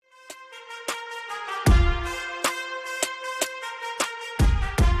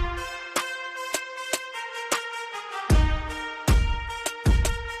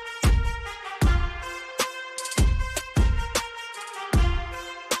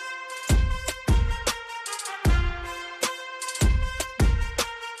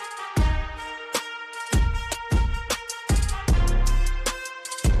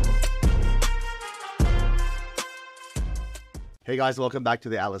Hey guys, welcome back to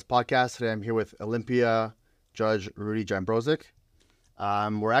the Atlas Podcast. Today I'm here with Olympia Judge Rudy Jambrosic.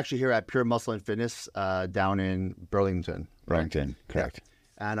 We're actually here at Pure Muscle and Fitness down in Burlington. Burlington, correct.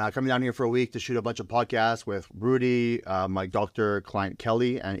 Yeah. And coming down here for a week to shoot a bunch of podcasts with Rudy, my doctor, client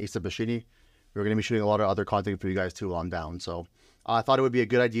Kelly, and Issa Bashini. We're going to be shooting a lot of other content for you guys too while I'm down. So I thought it would be a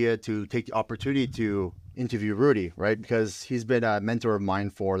good idea to take the opportunity to interview Rudy, right? Because he's been a mentor of mine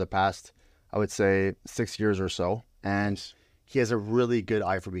for the past, I would say, 6 years or so. And he has a really good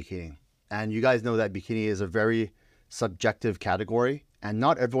eye for bikini. And you guys know that bikini is a very subjective category, and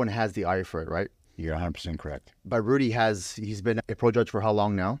not everyone has the eye for it, right? You're 100% correct. But Rudy he's been a pro judge for how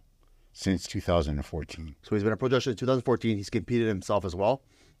long now? Since 2014. So he's been a pro judge since 2014. He's competed himself as well.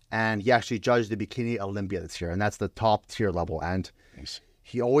 And he actually judged the Bikini Olympia this year, and that's the top tier level. And Thanks.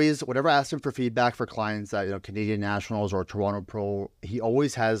 he always, whenever I ask him for feedback for clients that, Canadian Nationals or Toronto Pro, he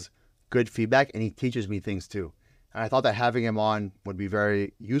always has good feedback, and he teaches me things too. And I thought that having him on would be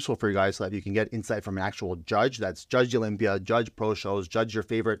very useful for you guys so that you can get insight from an actual judge that's judged Olympia, judge pro shows, judge your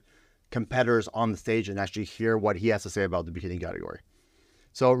favorite competitors on the stage, and actually hear what he has to say about the bikini category.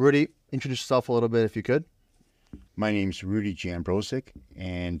 So, Rudy, introduce yourself a little bit if you could. My name's Rudy Jambrosic,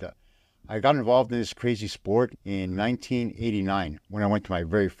 and I got involved in this crazy sport in 1989 when I went to my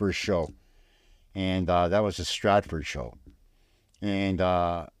very first show. And that was a Stratford show. And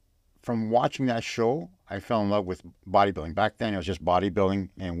from watching that show, I fell in love with bodybuilding. Back then, it was just bodybuilding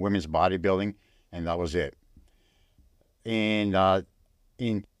and women's bodybuilding, and that was it. And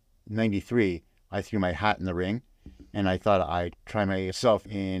in 93, I threw my hat in the ring, and I thought I'd try myself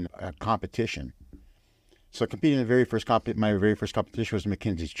in a competition. So competing in my very first competition was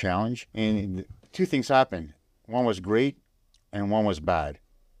McKinsey's Challenge, and two things happened. One was great, and one was bad.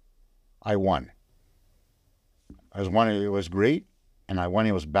 I won. It was great, and I won.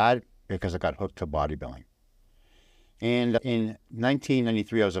 It was bad because I got hooked to bodybuilding. And in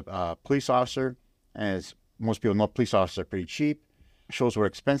 1993, I was a police officer. As most people know, police officers are pretty cheap. Shows were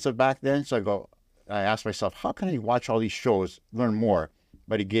expensive back then, so I asked myself, how can I watch all these shows, learn more,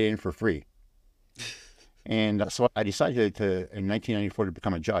 but get in for free? And so I decided in 1994 to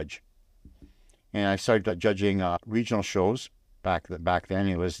become a judge. And I started judging regional shows. Back then,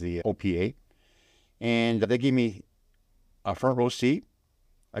 it was the OPA. And they gave me a front row seat.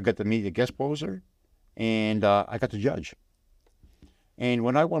 I got to meet the guest poser, and I got to judge. And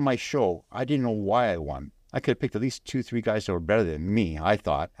when I won my show, I didn't know why I won. I could have picked at least 2-3 guys that were better than me, I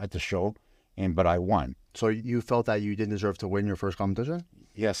thought, at the show, but I won. So you felt that you didn't deserve to win your first competition?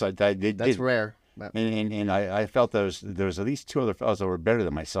 Yes, I did. That's rare. And I felt there was at least 2 other fellows that were better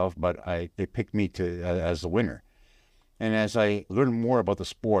than myself, but they picked me as the winner. And as I learned more about the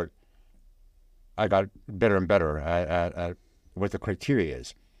sport, I got better and better at what the criteria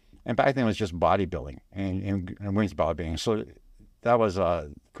is. And back then it was just bodybuilding and women's bodybuilding. So that was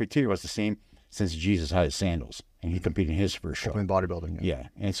criteria was the same since Jesus had his sandals and he competed in his first show. Open bodybuilding. Yeah.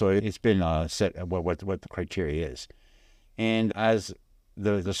 And so it's been set what the criteria is. And as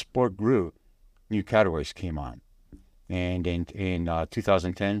the sport grew, new categories came on. And in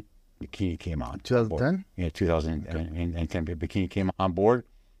 2010, bikini came on. 2010? Yeah, 2010, bikini came on board.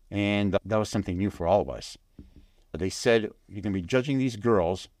 And that was something new for all of us. They said, you're going to be judging these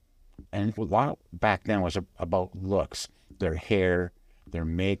girls. And a lot back then was about looks, their hair, their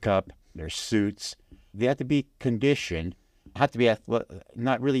makeup, their suits. They had to be conditioned, had to be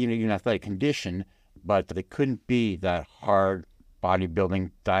not really even athletic conditioned, but they couldn't be that hard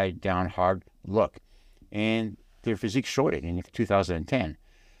bodybuilding, died down hard look. And their physique showed it in 2010.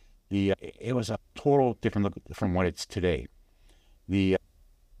 It was a total different look from what it's today. The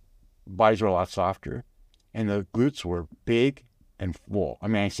bodies were a lot softer, and the glutes were big and full. I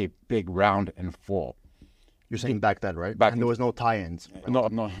mean, I say big, round, and full. You're saying back then, right? Back and there was no tie-ins. No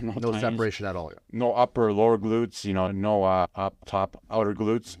No separation at all. No upper, lower glutes, no up, top, outer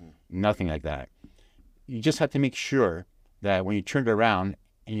glutes, nothing like that. You just had to make sure that when you turned around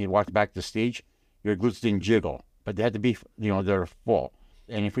and you walked back to the stage, your glutes didn't jiggle, but they had to be, they're full.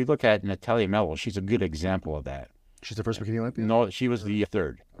 And if we look at Natalia Mello, she's a good example of that. She's the first bikini Olympian? No, she was the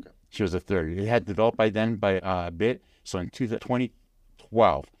third. Okay. She was the third. It had developed by then by a bit. So in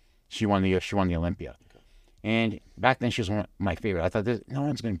 2012, she won the Olympia. Okay. And back then she was one of my favorite. I thought, no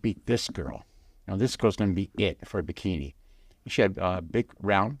one's going to beat this girl. This girl's going to be it for a bikini. She had big,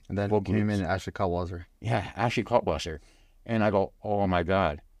 round. And then came in Ashley Cutwasser. Yeah, Ashley Cutwasser. And I go, oh my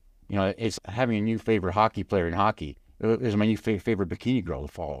God. It's having a new favorite hockey player in hockey. It was my new favorite bikini girl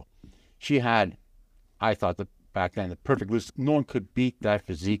to follow. She had, I thought, back then, the perfect glutes. No one could beat that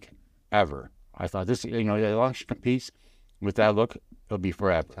physique ever. I thought this, as long as she competes with that look, it'll be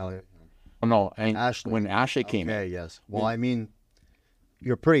forever. Talia. Oh, no, and Ashley. when Ashley came in. Okay, yes. Well, I mean,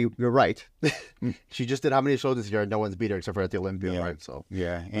 you're right. She just did how many shows this year? No one's beat her except for at the Olympia, right? So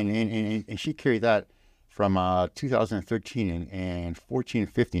yeah, and she carried that from 2013 and 14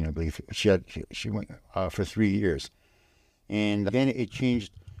 and 15, I believe. She went for 3 years, and then it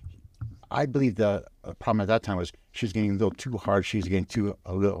changed. I believe the problem at that time was she was getting a little too hard. She was getting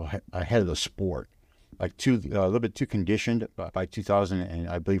a little ahead of the sport, like a little bit too conditioned by 2000, and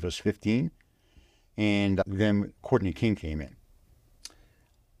I believe it was 15. And then Courtney King came in.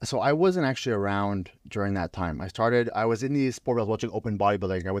 So I wasn't actually around during that time. I was in the sport. I was watching open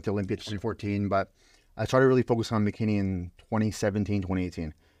bodybuilding. I went to Olympia in 2014, but I started really focusing on bikini in 2017,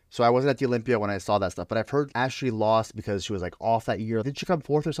 2018. So I wasn't at the Olympia when I saw that stuff, but I've heard Ashley lost because she was like off that year. Did she come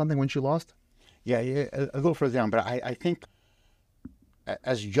fourth or something when she lost? Yeah, a little further down. But I think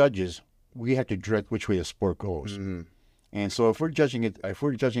as judges, we have to direct which way the sport goes. Mm-hmm. And so if we're judging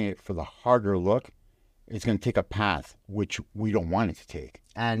it for the harder look, it's going to take a path which we don't want it to take.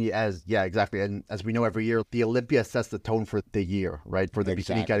 And exactly. And as we know, every year, the Olympia sets the tone for the year, right? For the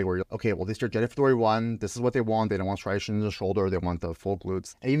bikini category. Okay, well, this year, Jennifer Dory won. This is what they want. They don't want striations in the shoulder. They want the full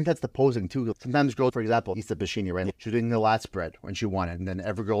glutes. And even that's the posing, too. Sometimes girls, for example, Issa Bashini, right? She was doing the lat spread when she won it. And then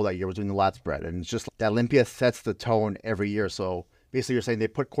every girl that year was doing the lat spread. And it's just that Olympia sets the tone every year. So basically, you're saying they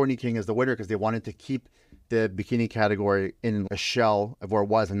put Courtney King as the winner because they wanted to keep the bikini category in a shell of where it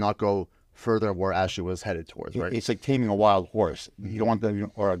was and not go further where Ashley was headed towards, right? It's like taming a wild horse. You don't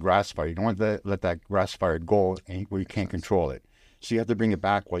want or a grass fire. You don't want to let that grass fire go where you can't control it. So you have to bring it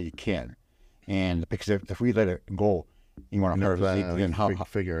back while you can. And because if we let it go, you want to hurt it,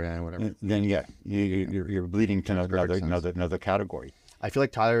 then whatever. Then you're bleeding to another category. I feel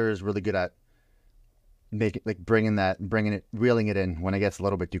like Tyler is really good at reeling it in when it gets a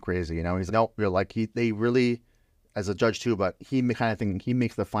little bit too crazy. You know, he's no, you're like they really, as a judge too, but he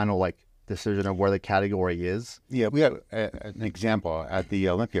makes the final decision of where the category is. Yeah, we have an example at the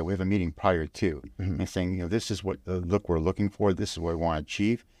Olympia. We have a meeting prior to and saying, this is what the look we're looking for. This is what we want to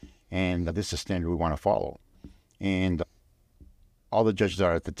achieve, and this is the standard we want to follow. And all the judges that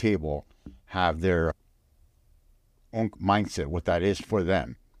are at the table have their own mindset, what that is for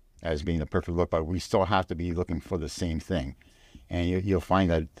them as being the perfect look, but we still have to be looking for the same thing. And you'll find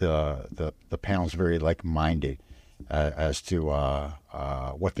that the panel is very like-minded as to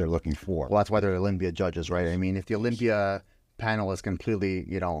what they're looking for. Well, that's why they're Olympia judges, right? I mean, if the Olympia panel is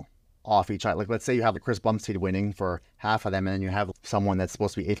completely, off each side, like let's say you have Chris Bumstead winning for half of them, and then you have someone that's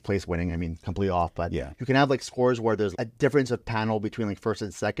supposed to be 8th place winning. I mean, completely off. But yeah, you can have scores where there's a difference of panel between first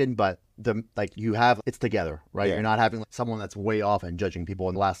and second, but it's together, right? Yeah. You're not having someone that's way off and judging people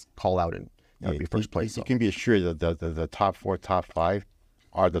in the last call out and be first place. You can be assured that the top 4, top 5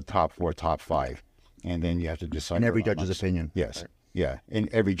 are the top 4, top 5. And then you have to decide. In every judge's opinion. Yes. Right. Yeah. In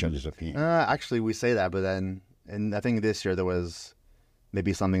every judge's opinion. Actually, we say that, but then, and I think this year there was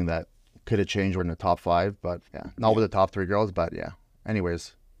maybe something that could have changed. We're in the top 5, but not with the top 3 girls, but yeah.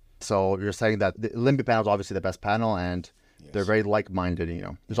 Anyways, so you're saying that the Olympia panel is obviously the best panel, and they're very like-minded.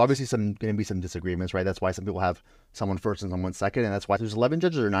 There's obviously going to be some disagreements, right? That's why some people have someone first and someone second, and that's why there's 11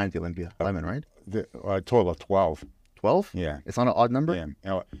 judges or 9 at the Olympia. 11, right? A total of 12. 12? Yeah. It's not an odd number?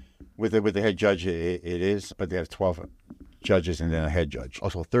 Yeah. With the head judge, it is, but they have 12 judges and then a head judge. Oh,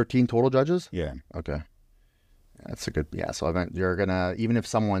 so 13 total judges? Yeah. Okay. That's a good, so you're going to, even if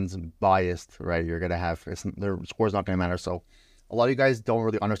someone's biased, right, you're going to have, their score's not going to matter. So a lot of you guys don't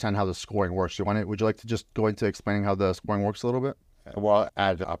really understand how the scoring works. Would you like to just go into explaining how the scoring works a little bit? Well,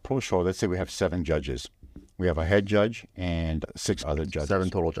 at a pro show, let's say we have 7 judges. We have a head judge and 6 other judges.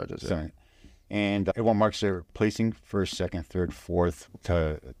 7 total judges. 7. Yeah. And everyone marks their placing, first, second, third, fourth,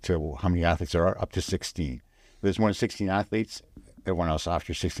 to how many athletes there are, up to 16. If there's more than 16 athletes, everyone else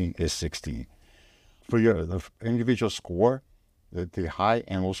after 16 is 16. For the individual score, the high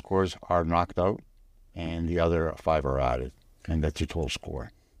and low scores are knocked out, and the other 5 are added, and that's your total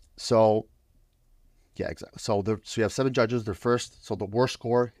score. So, yeah, exactly. So you have 7 judges. So the worst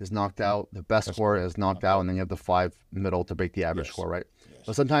score is knocked out, the best score is knocked out, and then you have the 5 middle to break the average score, right?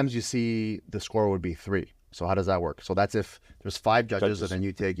 So sometimes you see the score would be 3. So how does that work? So that's if there's 5 judges and then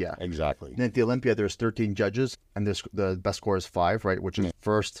you take, Exactly. And at the Olympia, there's 13 judges and the best score is 5, right? Which is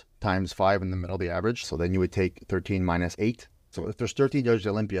first times 5 in the middle, the average. So then you would take 13 minus 8. So if there's 13 judges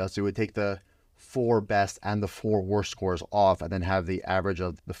at Olympia, so you would take the 4 best and the 4 worst scores off and then have the average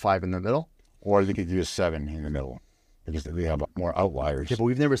of the 5 in the middle. Or they could do a 7 in the middle, because we have more outliers. Yeah, but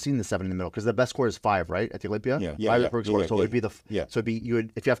we've never seen the 7 in the middle, because the best score is 5, right, at the Olympia? 5 is the score. So it'd be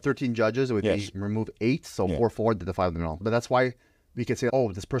if you have 13 judges, it would be remove 8, so 4 did the 5 in the middle. But that's why we could say,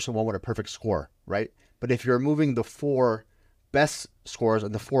 oh, this person won with a perfect score, right? But if you're removing the 4 best scores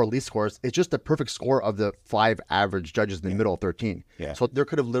and the 4 least scores. It's just the perfect score of the 5 average judges in the middle of 13. Yeah. So there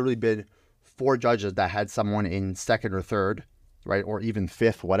could have literally been 4 judges that had someone in 2nd or 3rd, right, or even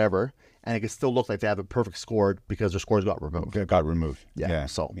 5th, whatever, and it could still look like they have a perfect score because their scores got removed. Got removed. Yeah.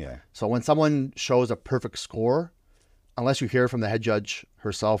 Yeah. So when someone shows a perfect score, unless you hear from the head judge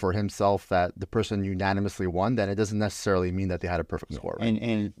herself or himself that the person unanimously won, then it doesn't necessarily mean that they had a perfect score. Right?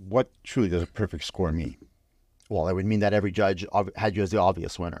 And what truly does a perfect score mean? Well, it would mean that every judge had you as the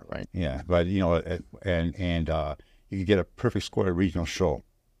obvious winner, right? Yeah, but you know, you can get a perfect score at a regional show.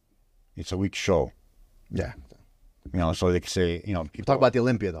 It's a weak show. Yeah. You know, so they can say, you know, people Talk about the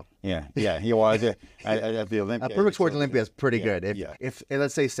Olympia, though. Yeah. He was at the Olympia. A perfect score at the Olympia is pretty Yeah, good. yeah. If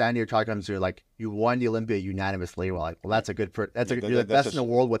let's say Sandy or Todd comes to you like you won the Olympia unanimously, well, that's a good. You're the best in the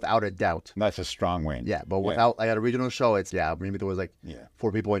world without a doubt. That's a strong win. Yeah, but without like at a regional show, it's maybe there was like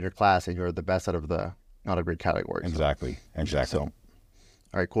 4 people in your class and you're the best out of the not a great category. Exactly. So, all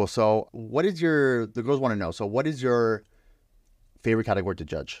right, cool. So what is the girls want to know? So what is your favorite category to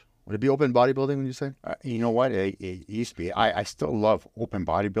judge? Would it be open bodybuilding, would you say? you know what? It used to be. I still love open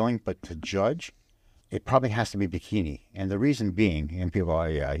bodybuilding, but to judge, it probably has to be bikini. And the reason being, and people are,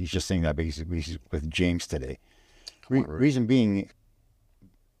 he's just saying that because he's with James today. Reason being,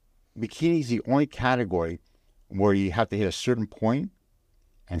 bikini is the only category where you have to hit a certain point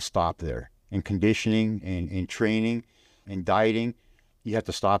and stop there. In conditioning, in training, in dieting, you have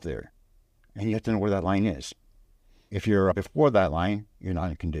to stop there. And you have to know where that line is. If you're before that line, you're not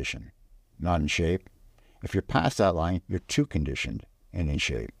in condition, not in shape. If you're past that line, you're too conditioned and in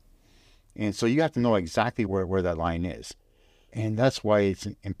shape. And so you have to know exactly where that line is. And that's why it's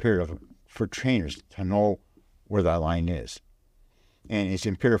imperative for trainers to know where that line is. And it's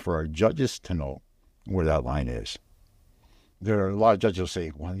imperative for our judges to know where that line is. There are a lot of judges who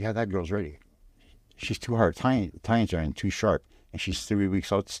say, well, yeah, that girl's ready. She's too hard. Tie-ins are too sharp. And she's 3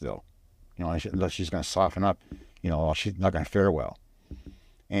 weeks out still. You know, unless she's going to soften up, you know, she's not going to fare well.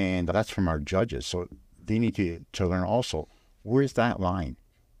 And that's from our judges. So they need to learn also, where's that line?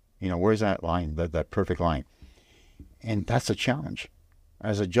 You know, where's that line, that perfect line? And that's a challenge.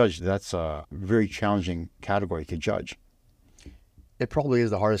 As a judge, that's a very challenging category to judge. It probably is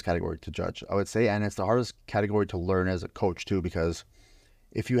the hardest category to judge, I would say. And it's the hardest category to learn as a coach, too, because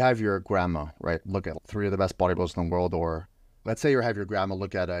if you have your grandma, right, look at 3 of the best bodybuilders in the world, or let's say you have your grandma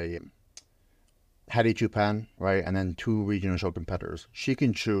look at a Hattie Chupan, right, and then 2 regional show competitors. She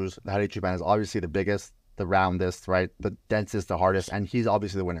can choose. The Hattie Chupan is obviously the biggest, the roundest, right, the densest, the hardest, and he's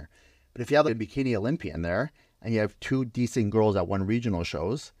obviously the winner. But if you have a bikini Olympian there, and you have 2 decent girls that won regional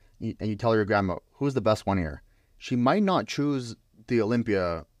shows, and you tell your grandma, who's the best one here? She might not choose the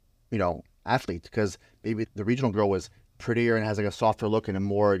Olympia, you know, athlete, because maybe the regional girl was prettier and has like a softer look and a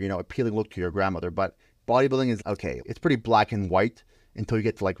more, you know, appealing look to your grandmother. But bodybuilding is, okay, it's pretty black and white until you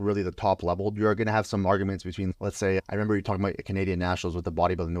get to like really the top level. You're going to have some arguments between, let's say, I remember you talking about Canadian nationals with the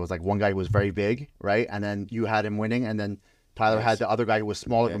bodybuilding. There was like one guy who was very big, right? And then you had him winning, and then Tyler had the other guy who was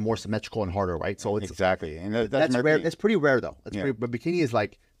smaller but more symmetrical and harder, right? So it's exactly, and that's rare. It's pretty rare though. But bikini is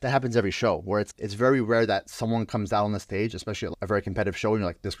like, that happens every show, where it's very rare that someone comes out on the stage, especially a very competitive show, and you're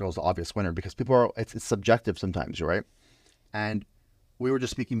like, this girl's the obvious winner, because people are, it's subjective sometimes, right? And we were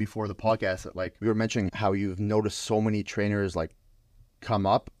just speaking before the podcast that, like, we were mentioning how you've noticed so many trainers like come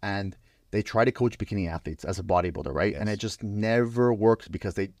up and they try to coach bikini athletes as a bodybuilder, right? Yes. And it just never works,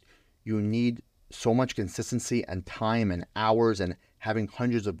 because you need so much consistency and time and hours and having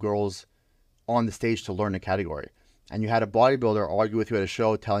hundreds of girls on the stage to learn the category. And you had a bodybuilder argue with you at a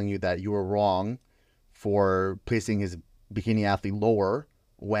show telling you that you were wrong for placing his bikini athlete lower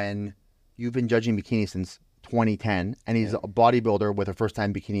when you've been judging bikini since 2010, and he's a bodybuilder with a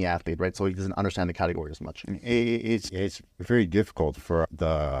first-time bikini athlete, right? So he doesn't understand the category as much. It's very difficult for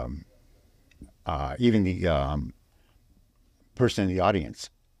the even the person in the audience.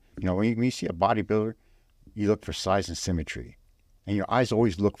 You know, when you see a bodybuilder, you look for size and symmetry, and your eyes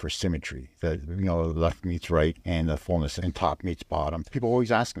always look for symmetry. That, you know, left meets right, and the fullness, and top meets bottom. People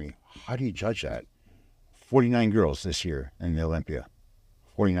always ask me, how do you judge that? 49 girls this year in the Olympia,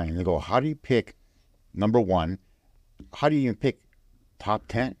 49. And they go, how do you pick number 1? How do you even pick top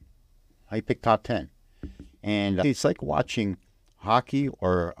 10? How do you pick top 10? And it's like watching hockey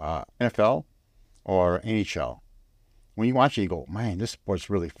or NFL or NHL. When you watch it, you go, man, this sport's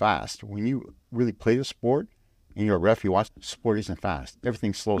really fast. When you really play the sport and you're a ref, you watch, the sport isn't fast.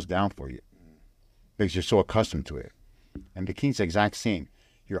 Everything slows down for you because you're so accustomed to it. And bikini's the exact same.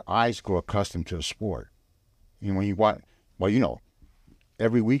 Your eyes grow accustomed to the sport. And when you watch, well, you know,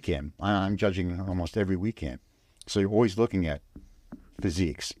 every weekend, I'm judging almost every weekend. So you're always looking at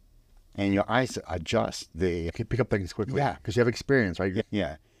physiques. and your eyes adjust. They You can pick up things quickly. Yeah. Because you have experience, right?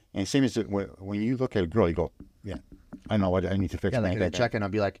 yeah, and same as when you look at a girl, you go, yeah, I know what I need to fix. Yeah, like I check in, I'll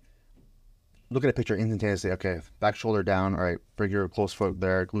be like, look at a picture instantaneously. Okay, back shoulder down. All right, bring your close foot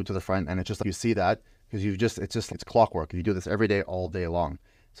there, glued to the front, and it's just like you see that because it's clockwork. You do this every day, all day long.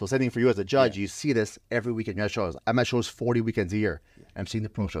 So same thing for you as a judge. You see this every weekend. You're at shows. I'm at shows 40 weekends a year. I'm seeing the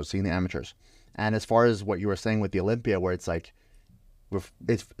pro shows, seeing the amateurs. And as far as what you were saying with the Olympia, where it's like,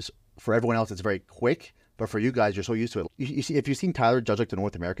 it's for everyone else, it's very quick. But for you guys, you're so used to it. You see, if you've seen Tyler judge like the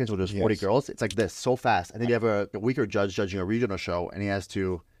North Americans, where there's 40 girls, it's like this, so fast. And then you have a weaker judge judging a regional show, and he has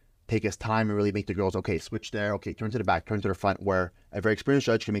to take his time and really make the girls, okay, switch there, okay, turn to the back, turn to the front, where a very experienced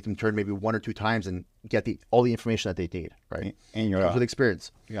judge can make them turn maybe 1 or 2 times and get all the information that they need, right? And you're with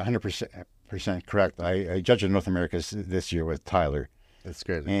experience. You're 100% correct. I judged in North America this year with Tyler. That's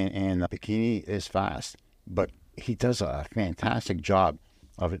crazy. And Bikini is fast, but he does a fantastic job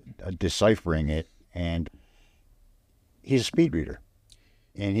of deciphering it, and he's a speed reader,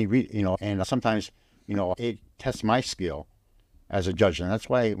 and and sometimes it tests my skill as a judge, and that's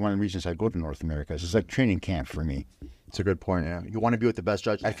why one of the reasons I go to North America is it's like training camp for me. It's a good point. Yeah, you want to be with the best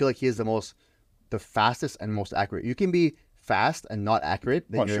judge. I feel like he is the fastest and most accurate. You can be fast and not accurate,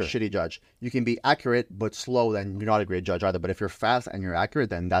 then you're a shitty judge. You can be accurate but slow, then you're not a great judge either. But if you're fast and you're accurate,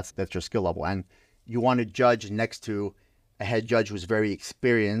 then that's your skill level. And you want to judge next to a head judge who's very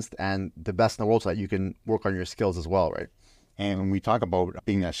experienced and the best in the world, so that you can work on your skills as well, right? And when we talk about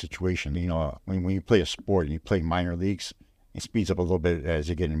being in that situation, when you play a sport and you play minor leagues, it speeds up a little bit as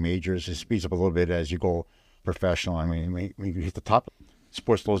you get in majors. It speeds up a little bit as you go professional. I mean, when you hit the top,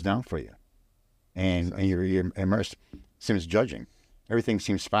 sport slows down for you, and you're immersed. Same as judging, everything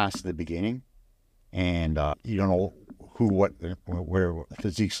seems fast at the beginning, and you don't know where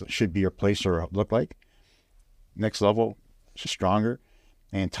physiques should be or place or look like. Next level, stronger.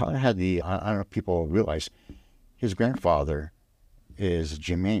 And Tyler had I don't know if people realize, his grandfather is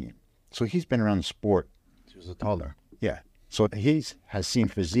Jamaican, so he's been around the sport. He was a toddler. Yeah. So he has seen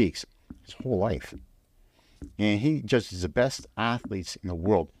physiques his whole life. And he judges the best athletes in the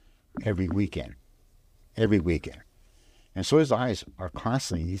world every weekend. Every weekend. And so his eyes are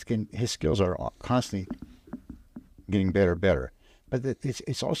constantly, his skills are constantly getting better and better. But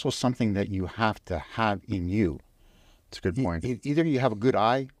it's also something that you have to have in you. It's a good point. Either you have a good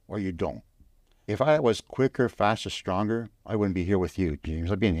eye or you don't. If I was quicker, faster, stronger, I wouldn't be here with you, James.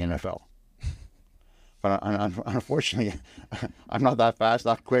 I'd be in the NFL. But unfortunately, I'm not that fast,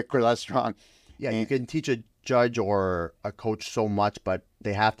 not quick, or that strong. Yeah, you can teach a judge or a coach so much, but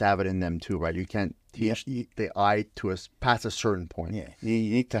they have to have it in them too, right? You can't teach the eye past a certain point. Yeah, you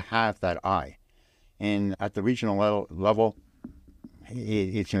need to have that eye. And at the regional level,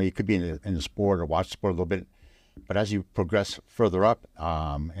 it's you could be in the sport or watch the sport a little bit, but as you progress further up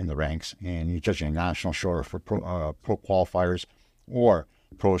in the ranks, and you're judging a national show or for pro qualifiers or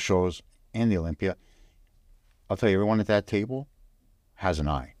pro shows and the Olympia, I'll tell you, everyone at that table has an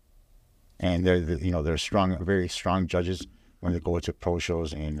eye, and they're strong, very strong judges when they go to pro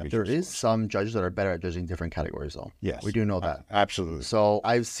shows. And there is some judges that are better at judging different categories, though. Yes, we do know that. Absolutely. So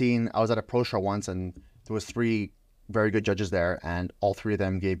I was at a pro show once, and there was 3 very good judges there, and all 3 of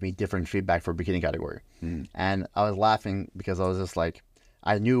them gave me different feedback for bikini category. And I was laughing because I was just like,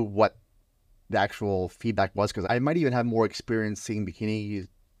 I knew what the actual feedback was, because I might even have more experience seeing bikini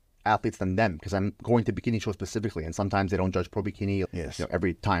athletes than them, because I'm going to bikini shows specifically, and sometimes they don't judge pro bikini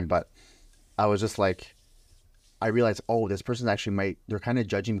every time. But I was just like, I realized, oh, this person actually they're kind of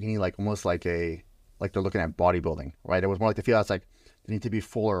judging bikini like almost like they're looking at bodybuilding, right? It was more like the feedback like they need to be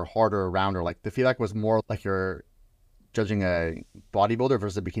fuller, harder, rounder. Like the feedback was more like you're judging a bodybuilder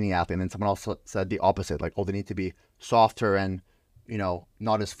versus a bikini athlete. And then someone else said the opposite, like, oh, they need to be softer and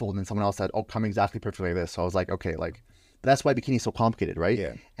not as full. And then someone else said, oh, come exactly perfectly like this. So I was like, okay, like, that's why bikini is so complicated, right?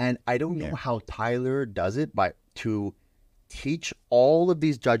 Yeah. And I don't know how Tyler does it, but to teach all of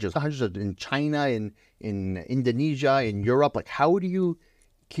these judges in China, in Indonesia, in Europe, like, how do you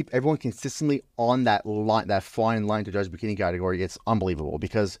keep everyone consistently on that line, that fine line to judge bikini category? It's unbelievable,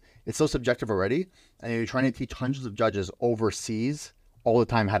 because it's so subjective already, and you're trying to teach hundreds of judges overseas all the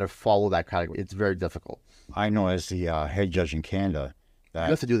time how to follow that category. It's very difficult. I know as the head judge in Canada, that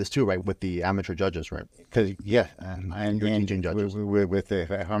you have to do this too, right, with the amateur judges, right? Because and teaching judges.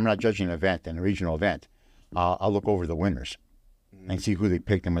 If I'm not judging an event and a regional event, I'll look over the winners and see who they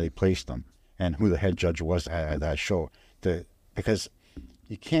picked and where they placed them, and who the head judge was at that show. Because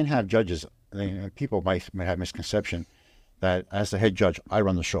you can't have judges. People might have misconception that as the head judge, I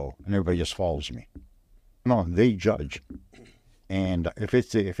run the show and everybody just follows me. No, they judge, and if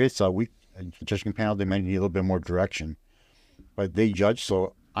it's a weak judging panel, they might need a little bit more direction. But they judge,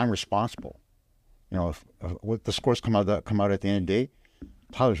 so I'm responsible. You know, if what the scores come out at the end of the day,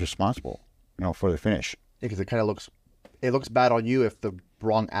 Tyler's responsible, you know, for the finish. Yeah, because it looks bad on you if the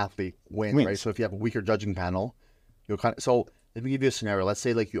wrong athlete wins, right? So if you have a weaker judging panel, you'll kind of. So let me give you a scenario. Let's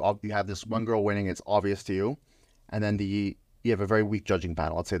say like you have this one girl winning, it's obvious to you, and then you have a very weak judging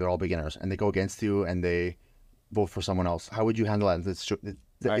panel. Let's say they're all beginners, and they go against you and they vote for someone else. How would you handle that?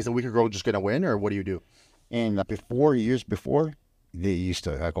 Is the weaker girl just going to win, or what do you do? And years before, they used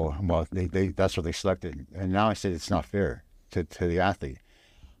to, I go, well, they that's what they selected. And now I said it's not fair to the athlete.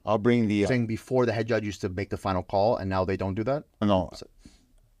 I'll bring the... Saying before the head judge used to make the final call, and now they don't do that? No.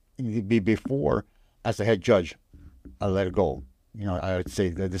 Before, as the head judge, I let it go. You know, I would say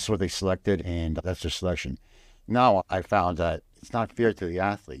that this is what they selected, and that's their selection. Now I found that it's not fair to the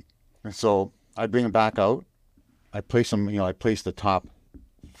athlete. And so I bring them back out. I place them, you know, I place the top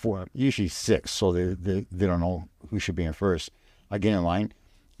 4, usually 6, so they don't know who should be in first. I get in line,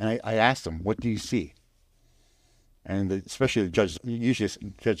 and I ask them, what do you see? And especially the judges, usually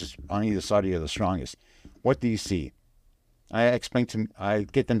judges on either side are the strongest. What do you see? I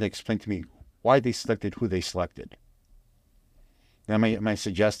get them to explain to me why they selected who they selected. Then I might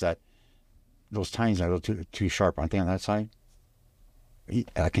suggest that those tines are a little too sharp, aren't they, on that side?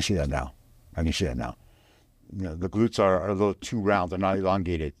 I can see that now. You know, the glutes are a little too round. They're not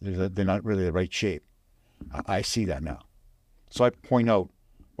elongated. They're not really the right shape. I see that now. So I point out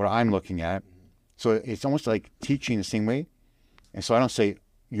what I'm looking at. So it's almost like teaching the same way. And so I don't say,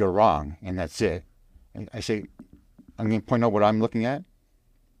 you're wrong, and that's it. And I say, I'm going to point out what I'm looking at,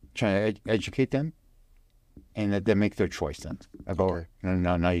 trying to educate them, and that they make their choice then. I go, okay.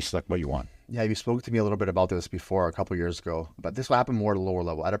 Now you select what you want. Yeah, you spoke to me a little bit about this before a couple of years ago, but this will happen more at a lower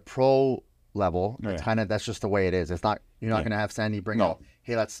level. At a pro level, it's that's just the way it is. It's not, you're not going to have Sandy bring out,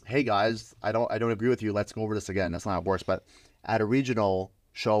 hey guys, I don't agree with you. Let's go over this again. That's not how it works. But at a regional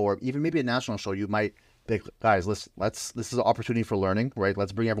show or even maybe a national show, you might think, guys, this is an opportunity for learning, right?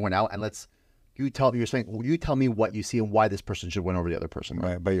 Let's bring everyone out and you tell me what you see and why this person should win over the other person.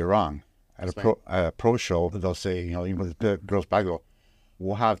 Right, but you're wrong. At a pro show, they'll say, you know, even with the girls back,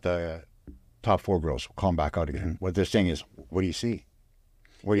 we'll have the top 4 girls. We'll call them back out again. Mm-hmm. What they're saying is, what do you see?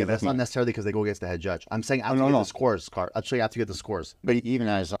 That's not necessarily because they go against the head judge. I'm saying after the scores, actually you have to get the scores. But even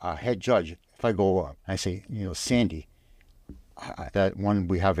as a head judge, if I go, I say, you know, Sandy, that one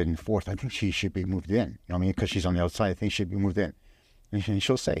we have in 4th, I think she should be moved in. You know what I mean? Because she's on the outside, I think she should be moved in. And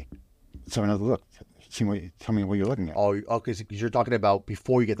she'll say, let's have another look. Tell me what you're looking at. Oh, okay. So you're talking about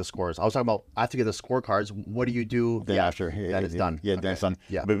before you get the scores. I was talking about after you get the scorecards. What do you do after that it's done? Yeah, that's done.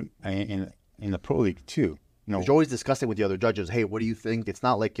 Yeah. But in the pro league too, you know, you're always discussing with the other judges. Hey, what do you think? It's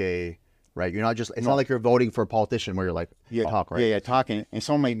not like right. You're not just. It's not like you're voting for a politician where you're like, talk, right? Yeah, talking, and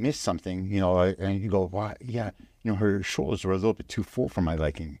someone might miss something, you know, and you go, well, yeah, you know, her shoulders were a little bit too full for my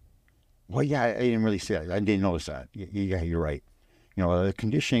liking. Well, yeah, I didn't really see that. I didn't notice that. Yeah, you're right. You know, the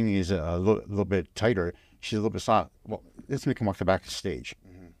conditioning is a little bit tighter. She's a little bit soft. Well, let's make him walk the back of the stage.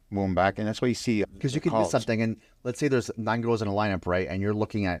 Mm-hmm. Move him back. And that's why you see... Because you can do something, and let's say there's 9 girls in a lineup, right? And you're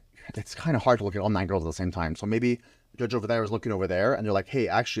looking at... It's kind of hard to look at all 9 girls at the same time. So maybe the judge over there is looking over there, and they're like, hey,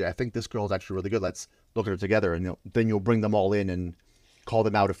 actually, I think this girl is actually really good. Let's look at her together. And then you'll bring them all in and call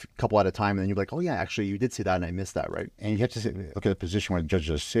them out a couple at a time. And then you're like, oh, yeah, actually, you did see that, and I missed that, right? And you have to look at the position where the judges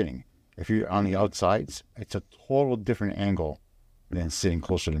are sitting. If you're on the outsides, it's a total different angle than sitting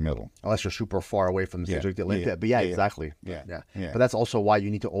closer to the middle. Unless you're super far away from the stage like the Olympia. But exactly. Yeah. But that's also why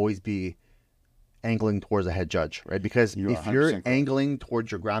you need to always be angling towards a head judge, right? Because if you're angling towards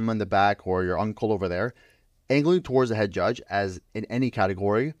your grandma in the back or your uncle over there, angling towards the head judge, as in any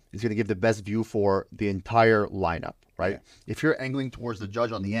category, is going to give the best view for the entire lineup, right? Yeah. If you're angling towards the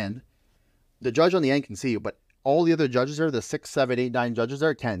judge on the end can see you, but all the other judges there, the 6, 7, 8, 9 judges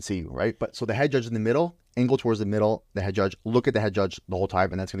there can't see you, right? But so the head judge in the middle, angle towards the middle, the head judge, look at the head judge the whole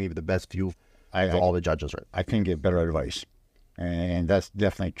time, and that's going to give you the best view for all the judges, right? I couldn't get better advice. And that's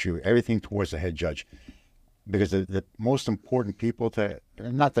definitely true. Everything towards the head judge. Because the most important people,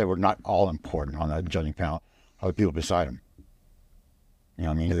 not that we're not all important on that judging panel, are the people beside them. You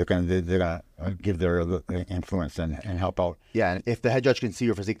know what I mean? They're gonna give their influence and help out. Yeah, and if the head judge can see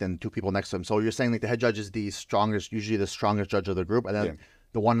your physique, then 2 people next to him. So you're saying like the head judge is usually the strongest judge of the group, and then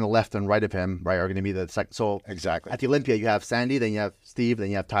the one on the left and right of him, right, are going to be the second. So exactly. At the Olympia, you have Sandy, then you have Steve, then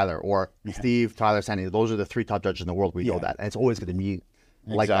you have Tyler, or Steve, Tyler, Sandy. Those are the 3 top judges in the world. We know that, and it's always going to be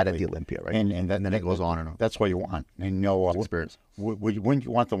like that at the Olympia, right? And then it goes on and on. That's what you want. And you know, experience. When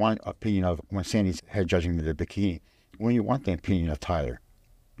you want the one opinion of when Sandy's head judging the bikini, when you want the opinion of Tyler.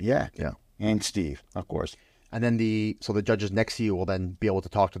 Yeah. Yeah. And Steve, of course. And then the judges next to you will then be able to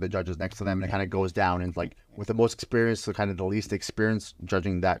talk to the judges next to them, and it kind of goes down. And like with the most experience to kind of the least experience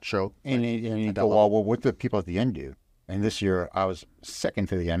judging that show. And you go, well, what do the people at the end do? And this year I was second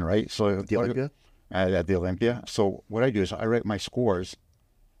to the end, right? So The Olympia? At the Olympia. So what I do is I write my scores,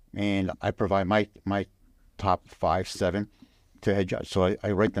 and I provide my top 5, 7 to head judge. So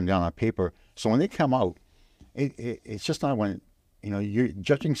I write them down on paper. So when they come out, it's just not when, your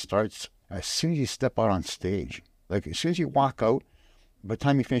judging starts as soon as you step out on stage. Like as soon as you walk out, by the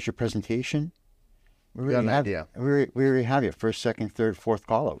time you finish your presentation, we already have you first, second, third, fourth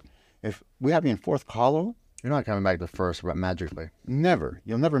call out. If we have you in fourth call out, you're not coming back to first magically. Never.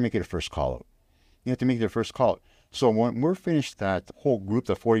 You'll never make it a first call out. You have to make it a first call out. So when we're finished that whole group,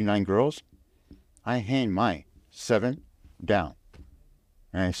 the 49 girls, I hand my 7 down.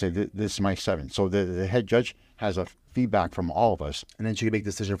 And I say, this is my 7. So the head judge has a feedback from all of us. And then she can make a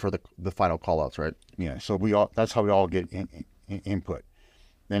decision for the final call outs, right? Yeah. So that's how we all get input.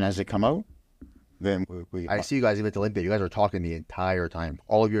 Then as they come out, then I see you guys even at the Olympia. You guys are talking the entire time.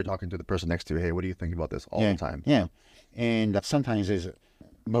 All of you are talking to the person next to you. Hey, what do you think about this? All the time. Yeah. And sometimes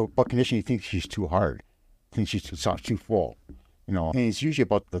but conditioning, you think she's too hard. Think she's too soft, too full. And it's usually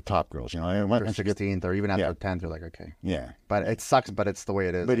about the top girls. Or 16th, or even after 10th, you're like, okay. Yeah. But it sucks, but it's the way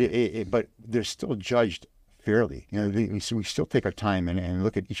it is. But they're still judged fairly. We still take our time and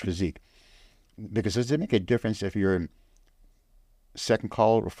look at each physique. Because does it make a difference if you're in second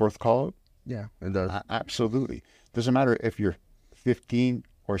call or fourth call? Yeah, it does. Absolutely. Doesn't matter if you're 15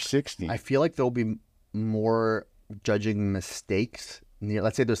 or 16. I feel like there'll be more judging mistakes.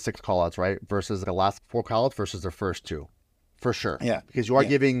 Let's say there's 6 call-outs, right? Versus the last 4 call-outs versus the first 2. For sure. Yeah. Because you are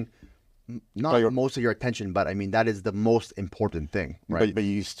giving not most of your attention, but I mean, that is the most important thing, right? But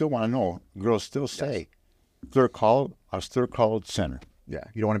you still want to know. Girls still say, third call, I was third called center. Yeah.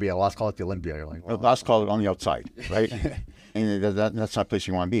 You don't want to be a last call at the Olympia. You're like, last call on the outside, right? And that's not a place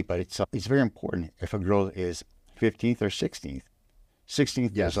you want to be. But it's very important if a girl is 15th or 16th.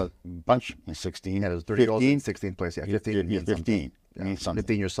 16th, there's a bunch in 16. Yeah, there's 30 girls in 16th place. Yeah, 15. You're 15. Yeah. Means something.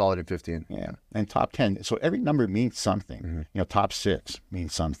 15, you're solid in 15. Yeah. And top 10. So every number means something. Top 6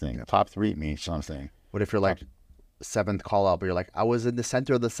 means something. Yeah. Top 3 means something. What if you're like 7th call out, but you're like, I was in the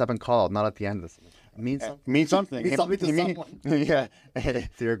center of the 7th call out, not at the end of this? It means something. Means something. Means something to someone. Yeah.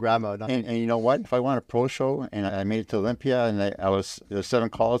 To your grandma. And you know what? If I won a pro show and I made it to Olympia and I was the 7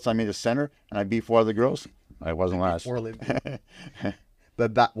 call-outs, I made the center and I beat 4 other girls, I wasn't last.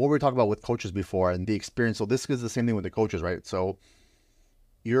 But what we were talking about with coaches before and the experience. So this is the same thing with the coaches, right? So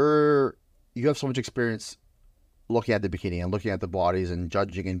you have so much experience looking at the bikini and looking at the bodies and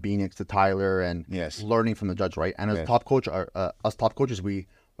judging and being next to Tyler and learning from the judge, right? And as top coach, us top coaches, we're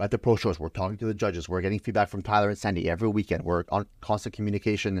at the pro shows, we're talking to the judges, we're getting feedback from Tyler and Sandy every weekend. We're on constant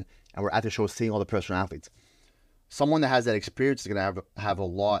communication, and we're at the show seeing all the professional athletes. Someone that has that experience is going to have a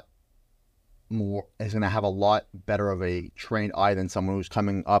lot better of a trained eye than someone who's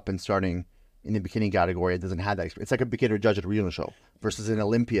coming up and starting in the bikini category. It doesn't have that experience. It's like a beginner judge at a regional show versus an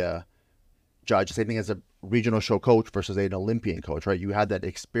Olympia judge. Same thing as a regional show coach versus an Olympian coach, right? You had that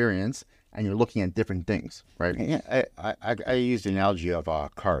experience and you're looking at different things, right? Yeah, I use the analogy of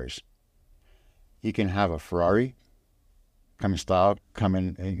cars. You can have a Ferrari come in style, come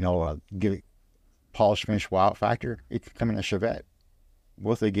in, give it polish, finish, wow factor. It could come in a Chevette.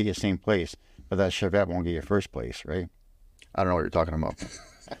 Both they get you the same place, but that Chevette won't get you first place, right? I don't know what you're talking about.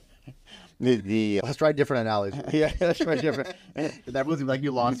 Let's try different analogies. Yeah, let's try different. That was like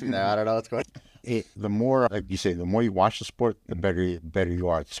you lost me there. I don't know what's going on. The more, like you say, the more you watch the sport, the better you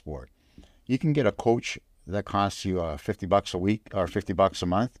are at the sport. You can get a coach that costs you $50 a week or $50 a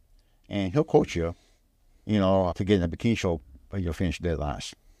month, and he'll coach you, to get in a bikini show, but you'll finish dead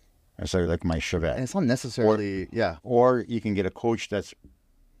last. That's like my Chevette. And it's not necessarily, Or you can get a coach that's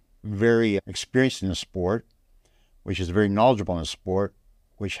very experienced in the sport, which is very knowledgeable in the sport,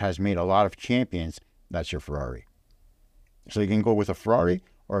 which has made a lot of champions. That's your Ferrari. So you can go with a Ferrari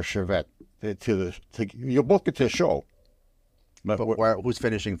or a Chevette. You'll both get to the show. But who's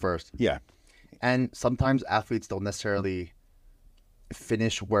finishing first? Yeah. And sometimes athletes don't necessarily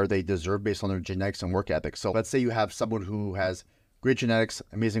finish where they deserve based on their genetics and work ethic. So let's say you have someone who has great genetics,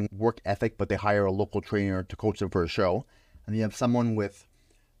 amazing work ethic, but they hire a local trainer to coach them for a show. And you have someone with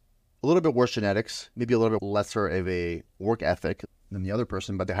a little bit worse genetics, maybe a little bit lesser of a work ethic than the other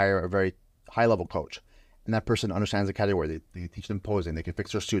person, but they hire a very high-level coach. And that person understands the category. They teach them posing. They can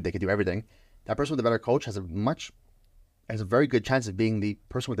fix their suit. They can do everything. That person with a better coach has a very good chance of being the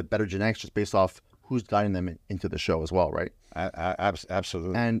person with the better genetics just based off who's guiding them into the show as well, right?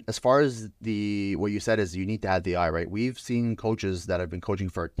 Absolutely. And as far as what you said is you need to have the eye, right? We've seen coaches that have been coaching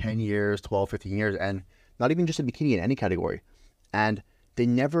for 10 years, 12, 15 years, and not even just in bikini, in any category. And they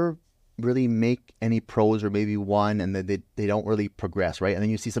never really make any pros, or maybe one, and then they don't really progress, right? And then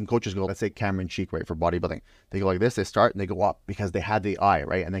you see some coaches go, let's say Cameron Cheek, right, for bodybuilding. They go like this, they start and they go up because they had the eye,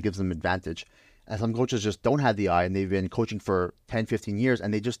 right? And that gives them advantage. And some coaches just don't have the eye, and they've been coaching for 10, 15 years,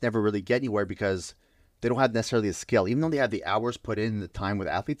 and they just never really get anywhere because they don't have necessarily a skill. Even though they have the hours put in the time with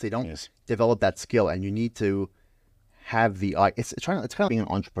athletes, they don't develop that skill. And you need to have the eye. It's kind of being an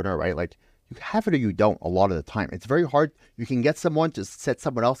entrepreneur, right? Like, you have it or you don't a lot of the time. It's very hard. You can get someone to set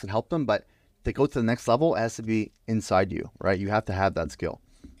someone else and help them, but to go to the next level, it has to be inside you, right? You have to have that skill.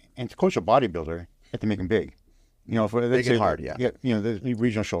 And to coach a bodybuilder, you have to make them big. You know, for big and hard, yeah. You know, the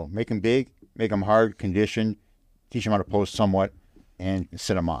regional show, make them big, make them hard, conditioned, teach them how to pose somewhat, and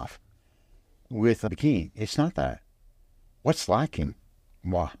set them off. With a bikini, it's not that. What's lacking?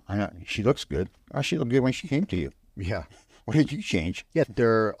 Well, I know she looks good. Oh, she looked good when she came to you. Yeah. What did you change? Yeah,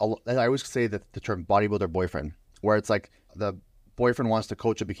 I always say that the term bodybuilder boyfriend, where it's like the boyfriend wants to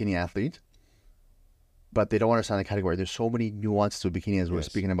coach a bikini athlete, but they don't understand the category. There's so many nuances to a bikini, as we were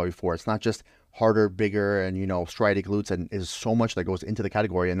speaking about before. It's not just harder, bigger, and, you know, striated glutes, and there's so much that goes into the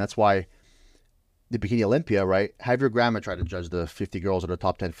category. And that's why the Bikini Olympia, right? Have your grandma try to judge the 50 girls or the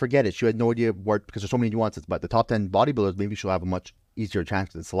top 10. Forget it. She had no idea what, because there's so many nuances. But the top 10 bodybuilders, maybe she'll have a much easier chance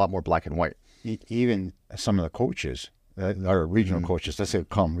because it's a lot more black and white. Even some of the coaches, our regional coaches, let's say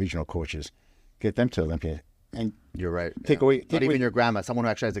regional coaches, get them to Olympia. And you're right. Take away, not even your grandma, someone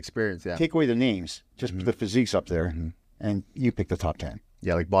who actually has experience. Yeah. Take away the names, just put the physiques up there, and you pick the top 10.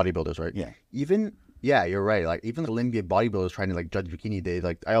 Yeah, like bodybuilders, right? Yeah. Yeah, you're right. Like, even the Olympia bodybuilders trying to like judge bikini, they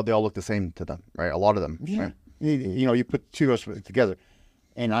all look the same to them, right? A lot of them. Yeah. Right? You know, you put two of us together,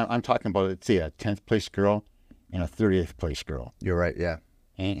 and I'm talking about, let's say, a 10th place girl and a 30th place girl. You're right. Yeah.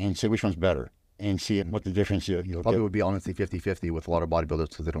 And say which one's better, and see what the difference you'll probably get. Would be honestly 50-50 with a lot of bodybuilders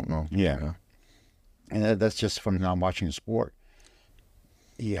because they don't know. Yeah. And that's just from now watching the sport.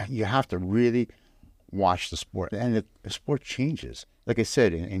 Yeah, you have to really watch the sport, and the sport changes. Like I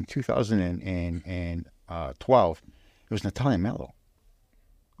said, in 2012, it was Natalia Mello,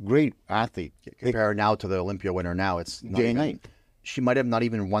 great athlete. Compare her now to the Olympia winner. Now it's day and night. She might have not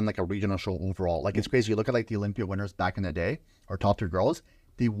even won like a regional show overall. Like, it's crazy. You look at like the Olympia winners back in the day, or top 3 girls,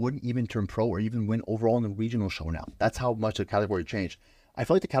 they wouldn't even turn pro or even win overall in the regional show now. That's how much the category changed. I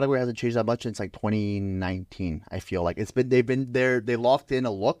feel like the category hasn't changed that much since like 2019. I feel like they locked in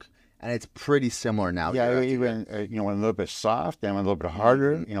a look, and it's pretty similar now. Yeah, even you know, went a little bit soft, then went a little bit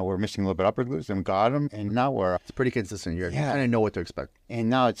harder. You know, we're missing a little bit upper glutes, and got them, and now it's pretty consistent. You kind of know what to expect. And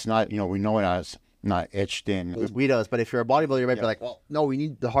now it's not, you know, we know it as not etched in. We does, but if you're a bodybuilder, you might be like, well, no, we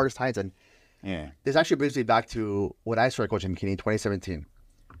need the hardest heights. And this actually brings me back to when I started coaching bikini in 2017.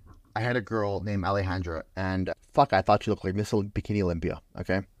 I had a girl named Alejandra, and I thought she looked like Miss Bikini Olympia,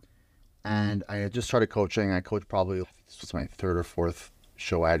 okay? And I had just started coaching. I coached probably, this was my 3rd or 4th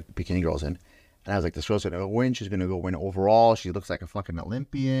show I had bikini girls in. And I was like, this girl's going to win. She's going to go win overall. She looks like a fucking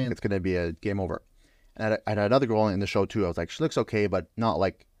Olympian. It's going to be a game over. And I had another girl in the show too. I was like, she looks okay, but not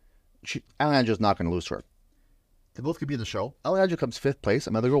like, Alejandra's not going to lose to her. They both could be in the show. Alejandra comes 5th place.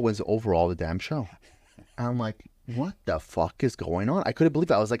 Another girl wins overall the damn show. And I'm like, what the fuck is going on? I couldn't believe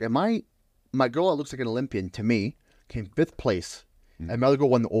that. I was like, my girl that looks like an Olympian to me came 5th place, and my other girl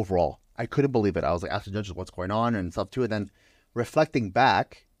won the overall. I couldn't believe it. I was like, asking judges what's going on and stuff too. And then reflecting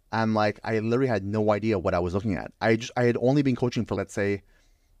back, I'm like, I literally had no idea what I was looking at. I had only been coaching for, let's say,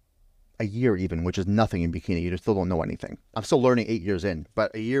 a year even, which is nothing in bikini. You still don't know anything. I'm still learning 8 years in,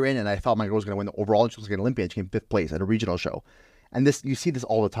 but a year in, and I thought my girl was going to win the overall, and she was going to Olympia, and she came 5th place at a regional show. And you see this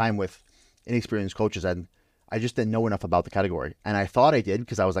all the time with inexperienced coaches, and I just didn't know enough about the category. And I thought I did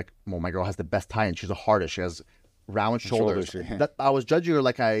because I was like, well, my girl has the best tie, and she's the hardest. She has round shoulders. I was judging her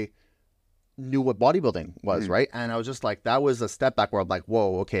like I knew what bodybuilding was, right? And I was just like, that was a step back where I'm like,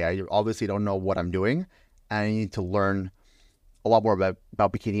 whoa, okay, I obviously don't know what I'm doing, and I need to learn a lot more about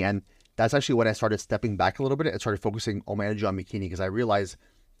bikini. And that's actually when I started stepping back a little bit. I started focusing all my energy on bikini because I realized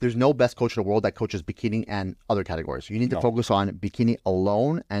there's no best coach in the world that coaches bikini and other categories. You need to focus on bikini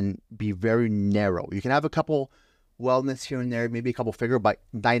alone and be very narrow. You can have a couple wellness here and there, maybe a couple figure, but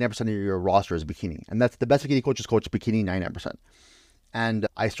 99% of your roster is bikini. And that's the best bikini coaches coach bikini 99%. And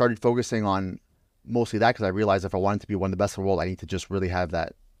I started focusing on mostly that because I realized if I wanted to be one of the best in the world, I need to just really have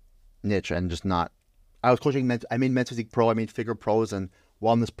that niche and just not. I was coaching, I made men's physique pro, I made figure pros and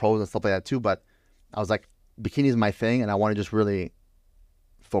wellness pros and stuff like that too. But I was like, bikini is my thing, and I want to just really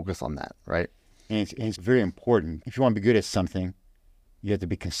focus on that, right? And it's very important. If you want to be good at something, you have to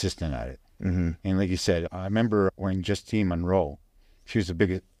be consistent at it. And like you said, I remember when Justine Monroe, she was the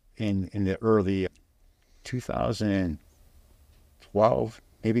biggest in the early 2012,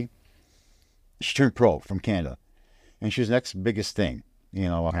 maybe. She turned pro from Canada, and she was the next biggest thing, you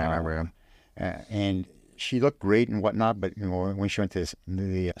know. I remember him. And she looked great and whatnot, but you know, when she went to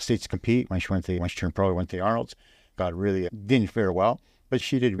the States to compete, when she turned pro, went to the Arnold's, got really didn't fare well, but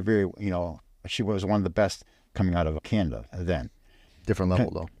she did very, you know, she was one of the best coming out of Canada then. Different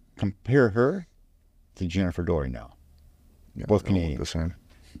level though. Compare her to Jennifer Dory now. Yeah, both Canadian. The same.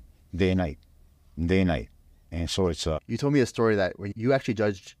 Day and night. And so it's You told me a story that when you actually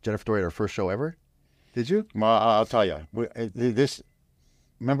judged Jennifer Dory at her first show ever. Did you? well, I'll tell you. This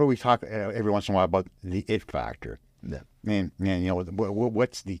remember we talk every once in a while about the it factor. Yeah. Man, you know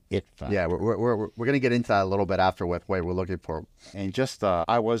what's the it factor? Yeah, we're gonna get into that a little bit after with what we're looking for. And just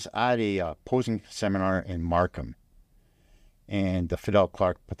I was at a posing seminar in Markham, and Fidel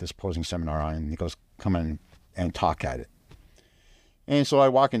Clark put this posing seminar on, and he goes, "Come in and talk at it." And so I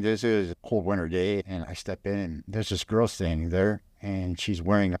walk into this. It was a cold winter day, and I step in, and there's this girl standing there, and she's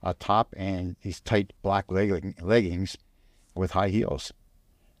wearing a top and these tight black leggings with high heels,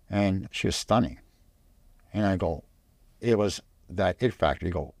 and she was stunning. And I go, it was that it factor.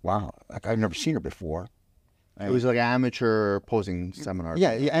 You go, wow, like I've never seen her before. It was like an amateur posing seminar.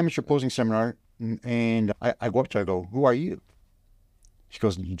 Yeah, amateur posing seminar. And I go up to her, I go, who are you? She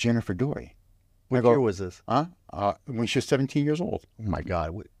goes, Jennifer Dory. What year was this? When she was 17 years old. Oh my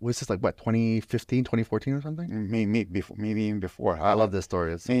God. Was this like what, 2015, 2014 or something? Maybe even before. I love this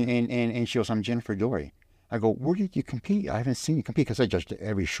story. And she goes, I'm Jennifer Dory. I go, where did you compete? I haven't seen you compete because I judged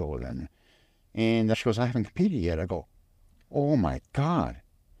every show then. And she goes, I haven't competed yet. I go, oh my God.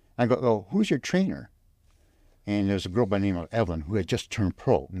 I go, oh, who's your trainer? And there's a girl by the name of Evelyn who had just turned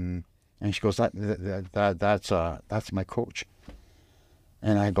pro. And she goes, that's my coach.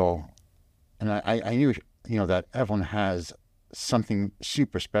 And I go, and I knew, you know, that Evelyn has something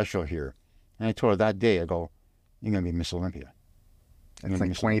super special here. And I told her that day, I go, you're going to be Miss Olympia. It's like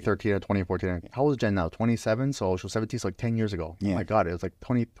 2013 or 2014. How old is Jen now? 27? So she was 17, so like 10 years ago. Yeah. Oh my God, it was like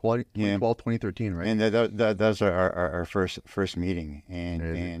 2012, 2013, right? And that was our first meeting.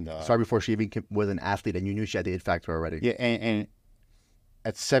 And sorry, before she even was an athlete and you knew she had the it factor already. Yeah, and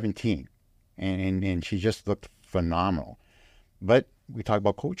at 17. And she just looked phenomenal. But we talked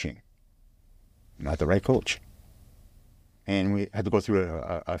about coaching. Not the right coach. And we had to go through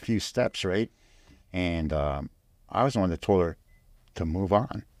a few steps, right? And I was the one that told her to move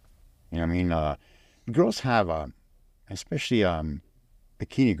on. You know what I mean? Girls have, especially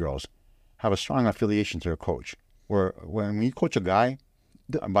bikini girls, have a strong affiliation to their coach. Where when you coach a guy,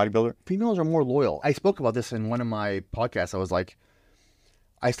 a bodybuilder, females are more loyal. I spoke about this in one of my podcasts. I was like,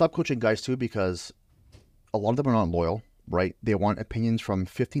 I stopped coaching guys too because a lot of them are not loyal, right? They want opinions from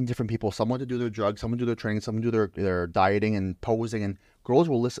 15 different people. Someone to do their drugs, someone to do their training, someone to do their dieting and posing. And girls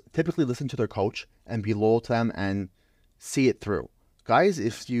will typically listen to their coach and be loyal to them and see it through. Guys,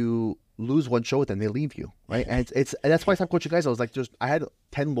 if you lose one show with them, they leave you, right? And and that's why I stopped coaching guys. I was like, I had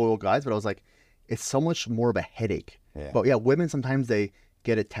 10 loyal guys, but I was like, it's so much more of a headache. Yeah. But yeah, women sometimes they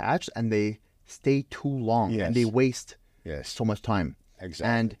get attached and they stay too long and they waste so much time.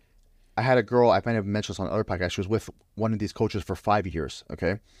 Exactly. And I had a girl, I might have mentioned this on other podcasts. She was with one of these coaches for 5 years,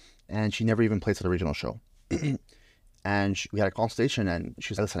 okay? And she never even placed at a regional show. And we had a consultation and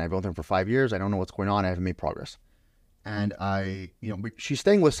she said, listen, I've been with him for 5 years. I don't know what's going on. I haven't made progress. And she's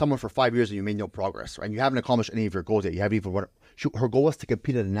staying with someone for 5 years and you made no progress, right? And you haven't accomplished any of your goals yet. You haven't even, her goal was to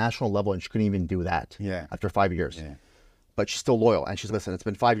compete at a national level and she couldn't even do that after 5 years. Yeah. But she's still loyal. And she's, listen, it's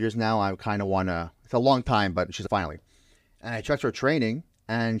been 5 years now. I kind of want to, it's a long time, but she's finally. And I checked her training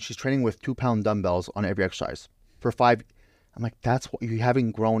and she's training with 2-pound dumbbells on every exercise for 5. I'm like, that's what you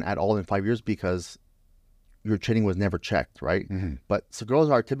haven't grown at all in 5 years because your training was never checked, right? Mm-hmm. But so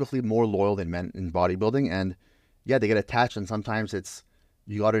girls are typically more loyal than men in bodybuilding. And yeah, they get attached, and sometimes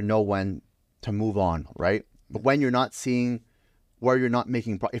you got to know when to move on, right? But when you're not seeing where you're not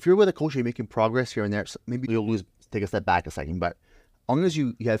making if you're with a coach, you're making progress here and there, maybe you'll take a step back a second. But as long as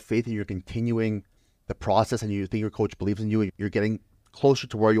you have faith and you're continuing the process and you think your coach believes in you, you're getting closer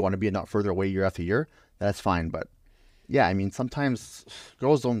to where you want to be and not further away year after year, that's fine. But yeah, I mean, sometimes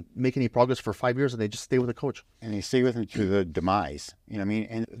girls don't make any progress for 5 years and they just stay with the coach. And they stay with him to the demise. You know what I mean?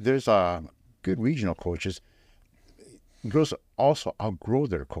 And there's good regional coaches. Girls also outgrow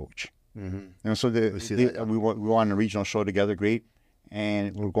their coach. Mm-hmm. And so we were on a regional show together, great,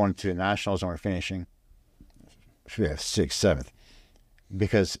 and we're going to the nationals and we're finishing 5th, 6th, 7th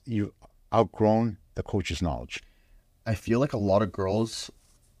because you've outgrown the coach's knowledge. I feel like a lot of girls,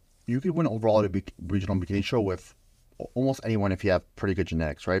 you could win overall at a regional bikini show with almost anyone if you have pretty good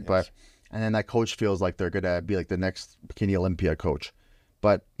genetics, right? Yes. And then that coach feels like they're going to be like the next bikini Olympia coach.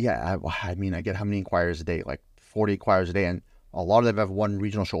 But yeah, I mean, I get how many inquiries a day? Like 40 inquiries a day, and a lot of them have won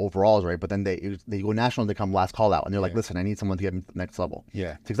regional show overalls, right? But then they go national and they come last call out, and they're like, listen, I need someone to get me to the next level.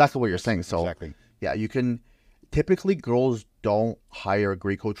 Yeah. It's exactly what you're saying. So Exactly. yeah, you can. Typically, girls don't hire a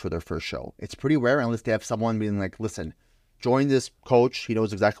great coach for their first show. It's pretty rare unless they have someone being like, listen, join this coach. He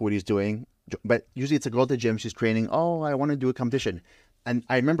knows exactly what he's doing. But usually it's a girl at the gym. She's training. Oh, I want to do a competition. And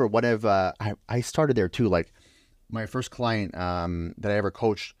I remember one of, I started there too. Like my first client that I ever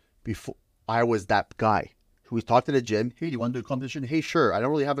coached before, I was that guy who was talked to the gym. Hey, do you want to do a competition? Hey, sure. I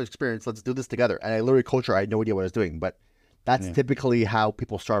don't really have experience. Let's do this together. And I literally coached her. I had no idea what I was doing. But that's typically how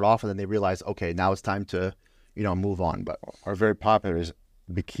people start off. And then they realize, okay, now it's time to, move on. But Our very popular is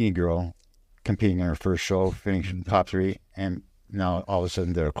bikini girl competing in her first show, finishing top 3, and now all of a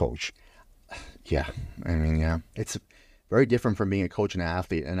sudden they're a coach. yeah, I mean, yeah, it's very different from being a coach and an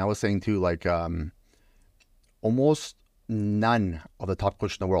athlete. And I was saying too, like, almost none of the top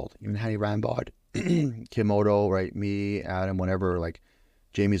coaches in the world, even Hani Rambod, Kimoto, right, me, Adam, whatever, like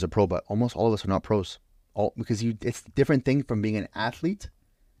Jamie's a pro, but almost all of us are not pros. All because it's a different thing from being an athlete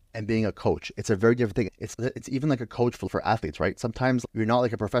and being a coach. It's a very different thing. It's even like a coach for athletes, right? Sometimes you're not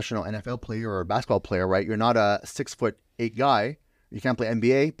like a professional NFL player or a basketball player, right? You're not a 6'8" guy. You can't play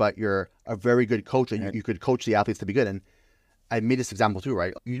NBA, but you're a very good coach, and you could coach the athletes to be good. And I made this example too,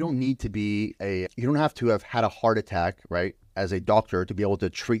 right? You don't need to be you don't have to have had a heart attack, right, as a doctor to be able to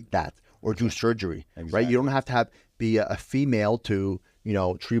treat that or do surgery, right? You don't have to be a female to,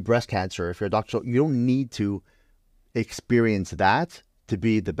 treat breast cancer if you're a doctor. So you don't need to experience that to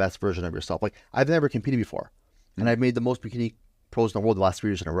be the best version of yourself. Like, I've never competed before, and I've made the most bikini pros in the world the last 3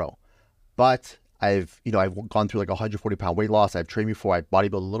 years in a row. But I've gone through like a 140-pound weight loss. I've trained before. I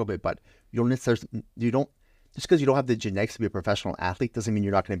bodybuild a little bit, but just because you don't have the genetics to be a professional athlete doesn't mean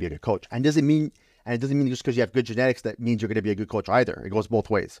you're not going to be a good coach. And it doesn't mean just because you have good genetics that means you're going to be a good coach either. It goes both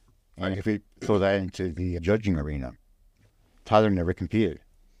ways. And if we throw that into the judging arena, Tyler never competed.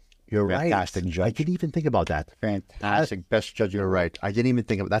 You're Fantastic right. judge. I didn't even think about that. Fantastic. Best judge. You're right. I didn't even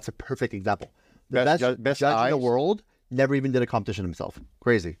think of it. That's a perfect example. The best judge in the world never even did a competition himself.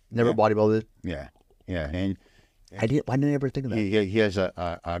 Crazy. Never bodybuilded. Yeah. Yeah. And why didn't I ever think of that? he has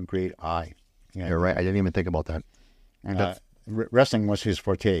a great eye. Yeah. You're right. I didn't even think about that. And wrestling was his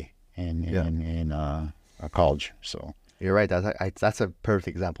forte in college. So you're right. That's a perfect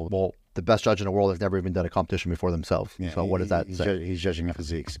example. Well, the best judge in the world has never even done a competition before themselves. Yeah, so what does that say? He's judging the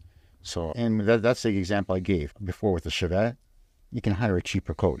physiques. So, and that's the example I gave before with the Chevette. You can hire a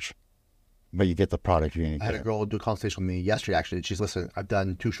cheaper coach, but you get the product you need. I had a girl do a consultation with me yesterday, actually. She's, listen, I've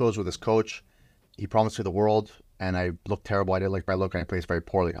done 2 shows with this coach. He promised me the world, and I looked terrible. I didn't like my look, and I placed very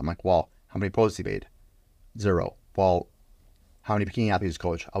poorly. I'm like, well, how many pros has he made? 0. Well, how many bikini athletes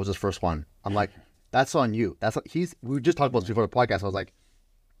coach? I was his first one. I'm like, that's on you. We just talked about this before the podcast. I was like,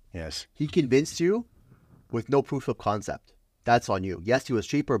 yes, he convinced you with no proof of concept. That's on you. Yes, he was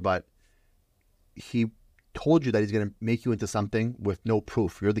cheaper, but he told you that he's going to make you into something with no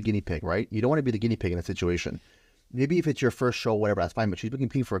proof. You're the guinea pig, right? You don't want to be the guinea pig in a situation. Maybe if it's your first show, whatever, that's fine. But she's been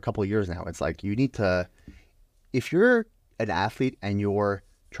competing for a couple of years now. It's like, you need to, if you're an athlete and you're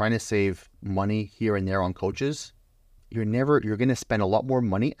trying to save money here and there on coaches, you're going to spend a lot more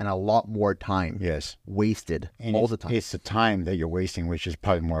money and a lot more time. Yes. Wasted and all the time. It's the time that you're wasting, which is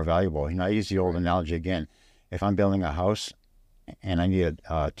probably more valuable. I use the old analogy again. If I'm building a house and I need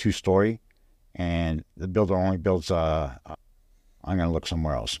a 2-story, and the builder only builds, I'm going to look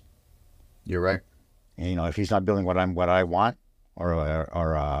somewhere else. You're right. And, if he's not building what I want,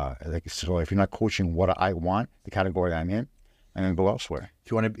 so if you're not coaching what I want, the category I'm in, I'm going to go elsewhere.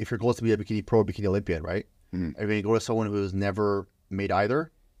 If your goal is to be a bikini pro, bikini Olympian, right? Mm-hmm. If you go to someone who's never made either,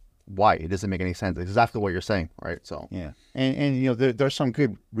 why? It doesn't make any sense. It's exactly what you're saying, right? So yeah, and there's some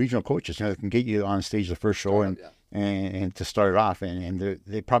good regional coaches that can get you on stage the first show and to start it off, and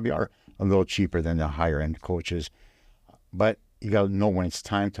they probably are a little cheaper than the higher end coaches, but you got to know when it's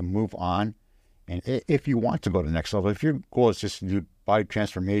time to move on. And if you want to go to the next level, if your goal is just to do body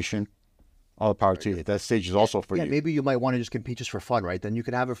transformation, all the power to you. That stage is also for you. Maybe you might want to just compete just for fun, right? Then you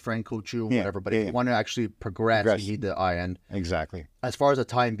could have a friend coach you, whatever. But if you want to actually progress, you need the eye end. Exactly. As far as the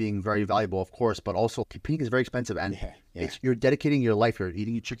time being very valuable, of course, but also competing is very expensive, and you're dedicating your life. You're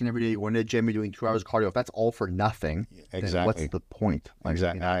eating your chicken every day. You're going to the gym. You're doing 2 hours of cardio. If that's all for nothing, then what's the point?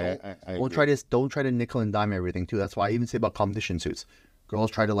 Exactly. Don't try to nickel and dime everything too. That's why I even say about competition suits. Girls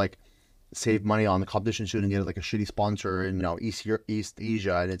try to save money on the competition suit and get a shitty sponsor in East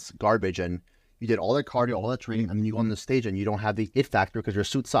Asia, and it's garbage. And you did all that cardio, all that training, and then you go on the stage and you don't have the it factor because your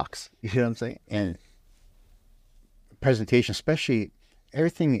suit sucks. You know what I'm saying? And presentation, especially,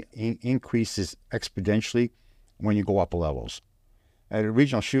 everything increases exponentially when you go up levels. At a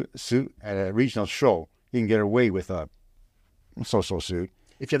regional show, you can get away with a so-so suit.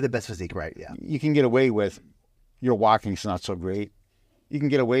 If you have the best physique, right? Yeah. You can get away with your walking's not so great. You can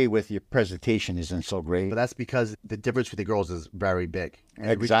get away with your presentation isn't so great. But that's because the difference with the girls is very big.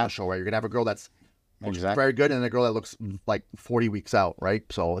 And Exactly. Show, right? You're gonna have a girl that's looks Exactly. very good and a girl that looks like 40 weeks out, right?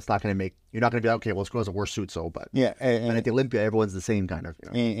 So it's not gonna make you're not gonna be like, okay, well, this girl has a worse suit, so but Yeah, and at the Olympia, everyone's the same kind of. You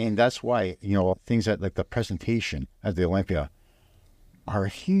know? and that's why things that like the presentation at the Olympia are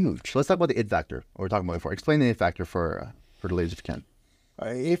huge. So let's talk about the it factor. We're talking about before. Explain the it factor for the ladies if you can.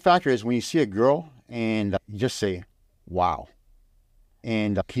 It factor is when you see a girl and you just say, "Wow,"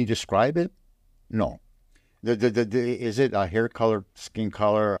 and can you describe it? No. Is it a hair color, skin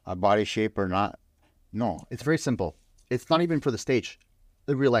color, a body shape, or not? No. It's very simple. It's not even for the stage.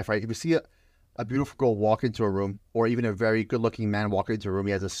 In real life, right? If you see a beautiful girl walk into a room, or even a very good-looking man walk into a room,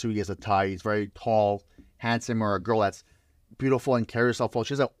 he has a suit, he has a tie, he's very tall, handsome, or a girl that's beautiful and carries herself well.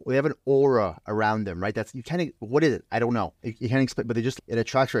 They have an aura around them, right? That's you can't. What is it? I don't know. You can't explain, but it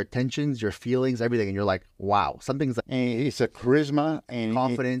attracts your attentions, your feelings, everything, and you're like, wow, something's like And it's a charisma and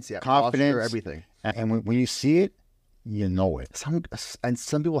confidence, confidence, posture, everything. And when you see it, you know it. Some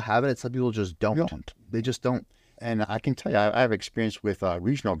people have it, and some people just don't. They just don't. And I can tell you, I have experience with a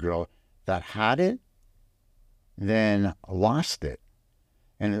regional girl that had it, then lost it,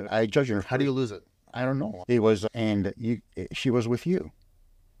 and I judge her. How do you lose it? I don't know. It was, and she was with you.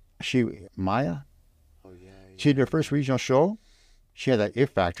 Maya. Oh yeah. She did her first regional show. She had that it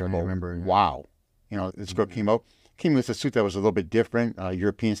factor. I remember. Wow. This girl came with a suit that was a little bit different,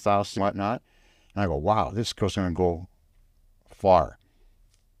 European style and whatnot. And I go, wow, this girl's going to go far.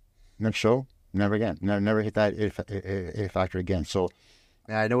 Next show, never again. Never hit that it factor again. So,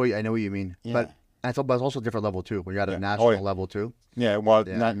 yeah, I know what you mean. Yeah. But it's also a different level too. When you're at a national level too. Yeah, well,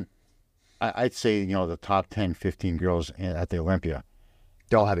 Yeah. I'd say, the top 10, 15 girls at the Olympia.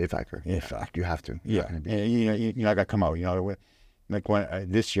 They all have it factor. It factor. You have to. Yeah. And, I got to come out. Like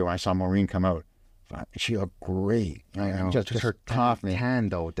this year when I saw Maureen come out, she looked great. Just her confident. tan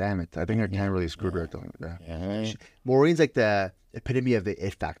though, damn it. I think her tan really screwed her. Yeah. Yeah. Maureen's like the epitome of the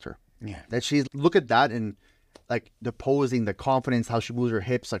it factor. Yeah. That look at that and like the posing, the confidence, how she moves her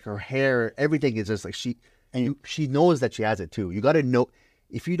hips, like her hair, everything is just like she knows that she has it too. You got to know.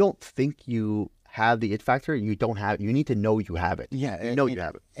 If you don't think you have the it factor, you don't have. You need to know you have it. Yeah, you know you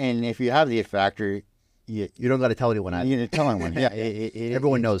have it. And if you have the it factor, you don't got to tell anyone. You didn't tell anyone. Yeah,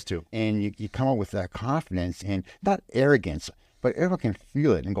 everyone knows too. And you come up with that confidence and not arrogance, but everyone can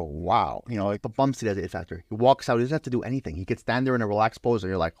feel it and go, wow. Like the Bumpsy has the it factor. He walks out. He doesn't have to do anything. He could stand there in a relaxed pose, and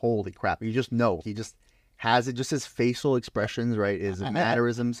you're like, holy crap! You just know. He just has it. Just his facial expressions, right? His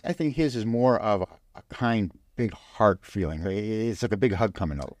mannerisms. I think his is more of a kind, big heart feeling. It's like a big hug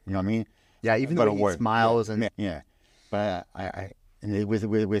coming out. You know what I mean? Yeah, even the way he smiles yeah. But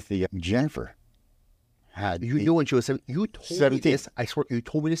with the Jennifer had you knew when she was 7. You told 17. Me this. I swear, you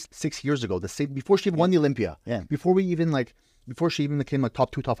told me this 6 years ago. The same before she won the Olympia. Yeah. Before she even became like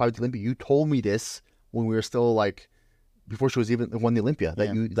top 2, top 5 at the Olympia. You told me this when we were still like before she was even won the Olympia.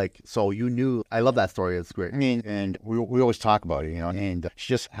 That you like. So you knew. I love that story. It's great. I mean, and we always talk about it, And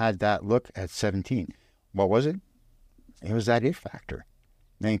she just had that look at 17. What was it? It was that it factor.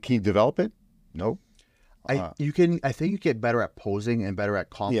 And can you develop it? No. I think you get better at posing and better at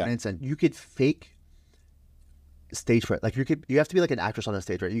confidence, and you could fake stage fright. Like you have to be like an actress on a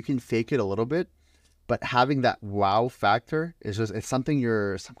stage, right? You can fake it a little bit, but having that wow factor is it's something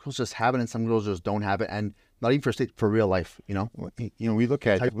some girls just have it and some girls just don't have it, and not even for stage, for real life, We look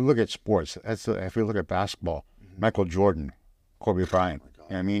at sports. If we look at basketball, Michael Jordan, Kobe Bryant. You know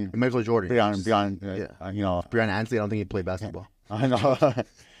what I mean? Michael Jordan. Beyond Brian Ansley, I don't think he played basketball. I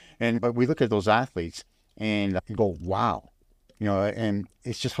know. But we look at those athletes and you go, wow. And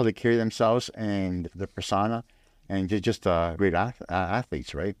it's just how they carry themselves and their persona, and they're just great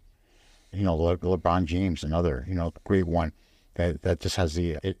athletes, right? LeBron James, another, great one that just has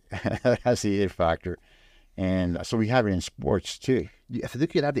the it factor. And so we have it in sports too. I think you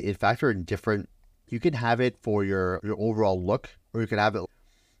can have the it factor in different. You can have it for your overall look, or you can have it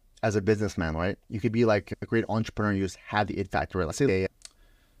as a businessman, right? You could be like a great entrepreneur and you just have the it factor. Right? Let's say,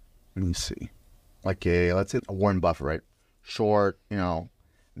 let's say a Warren Buffett, right? Short,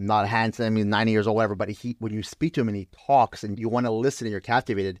 not handsome, he's 90 years old, whatever. But when you speak to him and he talks and you want to listen and you're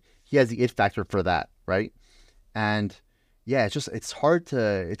captivated, he has the it factor for that, right? And yeah, it's hard to.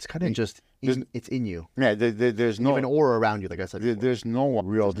 It's kind of just. It's in you. Yeah, there's no even aura around you, like I said. There's no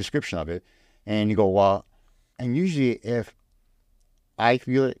real description of it, and you go, well, and usually if I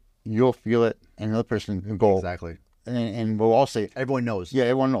feel it, you'll feel it, and another person will go exactly, and we'll all say everyone knows. Yeah,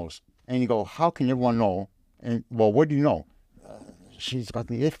 everyone knows, and you go, how can everyone know? And well, what do you know? she's got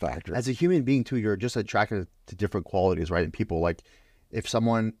the it factor. As a human being too, you're just attracted to different qualities, right? And people, like, if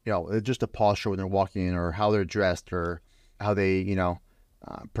someone, just a posture when they're walking in, or how they're dressed, or how they,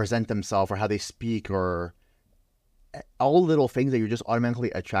 present themselves, or how they speak, or all little things that you're just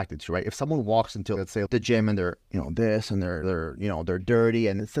automatically attracted to, right? If someone walks into, let's say, the gym, and they're, this, and they're dirty,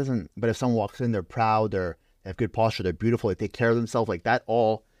 and it doesn't, but if someone walks in, they're proud, they have good posture, they're beautiful, they take care of themselves, like that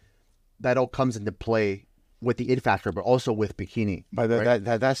all comes into play with the it factor, but also with bikini. But right?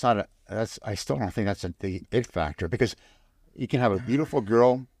 that's not I still don't think that's the it factor, because you can have a beautiful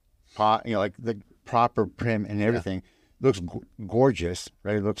girl, like the proper prim and everything, looks gorgeous,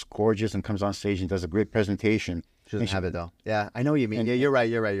 right? Looks gorgeous and comes on stage and does a great presentation. She doesn't have it though. Yeah, I know what you mean. Yeah, you're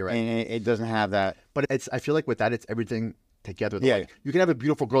right. And it doesn't have that. But I feel like with that, it's everything together. Yeah. Like, you can have a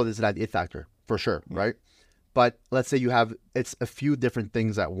beautiful girl that doesn't have the it factor, for sure, right? But let's say it's a few different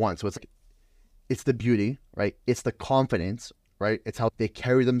things at once. So it's the beauty, right? It's the confidence, right? It's how they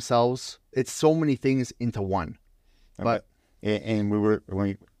carry themselves. It's so many things into one. But and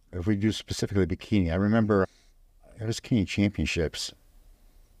if we do specifically bikini, I remember it was bikini championships,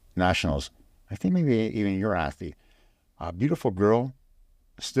 nationals. I think maybe even your athlete, a beautiful girl,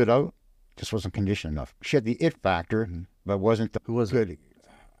 stood out, just wasn't conditioned enough. She had the it factor, but wasn't who was good.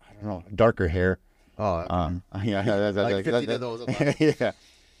 I don't know, darker hair. Oh, like 50 of those. Yeah,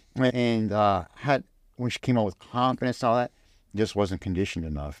 and had when she came out with confidence and all that, just wasn't conditioned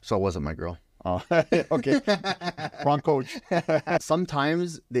enough. So it wasn't my girl. Oh, okay. Wrong coach.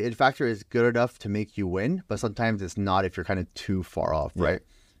 Sometimes the it factor is good enough to make you win, but sometimes it's not if you're kind of too far off, right?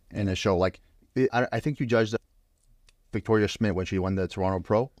 In a show, like I think you judged Victoria Schmidt when she won the Toronto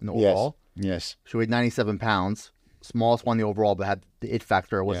Pro in the overall. Yes. She weighed 97 pounds, smallest one in the overall, but had the it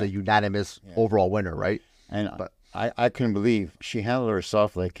factor, was a unanimous overall winner, right? And I couldn't believe she handled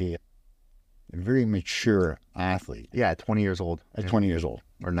herself like a very mature athlete. Yeah, at 20 years old. At 20 years old.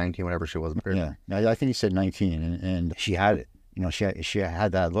 Or 19, whatever she was. Yeah. I think he said 19, and she had it. She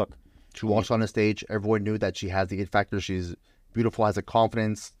had that look. She walks on the stage. Everyone knew that she has the it factor. She's beautiful, has a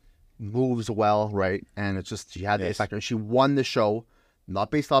confidence, moves well, right? And it's just, she had the it factor. And she won the show, not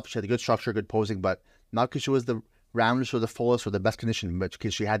based off, she had a good structure, good posing, but not because she was the roundest or the fullest or the best condition, but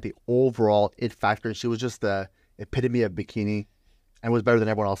because she had the overall it factor. She was just the epitome of bikini and was better than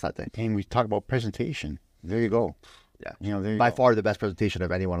everyone else that day. And we talk about presentation. There you go. Yeah. There you by go. far the best presentation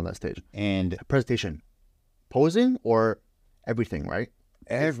of anyone on that stage. And presentation, posing, or everything, right?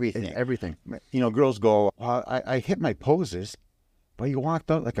 Everything. It's everything. Girls go, I hit my poses, but you walked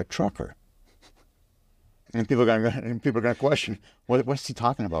out like a trucker. And people are gonna question, what's he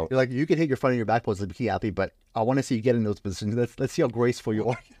talking about? You're like, you can hit your front and your back pose as a bikini athlete, but I want to see you get in those positions. Let's see how graceful you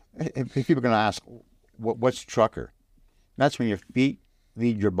are. And people are gonna ask, what's trucker? That's when your feet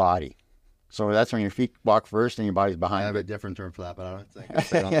lead your body. So that's when your feet walk first and your body's behind. I have a different term for that, but I don't think I'll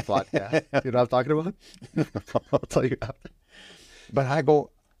say it on the spot. Yeah. You know what I'm talking about? I'll tell you after. But I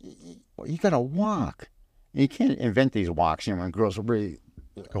go, you gotta walk. You can't invent these walks. When girls are really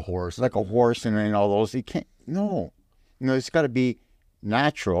like a horse, and all those. You can't. No, it's got to be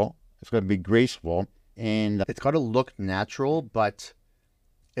natural. It's got to be graceful, and it's got to look natural, but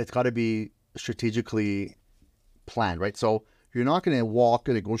it's got to be strategically planned, right? So you're not going to walk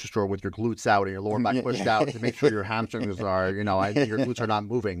in a grocery store with your glutes out and your lower back pushed out to make sure your hamstrings are, your glutes are not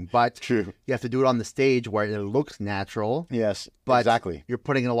moving. But true, you have to do it on the stage where it looks natural. Yes, but exactly. You're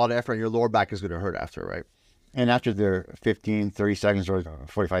putting in a lot of effort, and your lower back is going to hurt after, right? And after their 15, 30 seconds or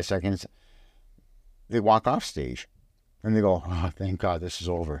 45 seconds, they walk off stage. And they go, oh, thank God this is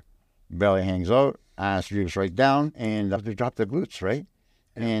over. Belly hangs out, ass droops right down, and they drop their glutes, right?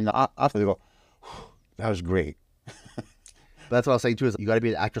 And after they go, that was great. That's what I was saying too, is you got to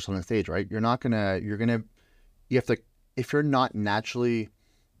be an actress on the stage, right? You have to, if you're not naturally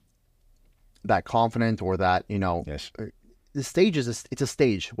that confident or that, yes. The stage it's a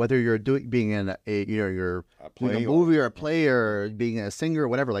stage, whether you're being in you're doing a movie or a play or being a singer or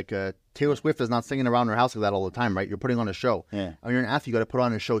whatever. Like Taylor Swift is not singing around her house like that all the time, right? You're putting on a show. Yeah. When you're an athlete, you got to put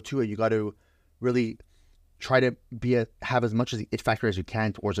on a show too, and you got to really try to have as much of the it factor as you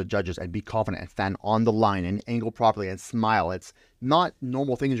can towards the judges and be confident and stand on the line and angle properly and smile. It's not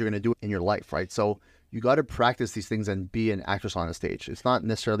normal things you're going to do in your life, right? So you got to practice these things and be an actress on a stage. It's not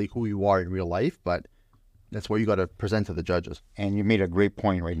necessarily who you are in real life, but that's what you got to present to the judges. And you made a great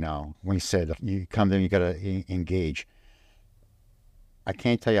point right now when you said you come there, you got to engage. I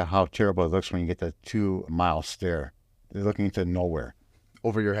can't tell you how terrible it looks when you get the 2-mile stare. They're looking into nowhere.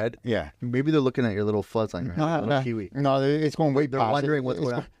 Over your head? Yeah. Maybe they're looking at your little fuzz on your head, little kiwi. No, it's going way They're past. wondering what's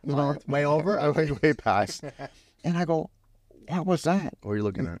going on. Way over? Way past. And I go, what was that? What are you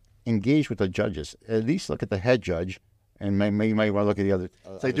looking at? Engage with the judges. At least look at the head judge And you might want to look at the other.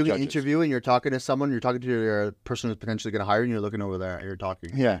 It's like doing an interview and you're talking to someone, you're talking to your person who's potentially going to hire you, and you're looking over there and you're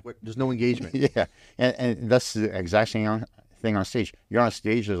talking. Yeah. There's no engagement. Yeah. And that's the exact same thing on stage. You're on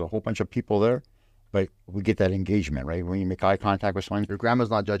stage, there's a whole bunch of people there, but we get that engagement, right? When you make eye contact with someone. Your grandma's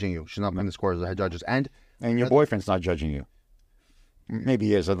not judging you. She's not playing the score as the head judges. And your boyfriend's not judging you. Maybe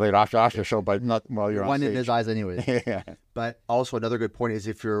he is a late after show, but not while you're on one stage. in his eyes anyways. Yeah. But also another good point is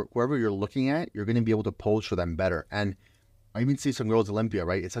if you're, whoever you're looking at, you're going to be able to pose for them better. And I even see some girls Olympia,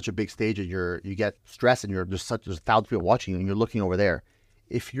 right? It's such a big stage and you get stressed and there's 1,000 people watching you and you're looking over there.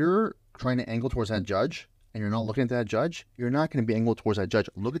 If you're trying to angle towards that judge and you're not looking at that judge, you're not going to be angled towards that judge.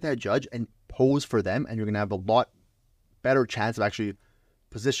 Look at that judge and pose for them, and you're going to have a lot better chance of actually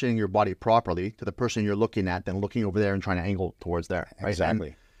positioning your body properly to the person you're looking at than looking over there and trying to angle towards there. Right? Exactly.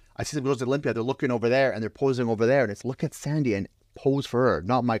 And I see some girls at Olympia, they're looking over there and they're posing over there, and it's look at Sandy and pose for her.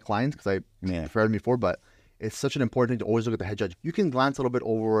 Not my clients, because I prepared them before, but it's such an important thing to always look at the head judge. You can glance a little bit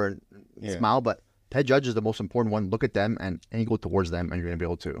over and smile, but the head judge is the most important one. Look at them and angle towards them, and you're going to be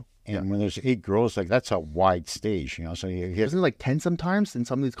able to. And when there's 8 girls, like that's a wide stage, you know. So you hit, isn't it like 10 sometimes in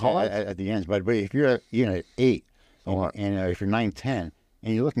some of these call-outs? at the ends. But if you're at 8, and if you're 9, 10,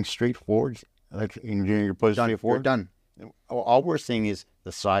 and you're looking straight forward, like you're position straight forward, you're done. All we're seeing is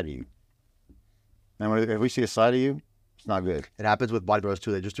the side of you. And if we see a side of you, it's not good. It happens with bodybuilders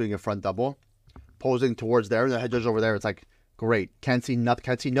too. They're just doing a front double, posing towards there, and the head judge over there. It's like, great. Can't see nothing.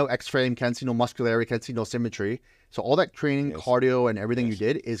 Can't see no X-frame. Can't see no muscularity. Can't see no symmetry. So all that training, cardio, and everything you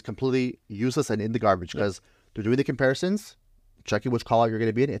did is completely useless and in the garbage because they're doing the comparisons, checking which call out you're going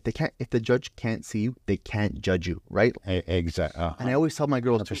to be in. If the judge can't see you, they can't judge you, right? Exactly. And I always tell my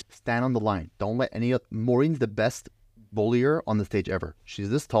girls to stand on the line. Don't let any of Maureen's the best bullier on the stage ever. She's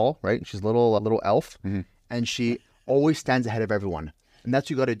this tall, right? She's a little elf, and she always stands ahead of everyone. And that's what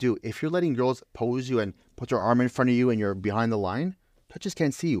you got to do. If you're letting girls pose you and put their arm in front of you and you're behind the line, judges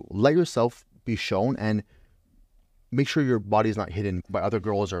can't see you. Let yourself be shown and make sure your body's not hidden by other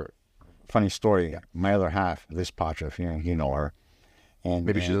girls. Or funny story, my other half, this Patra, you know her, and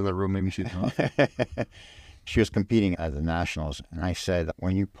maybe she's in the room, maybe she's not. She was competing at the nationals, and I said,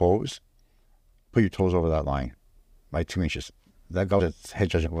 when you pose, put your toes over that line by 2 inches. That guy, the head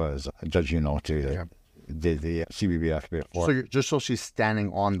judge, was a judge, too. Did the CBBF before. So just so she's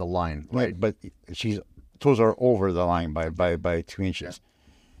standing on the line, right? But she's toes are over the line by 2 inches,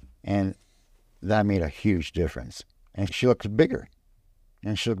 and that made a huge difference. And she looked bigger,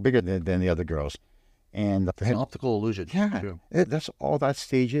 than the other girls. And it's an optical illusion. Yeah, that's all that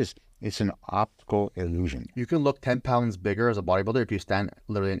stage is. It's an optical illusion. You can look 10 pounds bigger as a bodybuilder if you stand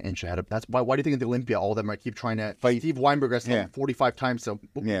literally an inch ahead of. That's why do you think at the Olympia all of them keep trying to fight? Steve Weinberg has 45 times, so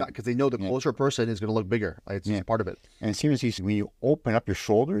because they know the closer person is going to look bigger. It's just part of it. And seriously, when you open up your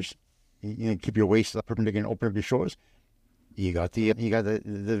shoulders, keep your waist up perpendicular and open up your shoulders, you got the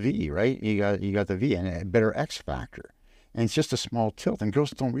V, right? You got the V and a better X factor. And it's just a small tilt, and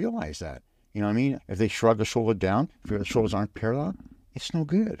girls don't realize that. You know what I mean? If they shrug the shoulder down, if your shoulders aren't parallel, it's no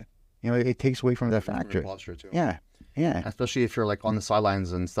good. It takes away from that factor. Posture too. Yeah. Especially if you're like on the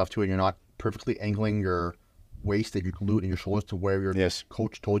sidelines and stuff too, and you're not perfectly angling your waist and your glute and your shoulders to where your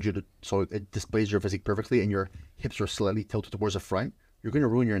coach told you to, so it displays your physique perfectly, and your hips are slightly tilted towards the front. You're going to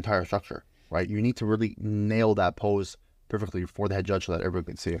ruin your entire structure, right? You need to really nail that pose perfectly for the head judge so that everyone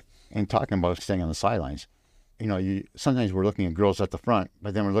can see it. And talking about staying on the sidelines, sometimes we're looking at girls at the front,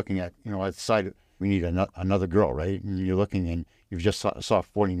 but then we're looking at at the side. We need another girl, right? And you're looking, and you've just saw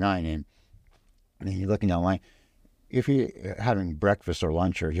 49, and you're looking down the line. If you're having breakfast or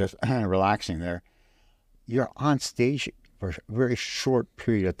lunch or just relaxing there, you're on stage for a very short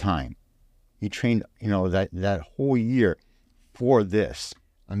period of time. You trained, that whole year for this.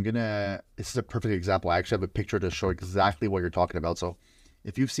 This is a perfect example. I actually have a picture to show exactly what you're talking about. So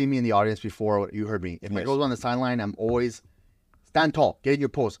if you've seen me in the audience before, you heard me. If my girl's on the sideline, I'm always stand tall, get in your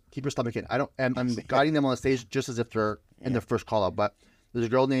pose, keep your stomach in. I'm guiding them on the stage just as if they're in their first call out. But there's a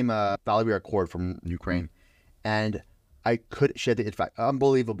girl named Valerie Accord from Ukraine, and she had the it factor,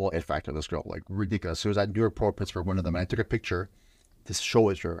 unbelievable it factor. This girl, like ridiculous. She was at New York Pro Pittsburgh, one of them. And I took a picture to show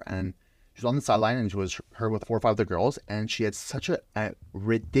it to her, and she was on the sideline, and she was her with 4 or 5 other girls, and she had such a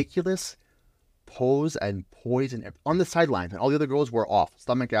ridiculous pose and poise and on the sidelines, and all the other girls were off,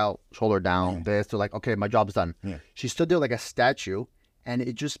 stomach out, shoulder down. They're like, okay, my job's done. She stood there like a statue, and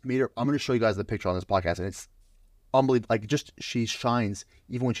it just made her. I'm going to show you guys the picture on this podcast, and it's unbelievable. Like, just she shines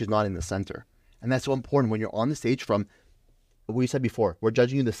even when she's not in the center, and that's so important when you're on the stage. From what we said before, we're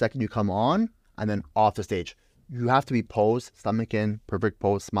judging you the second you come on and then off the stage. You have to be posed, stomach in, perfect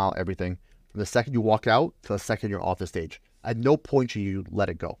pose, smile, everything. From the second you walk out to the second you're off the stage. At no point should you let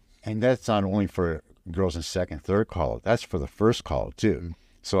it go. And that's not only for girls in second, third call out. That's for the first call out too. Mm.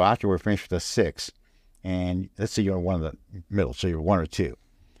 So after we're finished with the 6, and let's say you're one of the middle, so you're 1 or 2.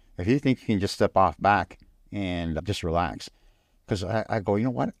 If you think you can just step off back and just relax, because I go, you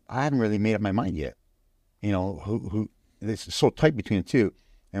know what? I haven't really made up my mind yet. You know, who it's so tight between the two,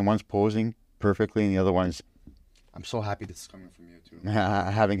 and one's posing perfectly, and the other one's I'm so happy this is coming from you too.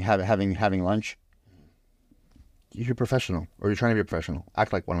 having lunch. You're professional, or you're trying to be a professional.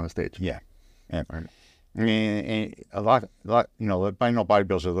 Act like one on the stage. Yeah. Right. And a lot, you know,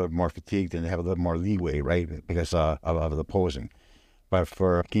 bodybuilders are a little more fatigued and they have a little more leeway, right? Because of the posing. But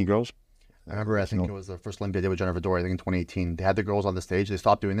for bikini girls, I remember, I think it was the first Olympia I did with Jennifer Dory, I think in 2018. They had the girls on the stage. They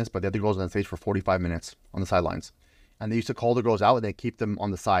stopped doing this, but they had the girls on the stage for 45 minutes on the sidelines. And they used to call the girls out and they keep them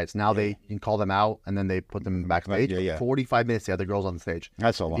on the sides. Now you can call them out and then they put them backstage. 45 minutes they had the girls on the stage.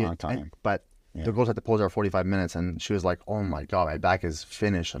 That's a long time. But the girls had to pose there 45 minutes, and she was like, oh my God, my back is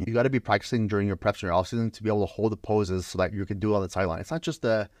finished. You got to be practicing during your preps and your off-season to be able to hold the poses so that you can do it on the sideline. It's not just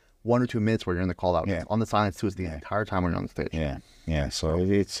the 1 or 2 minutes where you're in the call out. Yeah. On the sidelines too, it's the entire time when you're on the stage. Yeah. So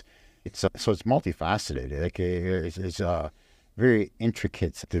it's multifaceted. Like it's a very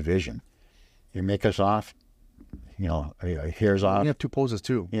intricate division. You make us off, you know, hairs off. You have 2 poses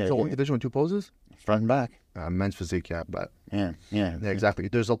too. Yeah. So only division with 2 poses? Front and back. Men's physique, yeah, but yeah, exactly.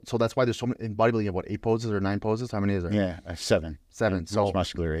 So that's why there's so many in bodybuilding. You have what, 8 poses or 9 poses? How many is there? Yeah, 7. 7. So most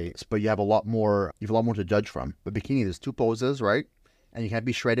muscular 8. But you have a lot more. You have a lot more to judge from. But bikini, there's 2 poses, right? And you can't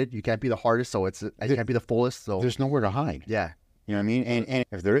be shredded. You can't be the hardest. So you can't be the fullest. So there's nowhere to hide. Yeah, you know what I mean. And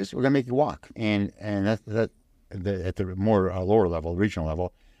if there is, we're gonna make you walk. And at the more lower level, regional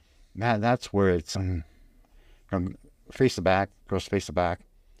level, that's where it's from face to back, girls face to back.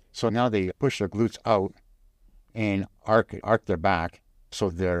 So now they push their glutes out and arc their back, so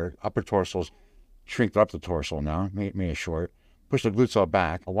their upper torsos shrink up the torso now, make it short, push the glutes out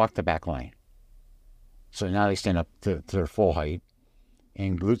back, walk the back line. So now they stand up to their full height,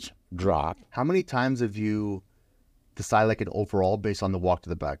 and glutes drop. How many times have you decided like an overall based on the walk to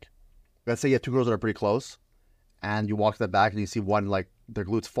the back? Let's say you have 2 girls that are pretty close, and you walk to the back, and you see one like their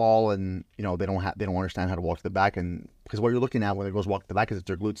glutes fall, and you know they don't understand how to walk to the back, and because what you're looking at when the girls walk to the back is if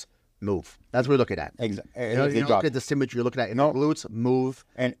their glutes move. That's what you're looking at. Exactly. You look at the symmetry. You're looking at glutes move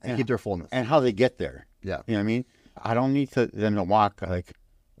and keep their fullness and how they get there. Yeah, you know what I mean. I don't need them to walk like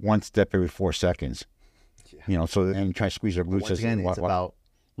 1 step every 4 seconds. Yeah. You know, so and try to squeeze their glutes. Once again, it's about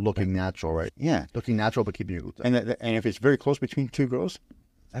looking natural, right? Yeah, looking natural, but keeping your glutes. And if it's very close between 2 girls,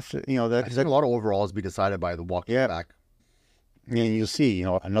 that's a lot of overalls be decided by the walk to the back. And you'll see, you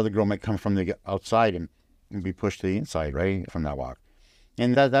know, another girl might come from the outside and be pushed to the inside, right, from that walk.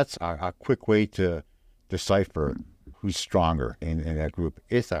 And that's a quick way to decipher who's stronger in that group.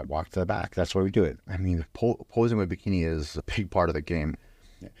 Is that walk to the back. That's why we do it. I mean, posing with bikini is a big part of the game.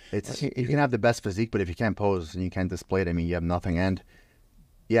 It's you can have the best physique, but if you can't pose and you can't display it, I mean, you have nothing. And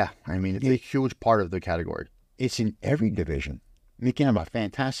yeah, I mean, it's a huge part of the category. It's in every division. You can have a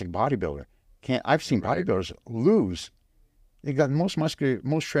fantastic bodybuilder. I've seen bodybuilders lose. They got most muscular,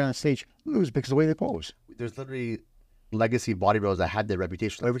 most shred on stage, lose because of the way they pose. There's literally legacy bodybuilders that had their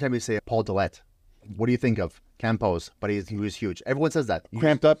reputation. Every time you say Paul Dillette, what do you think of? Can't pose, but he was huge. Everyone says that.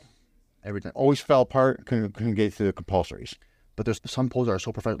 Cramped up. Every time. Always fell apart, couldn't get to the compulsories. But there's some poses that are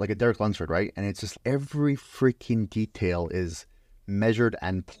so professional, like a Derek Lunsford, right? And it's just every freaking detail is measured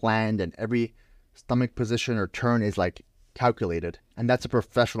and planned, and every stomach position or turn is like calculated. And that's a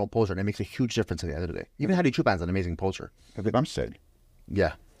professional poser, and it makes a huge difference at the end of the day. Even Hadi Chupan's an amazing poser. Like I'm said.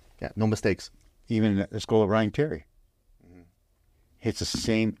 Yeah, no mistakes. Even let's go with Ryan Terry. Hits the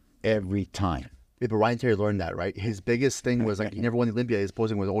same every time. Yeah, but Ryan Terry learned that, right? His biggest thing was like he never won the Olympia. His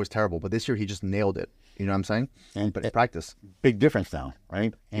posing was always terrible, but this year he just nailed it. You know what I'm saying? But it's practice. Big difference now,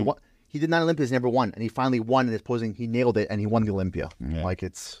 right? And he did 9 Olympias, never won, and he finally won in his posing. He nailed it, and he won the Olympia. Yeah. Like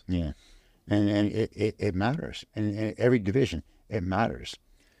it's and it matters. And in every division, it matters.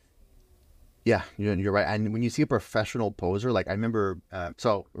 Yeah, you're right. And when you see a professional poser, like I remember,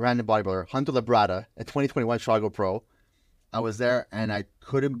 random bodybuilder Hunter Labrada at 2021 Chicago Pro. I was there, and I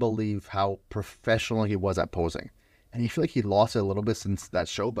couldn't believe how professional he was at posing. And you feel like he lost it a little bit since that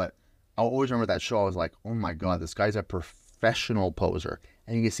show, but I'll always remember that show. I was like, oh my God, this guy's a professional poser.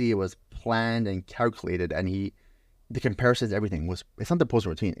 And you can see it was planned and calculated, and the comparisons, everything it's not the pose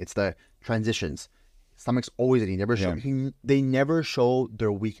routine, it's the transitions. Stomach's always, and they never show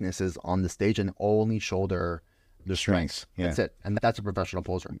their weaknesses on the stage and only show their strengths. Yeah. That's it. And that's a professional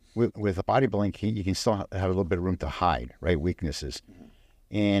poser. With a bodybuilding, you can still have a little bit of room to hide, right? Weaknesses.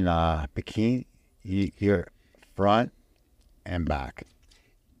 In bikini, you're front and back.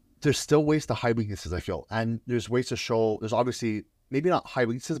 There's still ways to hide weaknesses, I feel. And there's ways to show, there's obviously, maybe not hide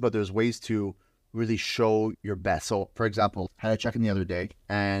weaknesses, but there's ways to really show your best. So, for example, I had a check-in the other day,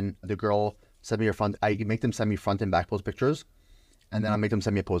 and the girl sent me her front. I make them send me front and back pose pictures, and then I make them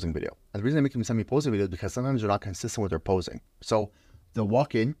send me a posing video. And the reason I make them send me a posing video is because sometimes they're not consistent with their posing. So they'll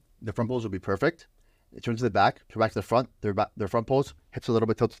walk in, the front pose will be perfect. It turns to the back, turn back to the front, their front pose, hips a little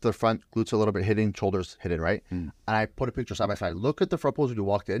bit tilted to the front, glutes a little bit hidden, shoulders hidden, right? And I put a picture side by side. Look at the front pose when you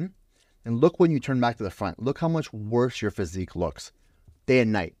walked in, and look when you turn back to the front. Look how much worse your physique looks day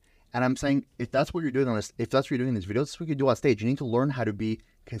and night. And I'm saying, if that's what you're doing on this, if that's what you're doing in this video, this is what you do on stage. You need to learn how to be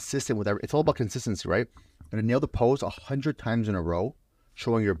consistent with everything. It's all about consistency, right? You're gonna nail the pose 100 times in a row,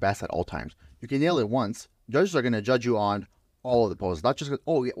 showing your best at all times. You can nail it once. Judges are gonna judge you on all of the poses, not just,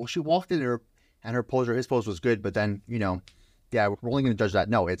 oh yeah, well, she walked in there and her pose or his pose was good, but then, you know, yeah, we're only going to judge that.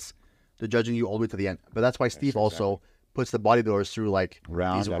 No, it's they're judging you all the way to the end. But that's why Steve also puts the bodybuilders through like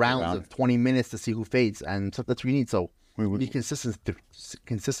these rounds of 20 minutes to see who fades, and so that's what you need. So we need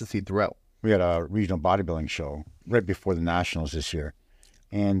consistency throughout. We had a regional bodybuilding show right before the nationals this year,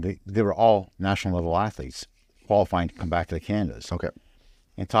 and they were all national level athletes qualifying to come back to the Canadas. Okay.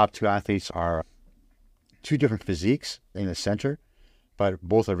 And top 2 athletes are 2 different physiques in the center, but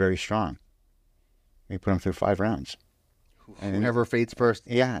both are very strong. We put them through 5 rounds. And whoever fades first.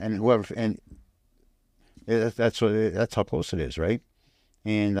 Yeah, and that's how close it is, right?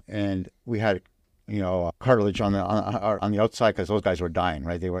 And we had, you know, cartilage on the outside because those guys were dying,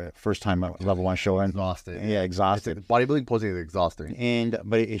 right? They were first time level 1 show, Exhausted. Yeah, exhausted. Bodybuilding posing is exhausting.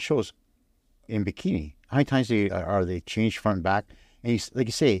 But it shows in bikini. How many times are they changed front and back? And like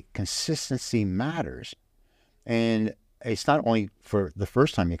you say, consistency matters. And it's not only for the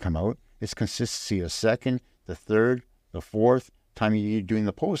first time you come out, it's consistency the second, the third, the fourth time you're doing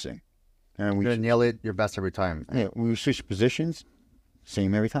the posing. And you're going to nail it your best every time. Yeah, we switch positions,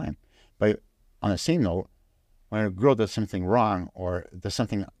 same every time. But on the same note, when a girl does something wrong or does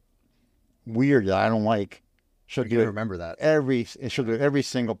something weird that I don't like, she'll do it. Remember that. She'll do every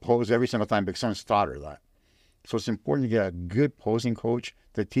single pose, every single time, because someone's taught her that. So it's important to get a good posing coach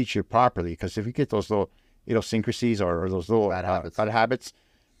to teach you properly, because if you get those little idiosyncrasies or those little bad habits,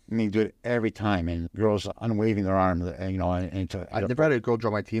 I mean, do it every time, and girls unwaving their arm, you know. I've never had a girl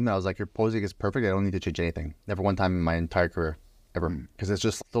join my team that I was like, your posing is perfect, I don't need to change anything. Never one time in my entire career, ever. Because it's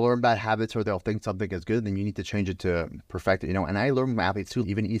just, they'll learn bad habits or they'll think something is good, then you need to change it to perfect it, you know. And I learn from my athletes too.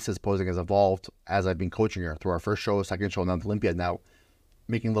 Even Issa's posing has evolved as I've been coaching her through our first show, second show, and then Olympia, now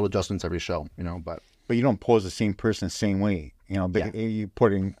making little adjustments every show, you know. But you don't pose the same person the same way, you know. But you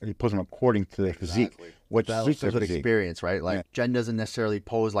pose them according to their physique. Which suits their physique. Experience, right? Like Jen doesn't necessarily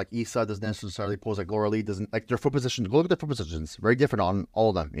pose like Issa, doesn't necessarily pose like Laura Lee, doesn't, like their foot position. Look at their foot positions, very different on all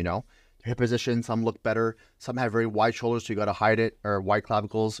of them, you know. Their hip position, some look better, some have very wide shoulders, so you got to hide it, or wide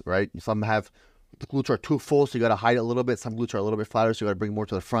clavicles, right? Some have the glutes are too full, so you got to hide it a little bit. Some glutes are a little bit flatter, so you got to bring more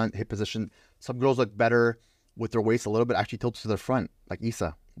to the front. Hip position. Some girls look better with their waist a little bit actually tilted to the front, like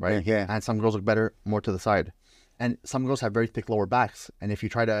Issa, right? Yeah. And some girls look better more to the side. And some girls have very thick lower backs, and if you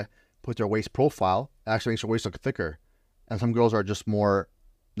try to put their waist profile, it actually makes their waist look thicker. And some girls are just more,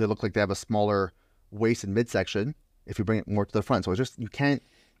 they look like they have a smaller waist in midsection if you bring it more to the front. So it's just, you can't,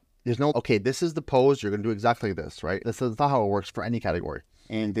 there's no, okay, this is the pose, you're going to do exactly this, right? This is not how it works for any category.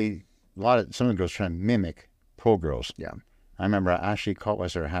 And some of the girls try to mimic pro girls. Yeah. I remember Ashley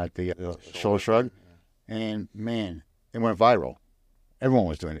Kaltweiser had the shoulder shrug, and man, it went viral. Everyone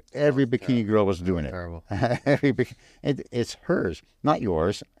was doing it. Every bikini girl was doing it. Terrible. It's hers, not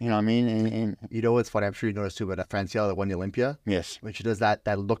yours. You know what I mean? And you know what's funny? I'm sure you noticed too, but Franciella that won the Olympia. Yes. When she does that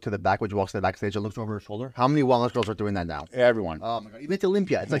look to the back, when she walks to the backstage and looks over her shoulder. How many wellness girls are doing that now? Everyone. Oh my God. Even at the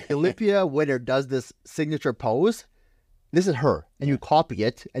Olympia. It's like the Olympia winner does this signature pose. This is her. And you copy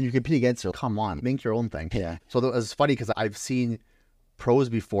it and you compete against her. Come on. Make your own thing. Yeah. So it was funny because I've seen pros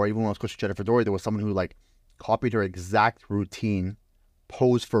before, even when I was coaching Jennifer Dory, there was someone who like copied her exact routine,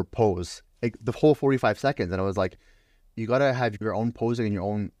 pose for pose, like the whole 45 seconds. And I was like, you got to have your own posing and your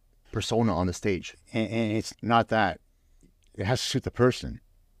own persona on the stage. And it's not that. It has to suit the person.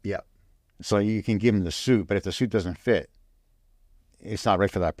 Yeah. So you can give them the suit, but if the suit doesn't fit, it's not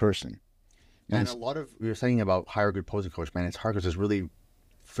right for that person. And a lot of, we were saying about hire a good posing coach, man, it's hard because there's really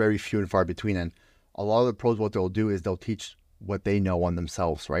very few and far between. And a lot of the pros, what they'll do is they'll teach what they know on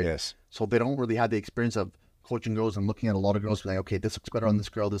themselves, right? Yes. So they don't really have the experience of coaching girls and looking at a lot of girls, be like, okay, this looks better on this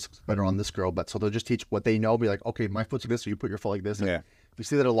girl, this looks better on this girl. But so they'll just teach what they know, be like, okay, my foot's like this, so you put your foot like this. Yeah. And you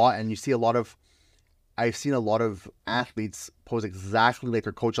see that a lot, and you see a lot of, I've seen a lot of athletes pose exactly like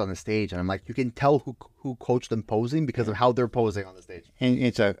their coach on the stage. And I'm like, you can tell who coached them posing because of how they're posing on the stage. And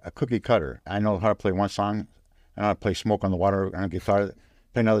it's a cookie cutter. I know how to play one song. I know how to play Smoke on the Water on a guitar.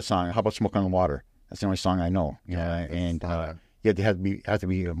 Play another song. How about Smoke on the Water? That's the only song I know. You know, and you have to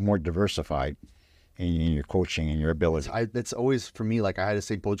be more diversified. in your coaching and your ability. It's always for me, like I had the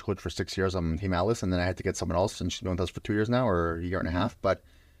same coach for 6 years. I'm Team Alice, and then I had to get someone else, and she's been with us for 2 years now, or a year and a half. But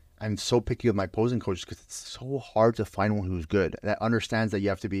I'm so picky with my posing coaches because it's so hard to find one who's good, that understands that you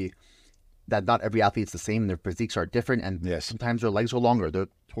have to be, that not every athlete's the same, their physiques are different, and sometimes their legs are longer, their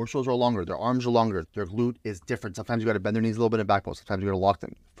torsos are longer, their arms are longer, their glute is different. Sometimes you got to bend their knees a little bit in back pose. Sometimes you got to lock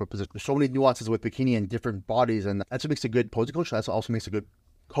them for position. There's so many nuances with bikini and different bodies, and that's what makes a good posing coach. That's what also makes a good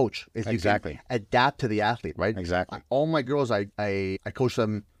coach. Is you can adapt to the athlete, right? Exactly. All my girls, I coach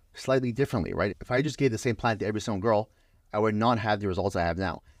them slightly differently, right? If I just gave the same plan to every single girl, I would not have the results I have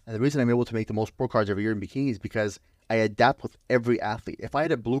now. And the reason I'm able to make the most pro cards every year in bikinis is because I adapt with every athlete. If I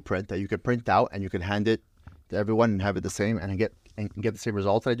had a blueprint that you could print out and you could hand it to everyone and have it the same and get the same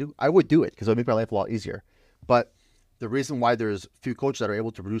results that I do, I would do it because it would make my life a lot easier. But the reason why there's few coaches that are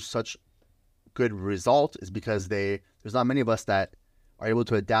able to produce such good results is because there's not many of us that are able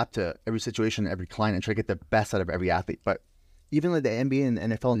to adapt to every situation, every client, and try to get the best out of every athlete. But even like the NBA and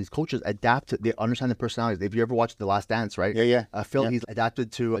NFL, these coaches adapt to, they understand the personalities. If you ever watched The Last Dance, right? Phil, he's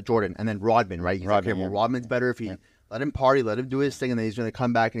adapted to Jordan, and then Rodman, right? He's Rodman, like, okay, well, Rodman's better if he let him party, let him do his thing, and then he's going to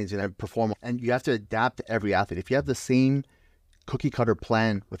come back and he's going to perform. And you have to adapt to every athlete. If you have the same cookie cutter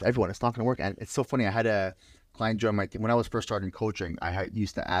plan with everyone, it's not going to work. And it's so funny. I had a client join my team when I was first starting coaching. I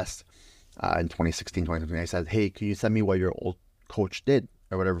used to ask in 2016, 2017, I said, "Hey, can you send me what your old coach did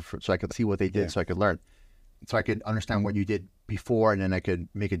or whatever, so I could see what they did, so I could learn, so I could understand what you did before, and then I could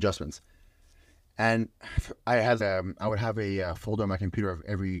make adjustments." And I would have a folder on my computer of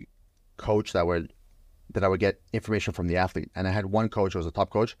every coach that I would get information from the athlete. And I had one coach who was a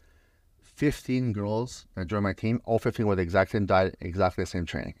top coach, 15 girls that joined my team, all 15 were the exact same diet, exactly the same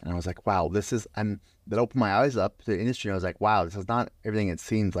training. And I was like, wow, and that opened my eyes up to the industry. And I was like, wow, this is not everything it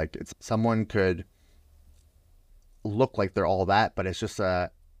seems like. It's someone could look like they're all that, but it's just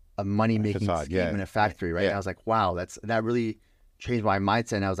a money-making scheme in a factory, right? And I was like, wow, that really changed my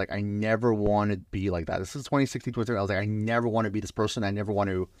mindset. And I was like, I never want to be like that. This is 2016, 2017. I was like, I never want to be this person. I never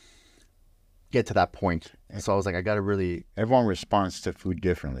want to get to that point. And so I was like, I got to really... Everyone responds to food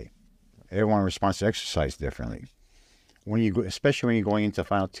differently. Everyone responds to exercise differently. Especially when you're going into the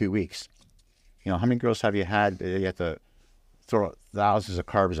final 2 weeks. You know, how many girls have you had? You have to throw thousands of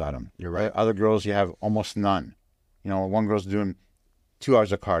carbs at them. You're right. Other girls, you have almost none. You know, one girl's doing 2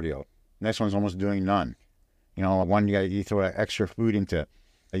 hours of cardio. Next one's almost doing none. You know, one you throw extra food into,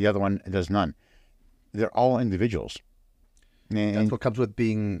 the other one does none. They're all individuals. And that's what comes with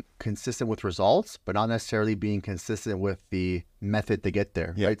being consistent with results, but not necessarily being consistent with the method to get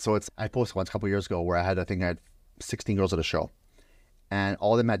there, right? So I posted once a couple of years ago where I had 16 girls at a show, and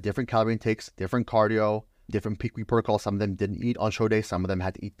all of them had different calorie intakes, different cardio, different peak week protocols. Some of them didn't eat on show day. Some of them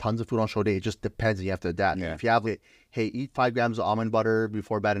had to eat tons of food on show day. It just depends, and you have to adapt. If you have hey, eat 5 grams of almond butter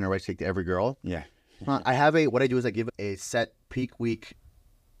before bed and a rice cake to every girl. What I do is I give a set peak week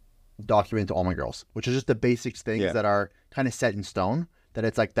document to all my girls, which is just the basics things that are kind of set in stone, that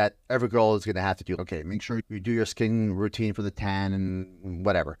it's like that every girl is going to have to do. Okay, make sure you do your skin routine for the tan and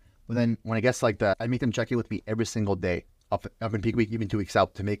whatever. But then when it gets like that, I make them check in with me every single day up in peak week, even 2 weeks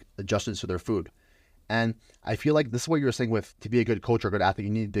out, to make adjustments to their food. And I feel like this is what you were saying with, to be a good coach or a good athlete,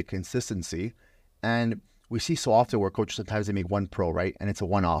 you need the consistency. And we see so often where coaches, sometimes they make one pro, right? And it's a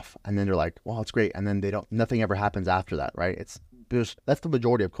one-off. And then they're like, well, it's great. And then nothing ever happens after that, right? That's the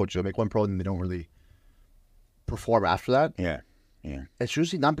majority of coaches. They'll make one pro and they don't really perform after that. It's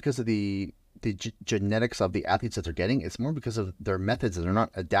usually not because of the genetics of the athletes that they're getting. It's more because of their methods, and they're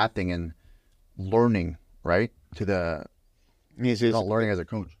not adapting and learning, right? It's not learning as a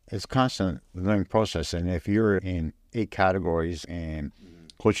coach. It's constant learning process. And if you're in 8 categories and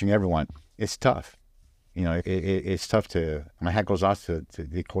coaching everyone, it's tough. You know, it's tough to... My hat goes off to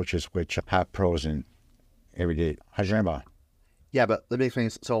the coaches which have pros in every day. Hajramba. Yeah, but let me explain.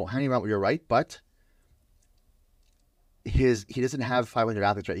 So, Hani Rama, you're right, but he doesn't have 500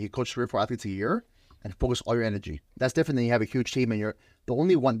 athletes, right? He coaches 3 or 4 athletes a year and focus all your energy. That's different than you have a huge team and you're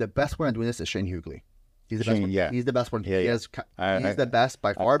the best one at doing this is Shane Hughley. He's the best one. He's the best one. He's the best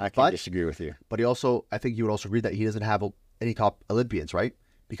by far. I can disagree with you. But I think you would also agree that he doesn't have any top Olympians, right?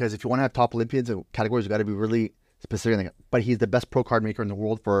 Because if you want to have top Olympians in categories, you got to be really specific. But he's the best pro card maker in the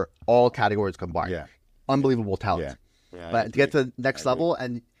world for all categories combined. Unbelievable talent. But to get to the next level,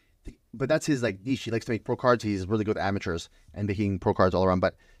 but that's his niche. He likes to make pro cards. He's really good at amateurs and making pro cards all around.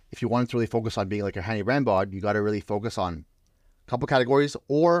 But if you want to really focus on being like a Hani Rambod, you got to really focus on a couple categories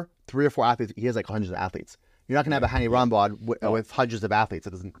or 3 or 4 athletes. He has hundreds of athletes. You're not going to have a Hani Rambod with hundreds of athletes.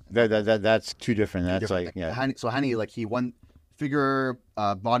 It doesn't. That's too different. That's different. Hani, he won figure,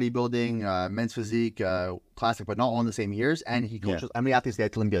 bodybuilding, men's physique, classic, but not all in the same years. And he coaches. How many athletes did he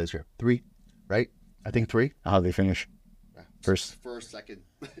have to Olympia this year? 3, right? I think 3. How they finish? First, second,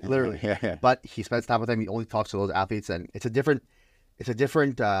 literally. Yeah. But he spends time with them. He only talks to those athletes, and it's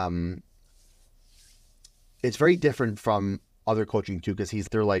very different from other coaching too, because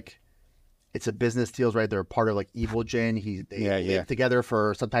they're like, it's a business deals, right? They're part of like Evil Gin. They live together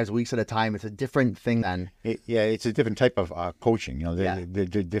for sometimes weeks at a time. It's a different thing than it's a different type of coaching. They're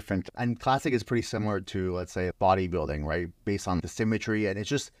different. And classic is pretty similar to, let's say, bodybuilding, right? Based on the symmetry, and it's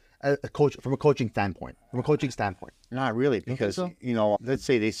just a coach from a coaching standpoint. Not really, because let's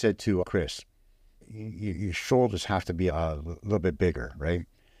say they said to Chris, your shoulders have to be a little bit bigger, right?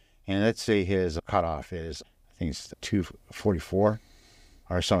 And let's say his cutoff is, I think it's 244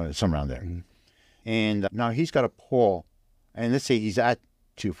 or some around there. Mm-hmm. And now he's got to pull, and let's say he's at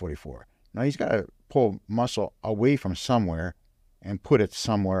 244. Now he's got to pull muscle away from somewhere and put it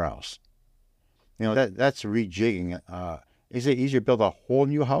somewhere else. That's rejigging. Is it easier to build a whole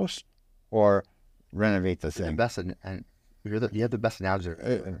new house or renovate the thing? You have the best analogy.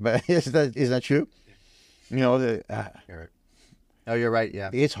 But is that true? You're right. Oh, you're right. Yeah,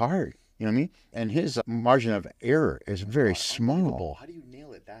 it's hard. You know what I mean? And his margin of error is very small. How do you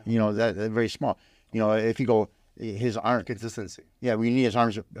nail it that? That very small. If you go his arm consistency. Yeah, we need his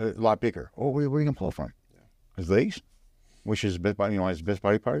arms a lot bigger. Oh, where are you gonna pull from? Yeah. His legs, which is his best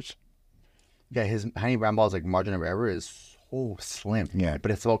body parts. Yeah, his Hanny Brambal's like margin of error is so slim. Yeah,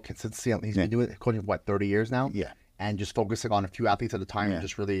 but it's about consistency. He's been doing it coaching for 30 years now. Yeah, and just focusing on a few athletes at a time. And he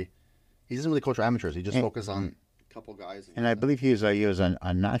doesn't really coach amateurs. He just focuses on a couple guys. And I believe he was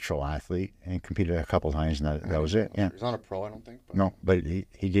a natural athlete and competed a couple times, and that was it. Yeah, he's not a pro, I don't think. But... No, but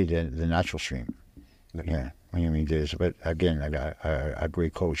he did the natural stream. Yeah, he did. But again, a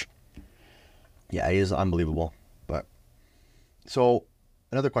great coach. Yeah, he is unbelievable. But so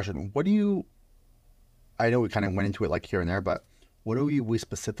another question: I know we kind of went into it like here and there, but what are we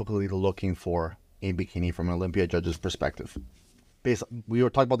specifically looking for in bikini from an Olympia judge's perspective? We were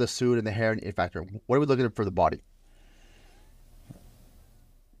talking about the suit and the hair and it factor. What are we looking at for the body?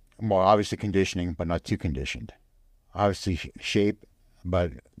 Well, obviously conditioning, but not too conditioned. Obviously shape,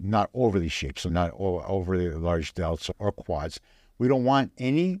 but not overly shaped, so not overly large delts or quads. We don't want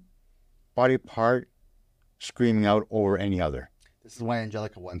any body part screaming out over any other. This is why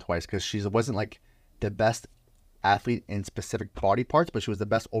Angelica won twice, because she wasn't like the best athlete in specific body parts, but she was the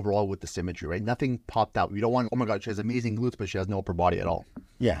best overall with the symmetry, right? Nothing popped out. You don't want, oh my God, she has amazing glutes, but she has no upper body at all.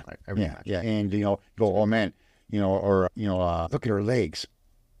 Yeah, yeah. And go, oh man, look at her legs.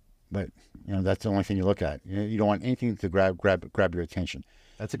 But that's the only thing you look at. You don't want anything to grab your attention.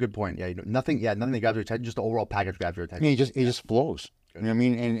 That's a good point. Yeah, nothing that grabs your attention. Just the overall package grabs your attention. It just flows. Good. You know what I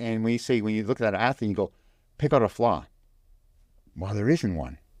mean? And when you look at an athlete, you go, pick out a flaw. Well, there isn't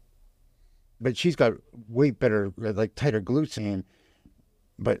one. But she's got way better, like tighter glutes,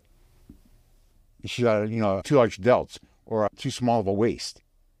 but she got too large delts or too small of a waist,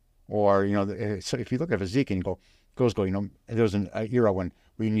 or so if you look at physique and you go, there was an era when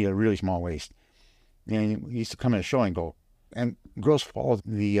we need a really small waist, and we used to come in a show and go, and girls follow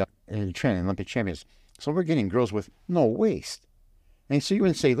the trend, Olympic champions, so we're getting girls with no waist, and so you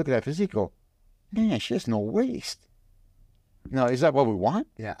wouldn't say, look at that physique, go, man, she has no waist. Now, is that what we want?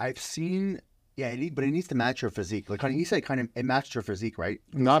 Yeah, I've seen. Yeah, but it needs to match her physique. Like you said, it matched her physique, right?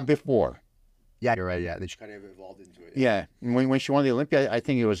 Not before. Yeah, you're right. Yeah, then she kind of evolved into it. Yeah, when she won the Olympia, I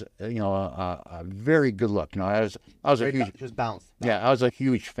think it was a very good look. I was a huge. She was balanced. Yeah, I was a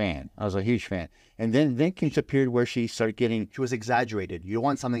huge fan. And then came a period where she started getting. She was exaggerated. You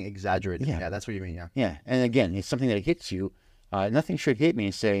want something exaggerated. Yeah, that's what you mean. Yeah. Yeah, and again, it's something that hits you. Nothing should hit me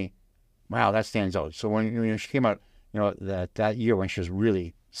and say, "Wow, that stands out." So when she came out, that year when she was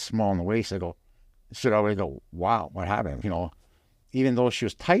really small in the waist, I go, wow, what happened? Even though she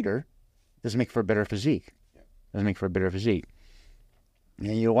was tighter, doesn't make for a better physique. Yeah. Doesn't make for a better physique.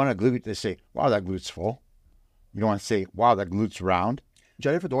 And you want a glute to say, wow, that glute's full. You don't want to say, wow, that glute's round.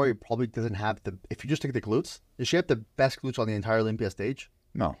 Jennifer Dory probably doesn't have if you just take the glutes, does she have the best glutes on the entire Olympia stage?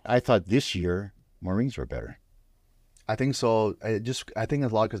 No. I thought this year, Maureen's were better. I think so. I think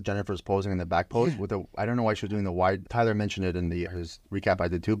it's a lot because Jennifer's posing in the back pose with I don't know why she was doing the wide. Tyler mentioned it in his recap I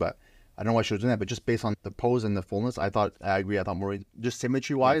did too, but I don't know why she was doing that, but just based on the pose and the fullness, I agree. I thought more just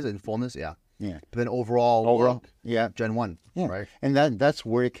symmetry-wise and fullness, yeah. Yeah. But then overall, yeah. Gen 1, yeah. Right? And that's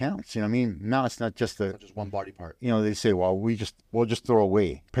where it counts. I mean, now it's not just just one body part. They say, well, we'll just throw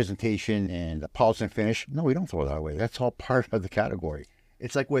away presentation and polish and finish. No, we don't throw that away. That's all part of the category.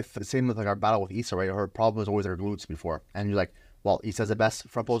 It's like same with our battle with Issa, right? Her problem was always her glutes before. And you're like, well, Issa's the best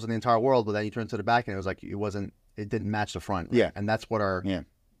front pose in the entire world, but then you turn to the back and it was like, it didn't match the front. Right? Yeah. And that's what our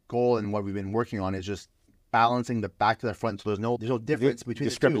goal and what we've been working on is just balancing the back to the front, so there's no difference between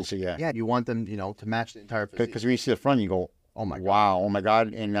discrepancy. the two. Yeah, Yeah, you want them, to match the entire physique. because when you see the front, you go, oh my god, wow, oh my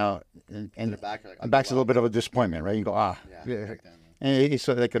god, and the back, the back's a little bit of a disappointment, right? You go, yeah. And it's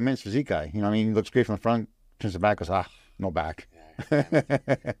like a men's physique guy. You know what I mean? He looks great from the front, turns the back, goes, no back.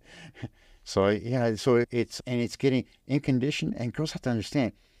 Yeah. So it's getting in condition, and girls have to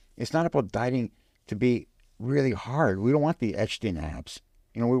understand, it's not about dieting to be really hard. We don't want the etched in abs.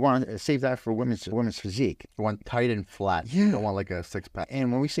 We want to save that for women's physique. You want tight and flat. Yeah. You don't want like a six pack.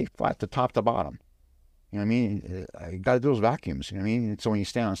 And when we say flat, to top to bottom, you know what I mean? You got to do those vacuums. You know what I mean? And so when you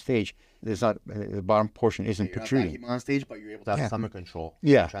stand on stage, there's not the bottom portion isn't protruding. You're not on stage, but you're able to have stomach control.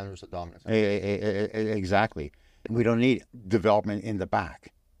 Yeah, transverse abdominus. Exactly. We don't need development in the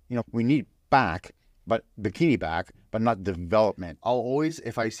back. We need back, but bikini back, but not development. I'll always,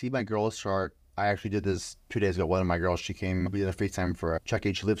 if I see my girls start, I actually did this 2 days ago. One of my girls, she came, we did a FaceTime for a check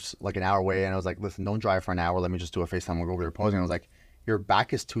age. She lives like an hour away. And I was like, listen, don't drive for an hour. Let me just do a FaceTime. We'll go over there posing. I was like, your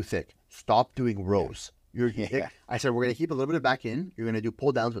back is too thick. Stop doing rows. I said, we're going to keep a little bit of back in. You're going to do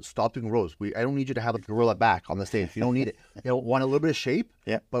pull downs, but stop doing rows. I don't need you to have a gorilla back on the stage. You don't need it. Want a little bit of shape,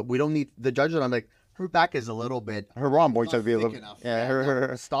 but we don't need the judges. I'm like, her back is a little bit. Her rhomboids have to be a little. Enough.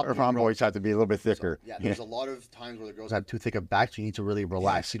 Her rhomboids have to be a little bit thicker. So, there's a lot of times where the girls have too thick of backs. You need to really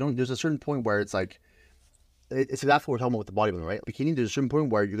relax. There's a certain point where it's like, it's exactly what we're talking about with the bodybuilding, right? Bikini, there's a certain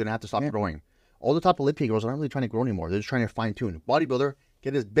point where you're going to have to stop growing. All the top Olympia girls are not really trying to grow anymore. They're just trying to fine tune. Bodybuilder,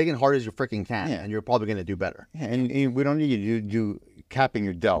 get as big and hard as you freaking can, and you're probably going to do better. Yeah, and we don't need you to do capping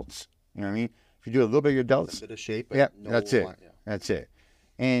your delts. You know what I mean? If you do a little bit of your delts, a bit of shape. That's it. That's it.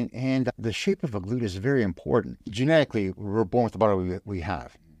 And the shape of a glute is very important. Genetically, we're born with the body we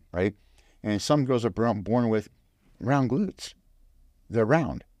have, right? And some girls are born with round glutes. They're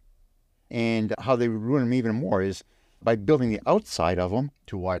round. And how they ruin them even more is by building the outside of them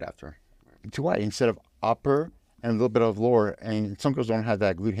too wide instead of upper and a little bit of lower. And some girls don't have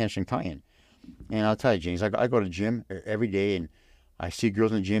that glute hamstring tie-in. And I'll tell you, James, I go to the gym every day, and I see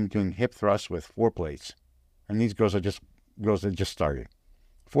girls in the gym doing hip thrusts with 4 plates. And these girls are just girls that just started.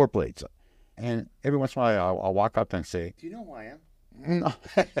 4 plates. And every once in a while, I'll walk up and say, do you know who I am? No.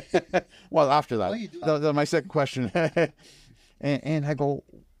 Well, after that, you do that. My second question. and I go,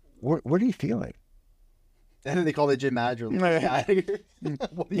 where do you feel it? And then they call the gym manager. And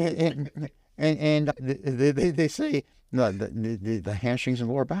they say, no, the hamstrings and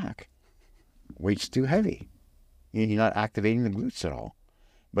lower back. Weight's too heavy. You're not activating the glutes at all.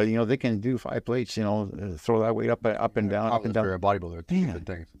 But, they can do 5 plates, throw that weight up and down, up and down. For a bodybuilder, different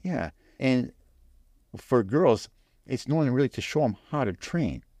things. Yeah. And for girls, it's knowing really to show them how to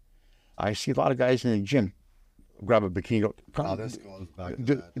train. I see a lot of guys in the gym grab a bikini, go, this goes back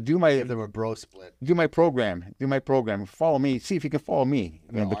to give them a bro split. Do my program. Follow me. See if you can follow me.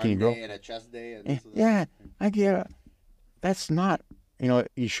 Bikini girl. And a chest day. And yeah, I get it. That's not,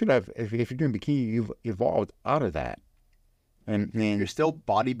 you should have, if you're doing bikini, you've evolved out of that. And you're still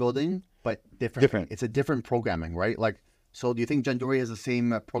bodybuilding, but different. It's a different programming, right? Like, so do you think Jambrosic has the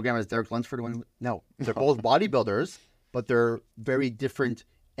same program as Derek Lunsford? No, they're both bodybuilders, but they're very different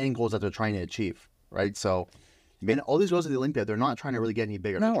end goals that they're trying to achieve, right? So, and all these girls at the Olympia, they're not trying to really get any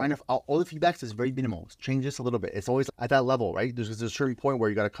bigger. No. They're trying to, all the feedbacks is very minimal. Change just a little bit. It's always at that level, right? There's a certain point where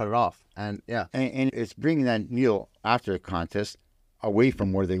you got to cut it off, and and it's bringing that needle after the contest away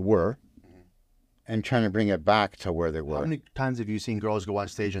from where they were. And trying to bring it back to where they were. How many times have you seen girls go on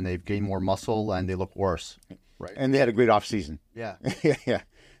stage and they've gained more muscle and they look worse? Right. And they had a great off season. Yeah. Yeah.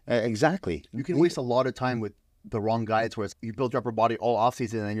 Exactly. You can waste a lot of time with the wrong diets where you build your upper body all off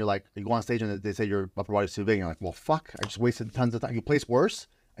season and then you're like, you go on stage and they say your upper body's too big. And you're like, well, fuck, I just wasted tons of time. You place worse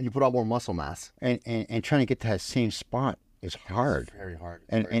and you put on more muscle mass. And trying to get to that same spot is hard. It's very hard.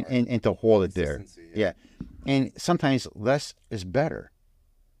 And to hold it there. Yeah. And sometimes less is better.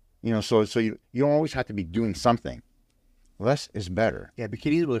 So you don't always have to be doing something. Less is better. Yeah,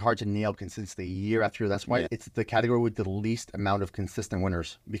 bikini is really hard to nail consistently year after year. That's why it's the category with the least amount of consistent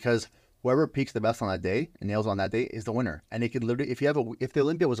winners, because whoever peaks the best on that day and nails on that day is the winner. And it could literally, if the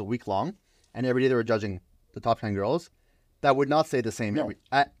Olympia was a week long and every day they were judging the top 10 girls, that would not stay the same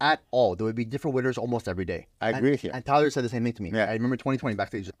at all. There would be different winners almost every day. I agree with you. And Tyler said the same thing to me. Yeah. I remember 2020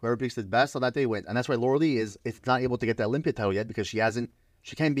 backstage. Whoever peaks the best on that day wins. And that's why Laura Lee is not able to get the Olympia title yet because she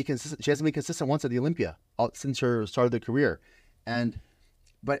can't be consistent. She hasn't been consistent once at the Olympia since her start of the career.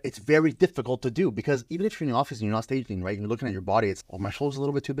 But it's very difficult to do because even if you're in the office and you're not staging, right, and you're looking at your body, it's, my shoulder's a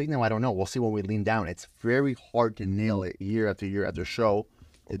little bit too big now. I don't know. We'll see when we lean down. It's very hard to nail it year after year after show.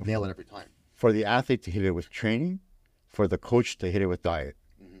 Nail it every time. For the athlete to hit it with training, for the coach to hit it with diet,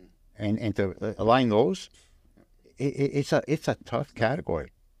 and to align those, it's a tough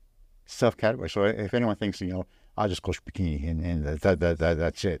category. tough category. So if anyone thinks, I'll just coach bikini and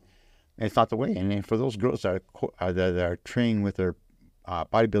that's it, and it's not the way. And then for those girls that are training with their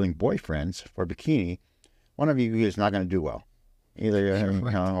bodybuilding boyfriends for bikini, one of you is not going to do well. Either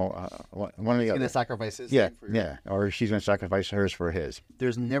one of the other. Going to sacrifice his. Yeah, or she's going to sacrifice hers for his.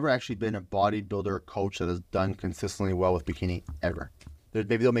 There's never actually been a bodybuilder coach that has done consistently well with bikini ever.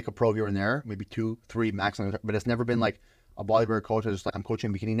 Maybe they'll make a pro here and there, maybe 2, 3 maximum, but it's never been like a bodybuilder coach that's just like, I'm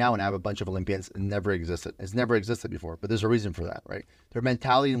coaching bikini now and I have a bunch of Olympians. It never existed. It's never existed before, but there's a reason for that, right? Their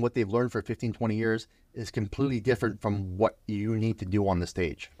mentality and what they've learned for 15, 20 years is completely different from what you need to do on the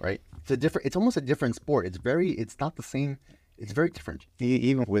stage, right? It's almost a different sport. It's not the same. It's very different.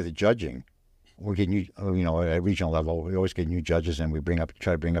 Even with judging, we're getting new, at regional level, we always get new judges, and we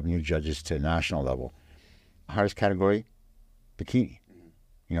try to bring up new judges to national level. Hardest category, bikini.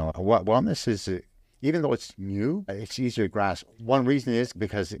 Wellness is, even though it's new, it's easier to grasp. One reason is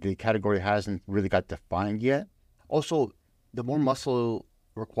because the category hasn't really got defined yet. Also, the more muscle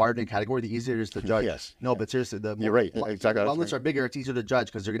required in a category, the easier it is to judge. Yes. No, but seriously, you're right. Exactly. Wellness are bigger, it's easier to judge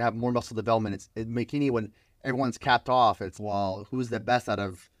because they're going to have more muscle development. It's in bikini when everyone's capped off. It's, well, who's the best out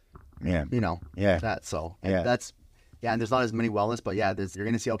of, that. So that's, and there's not as many wellness, but you're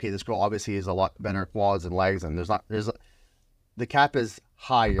going to see, okay, this girl obviously is a lot better quads and legs, and the cap is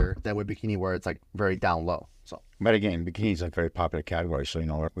higher than with bikini where it's like very down low. So, but again, bikini is a very popular category. So, it's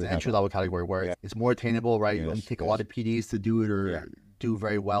an entry level category where it's more attainable, right? You don't take a lot of PDs to do it or do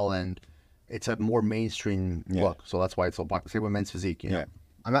very well, and it's a more mainstream look. So that's why it's so popular. Same with men's physique,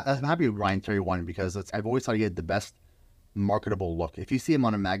 I'm happy Ryan Terry won because I've always thought he had the best marketable look. If you see him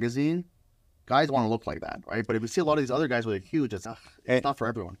on a magazine, guys want to look like that, right? But if you see a lot of these other guys with a huge, it's not for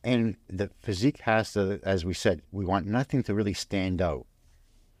everyone. And the physique has to, as we said, we want nothing to really stand out.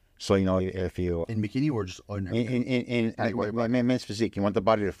 So, if you... In bikini or just ordinary? In men's physique, you want the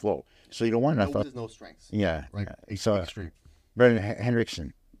body to flow. So you don't want enough... There's no strengths. Yeah. Right. So, extreme. Brendan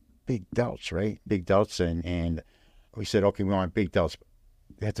Hendrickson, big delts, right? Big delts. And we said, okay, we want big delts.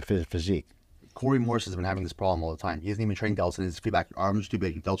 They have to fit the physique. Corey Morris has been having this problem all the time. He hasn't even trained delts, and his feedback, arms are too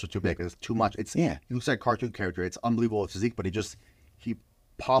big, delts are too big. It's too much. He looks like a cartoon character. It's unbelievable with physique, but he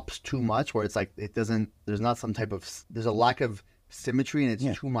pops too much where it's like there's a lack of symmetry, and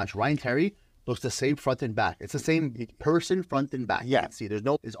it's too much. Ryan Terry looks the same front and back. It's the same person front and back. Yeah. You can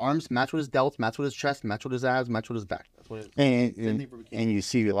see his arms match with his delts, match with his chest, match with his abs, match with his back. That's what it is. And you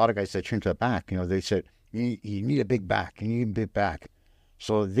see a lot of guys that train to the back, they said, you need a big back, you need a big back.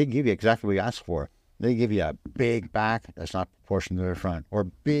 So they give you exactly what you ask for. They give you a big back that's not proportional to the front, or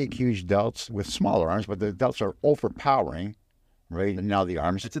big, huge delts with smaller arms, but the delts are overpowering, right? And now the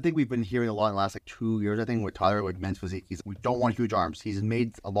arms. It's a thing we've been hearing a lot in the last 2 years, I think, with Tyler, with men's physique. We don't want huge arms. He's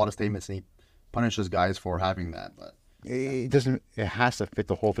made a lot of statements, and he punishes guys for having that. But it doesn't. It has to fit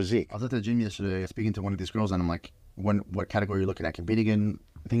the whole physique. I was at the gym yesterday speaking to one of these girls, and I'm like, what category are you looking at? Competing in,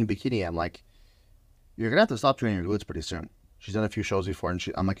 I think, in bikini. I'm like, you're going to have to stop training your glutes pretty soon. She's done a few shows before, and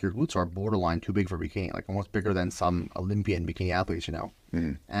I'm like, your glutes are borderline too big for bikini, like almost bigger than some Olympian bikini athletes,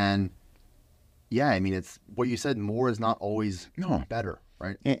 And it's what you said. More is not always better,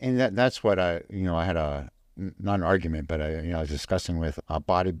 right? And that's what I had not an argument, but I was discussing with a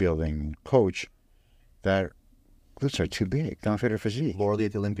bodybuilding coach that glutes are too big, don't fit her physique. Laura Lee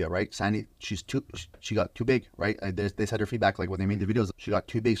at Olympia, right? Sandy, she got too big, right? They said her feedback, like when they made the videos, she got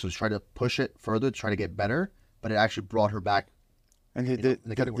too big, so she tried to push it further to try to get better. But it actually brought her back. And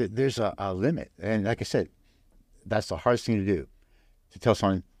there's a limit. And like I said, that's the hardest thing to do. To tell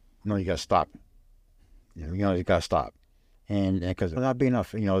someone, no, you got to stop. You got to stop. And because it'll not be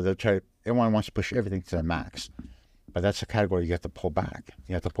enough, everyone wants to push everything to the max. But that's a category you have to pull back.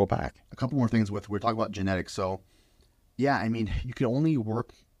 You have to pull back. A couple more things we're talking about genetics. So, you can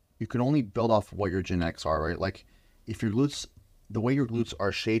only build off what your genetics are, right? Like if your glutes, the way your glutes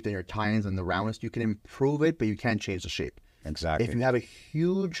are shaped and your tie-ins and the roundness, you can improve it, but you can't change the shape. Exactly. If you have a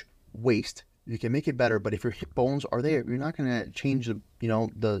huge waist, you can make it better, but if your hip bones are there, you're not going to change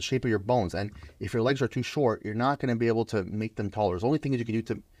the shape of your bones. And if your legs are too short, you're not going to be able to make them taller. The only thing you can do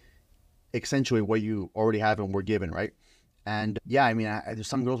to accentuate what you already have and were given, right? And there's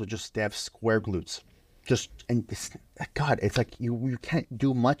some girls that they have square glutes. It's like you can't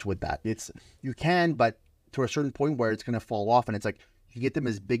do much with that. You can, but to a certain point where it's going to fall off, and it's like you get them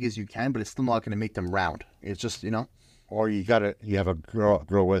as big as you can, but it's still not going to make them round. It's just, Or you have a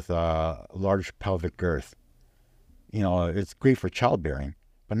girl with a large pelvic girth. It's great for childbearing,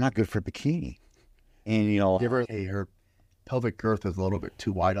 but not good for bikini. And her pelvic girth is a little bit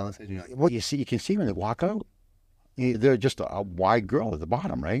too wide on the side. What you can see when they walk out, they're just a wide girl at the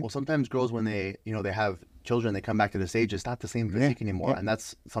bottom, right? Well, sometimes girls when they have children, they come back to this age, it's not the same physique anymore. And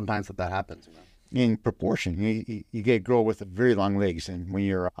that's sometimes that happens. In proportion, you get a girl with very long legs, and when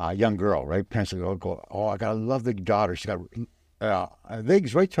you're a young girl, right, parents will go, oh, I got a lovely daughter. She's got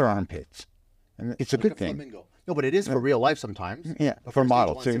legs right to her armpits, and it's a good thing. Flamingo. No, but it is for real life sometimes. Yeah, for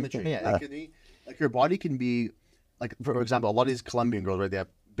model too. Symmetry. Yeah, it could be, like your body can be, like for example, a lot of these Colombian girls, right? They have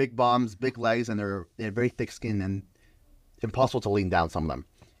big bums, big legs, and they have very thick skin, and impossible to lean down. Some of them,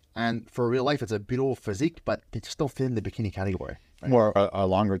 and for real life, it's a beautiful physique, but they just don't fit in the bikini category. Right? Or a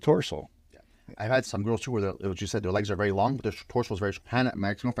longer torso. I've had some girls too where, what you said, their legs are very long, but their torso is very short. Hannah, my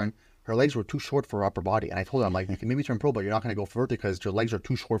ex-girlfriend, her legs were too short for her upper body. And I told her, I'm like, you can maybe turn pro, but you're not going to go further because your legs are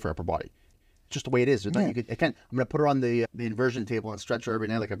too short for her upper body. It's just the way it is. I'm going to put her on the inversion table and stretch her every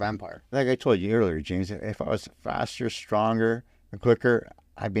night like a vampire. Like I told you earlier, James, if I was faster, stronger, quicker,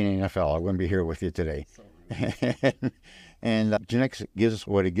 I'd be in the NFL. I wouldn't be here with you today. So and genetics gives us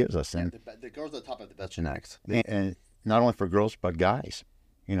what it gives us. And the girls at the top have the best genetics. And not only for girls, but guys.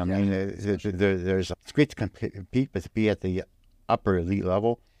 You know, I mean, it's great to compete, but to be at the upper elite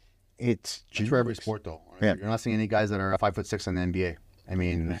level, it's for every sport, though. Yeah. You're not seeing any guys that are 5'6" in the NBA. I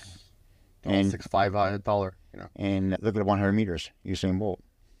mean, and 6'5" taller. You know. And look at 100 meters, Usain Bolt.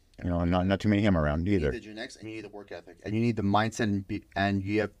 You know, not too many of them around either. You need the genetics, and you need the work ethic, and you need the mindset, and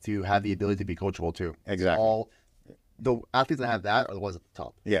you have to have the ability to be coachable too. Exactly. The athletes that have that are the ones at the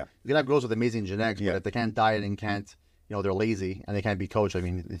top. Yeah. You can have girls with amazing genetics, but if they can't diet and can't, you know, they're lazy and they can't be coached, I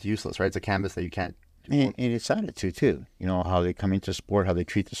mean, it's useless, right? It's a canvas that you can't. And it's attitude too. You know, how they come into sport, how they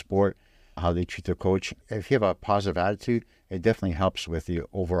treat the sport, how they treat their coach. If you have a positive attitude, it definitely helps with the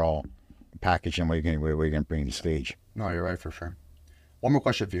overall package and where you're going to bring the stage. No, you're right, for sure. One more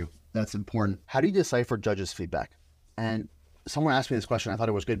question for you that's important. How do you decipher judges' feedback? And someone asked me this question. I thought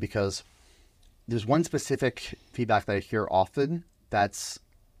it was good because there's one specific feedback that I hear often that's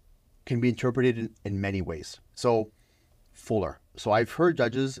can be interpreted in many ways. So, fuller. So I've heard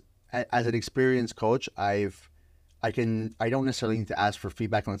judges, as an experienced coach, I don't necessarily need to ask for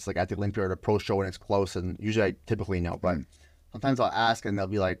feedback when it's like at the Olympia or the pro show and it's close, and usually I typically know, but sometimes I'll ask and they'll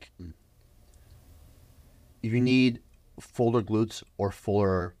be like, you need fuller glutes or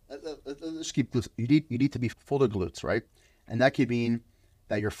fuller, let's keep glutes. You need to be fuller glutes, right? And that could mean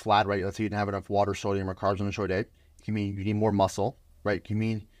that you're flat, right? Let's say you didn't have enough water, sodium, or carbs on a short day. It can mean you need more muscle, right? It can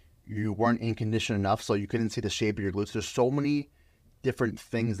mean you weren't in condition enough, so you couldn't see the shape of your glutes. There's so many different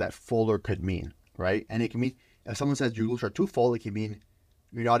things that fuller could mean, right? And it can mean, if someone says your glutes are too full, it can mean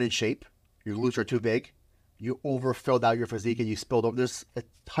you're not in shape, your glutes are too big, you overfilled out your physique and you spilled over. There's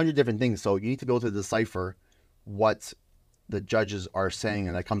 100 different things, so you need to be able to decipher what the judges are saying,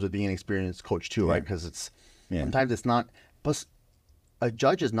 and that comes with being an experienced coach too, right? Because sometimes it's not, plus a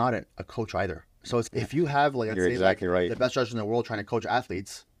judge is not a coach either. So if you have, like, let's say, exactly right, the best judge in the world trying to coach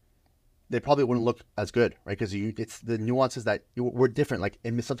athletes, they probably wouldn't look as good, right? Because it's the nuances that we're different. Like,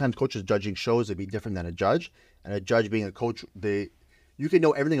 and sometimes coaches judging shows would be different than a judge, and a judge being a coach, you can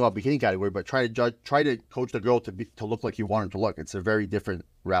know everything about bikini category, but try to coach the girl to look like you want her to look. It's a very different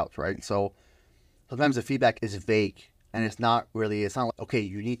route, right? So sometimes the feedback is vague, and it's not like, okay,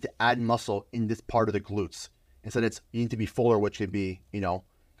 you need to add muscle in this part of the glutes. Instead, you need to be fuller, which could be, you know,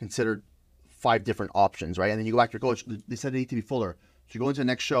 considered 5 different options, right? And then you go back to your coach, they said they need to be fuller. So you go into the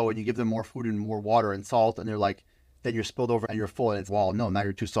next show and you give them more food and more water and salt, and they're like, then you're spilled over and you're full, and it's, well, no, now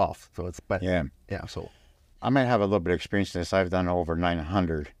you're too soft. So so I might have a little bit of experience in this. I've done over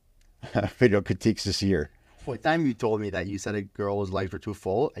 900 video critiques this year. For the time you told me that you said a girl's legs were too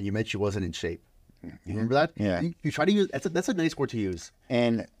full and you meant she wasn't in shape. You remember that? Yeah. You try to use, that's a nice word to use.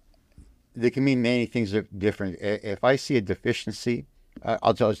 And they can mean many things different. If I see a deficiency,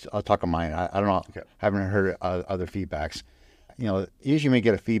 I'll talk on mine. I don't know. Okay. I haven't heard other feedbacks. You know, usually when you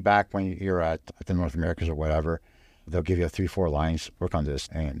get a feedback when you're at the North Americas or whatever, they'll give you 3-4 lines, work on this,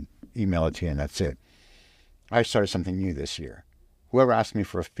 and email it to you, and that's it. I started something new this year. Whoever asks me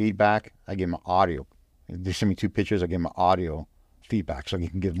for a feedback, I give them audio. They send me 2 pictures, I give them audio feedback, so you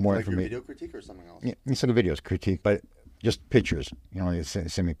can give more information. Like your video critique or something else? Yeah, it's like a video critique, but just pictures. You know, they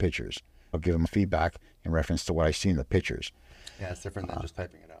send me pictures. I'll give them feedback in reference to what I see in the pictures. Yeah, it's different than just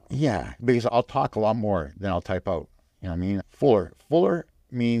typing it out. Yeah, because I'll talk a lot more than I'll type out. You know what I mean? Fuller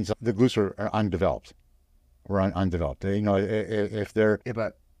means the glutes are undeveloped. Or undeveloped. You know, if they're... Yeah,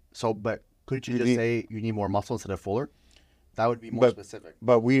 but couldn't you just say you need more muscle instead of fuller? That would be more specific.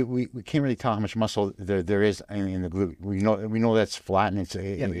 But we can't really tell how much muscle there is in the glute. We know that's flat, and it's... but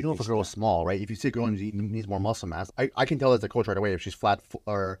you know if a girl is small, right? If you see a girl who needs more muscle mass, I can tell as a coach right away if she's flat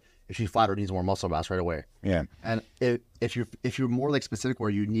or needs more muscle mass right away. Yeah. And if you're more like specific where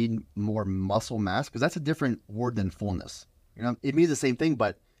you need more muscle mass, because that's a different word than fullness. You know, it means the same thing,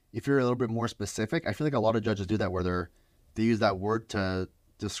 but if you're a little bit more specific, I feel like a lot of judges do that where they use that word to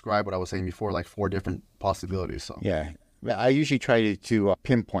describe what I was saying before, like 4 different possibilities. So Yeah. I usually try to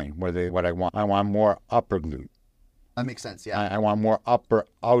pinpoint what I want. I want more upper glute. that makes sense. Yeah. I want more upper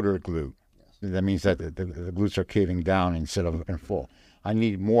outer glute. Yes. That means that the glutes are caving down instead of in full. I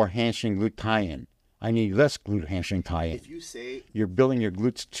need more hamstring glute tie-in. I need less glute hamstring tie-in. If you say You're building your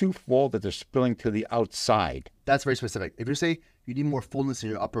glutes too full that they're spilling to the outside. that's very specific. If you say you need more fullness in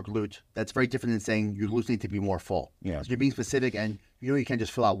your upper glute, that's very different than saying your glutes need to be more full. Yeah. So you're being specific, and you can't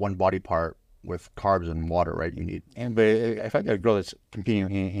just fill out one body part with carbs and water, right? You need. But if I got a girl that's competing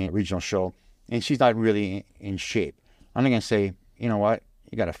in a regional show and she's not really in shape, I'm not going to say, you know what,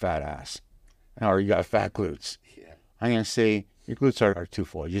 you got a fat ass or you got fat glutes. Yeah. I'm going to say your glutes are too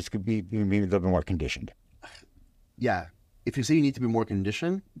full. You just could be maybe a little bit more conditioned. Yeah. If you say you need to be more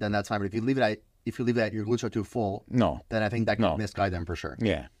conditioned, then that's fine. But if you leave it at your glutes are too full, No. then I think that can No. misguide them for sure.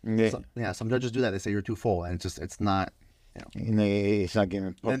 Yeah. Some judges do that. They say you're too full, and it's not. And it's not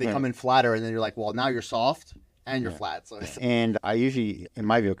getting. Then they come in flatter, and then you're like, well, now you're soft and you're flat. So And I usually, in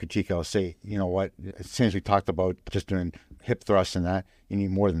my video critique, I'll say, you know what, since we talked about just doing hip thrusts and that, you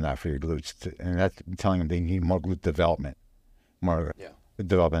need more than that for your glutes. And that's telling them they need more glute development, more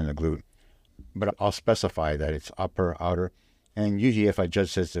development in the glute. But I'll specify that it's upper, outer. And usually if a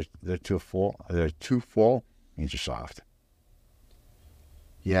judge says they're too full, means you're soft.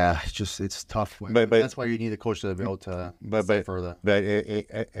 yeah, it's tough. But that's why you need a coach to be able to say further. But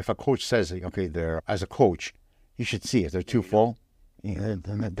if a coach says, okay, they're, as a coach, you should see if they're too full, then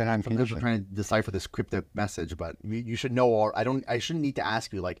I'm Sometimes we're conditioned. trying to decipher this cryptic message, but you should know. Or I shouldn't need to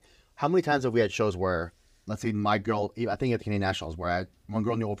ask you, like, how many times have we had shows where, let's say my girl, I think at the Canadian Nationals, where I had one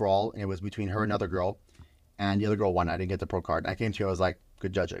girl in the overall, and it was between her and another girl, and the other girl won. I didn't get the pro card. I came to you, I was like,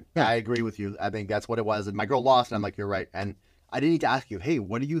 good judging. Yeah. I agree with you. I think that's what it was. And my girl lost, and I'm like, you're right. And I didn't need to ask you, hey,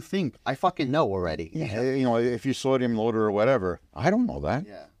 what do you think? I fucking know already. Yeah, you know, if you sodium loader or whatever, I don't know that.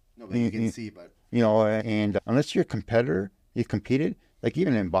 Yeah. No, but you can see, but You know, and unless you're a competitor, you've competed, like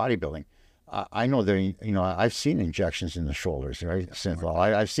even in bodybuilding, I know there, you know, I've seen injections in the shoulders, right?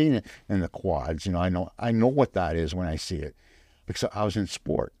 I've seen it in the quads. You know, I know what that is when I see it, because I was in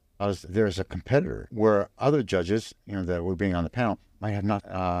sport. I was there as a competitor, where other judges, you know, that were being on the panel might have not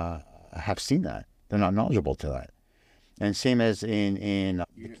have seen that. They're not knowledgeable to that. And same as in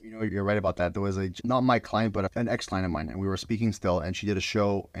you know, you're right about that. There was not my client, but an ex-client of mine, and we were speaking still, and she did a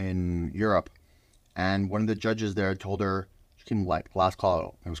show in Europe, and one of the judges there told her, she came like last call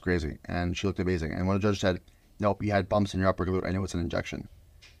out. It was crazy, and she looked amazing. And one of the judges said, nope, you had bumps in your upper glute. I know it's an injection.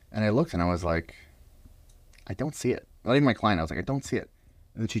 And I looked, and I was like, I don't see it. Not even my client. I was like, I don't see it.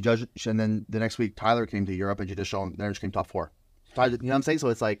 And then she judged, and then the next week, Tyler came to Europe, and she just showed him, then she came top 4. You know what I'm saying? So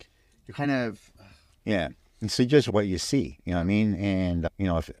it's like, you're kind of... Yeah. And see just what you see, you know what I mean? And, you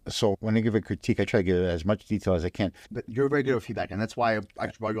know, so when I give a critique, I try to give as much detail as I can. But you're very good at feedback, and that's why I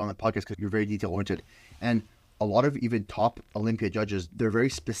actually brought you on the podcast, because you're very detail-oriented. And a lot of even top Olympia judges, they're very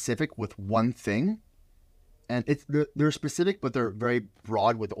specific with one thing. And they're specific, but they're very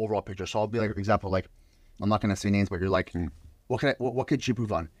broad with the overall picture. So I'll be like, for example, like, I'm not going to say names, but you're like, what could she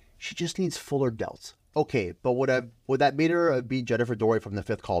improve on? She just needs fuller delts. Okay, but would that made her beat Jennifer Dory from the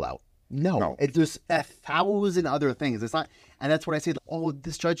 5th call out? No. It's just 1,000 other things. It's not, and that's what I say. Oh,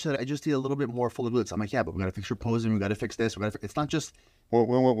 this judge said I just need a little bit more fuller glutes. I'm like, yeah, but we got to fix your posing. We got to fix this. It's not just. When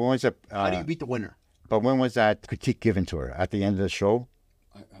was it? How do you beat the winner? But when was that critique given to her? At the end of the show?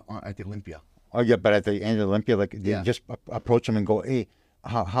 At the Olympia. Oh yeah, but at the end of Olympia, like they just approach them and go, hey,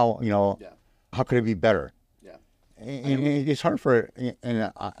 how you know, how could it be better? Yeah. And it's hard for, and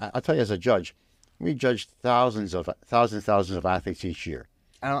I'll tell you as a judge, we judge thousands of athletes each year.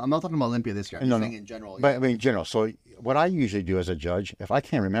 I'm not talking about Olympia this year. I'm saying in general. But I mean, in general. So what I usually do as a judge, if I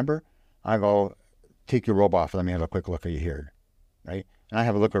can't remember, I go, take your robe off and let me have a quick look at your hair, right? And I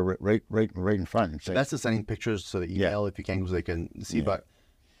have a look right in front and say. That's just sending pictures to the email if you can, so they can see. Yeah.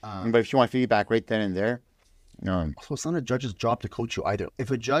 But if you want feedback right then and there, so it's not a judge's job to coach you either.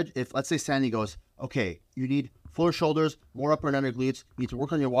 If let's say Sandy goes, okay, you need fuller shoulders, more upper and under glutes, you need to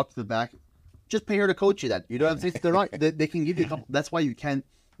work on your walk to the back. Just pay her to coach you that. You know what I'm saying? They're not. They can give you a couple. That's why you can't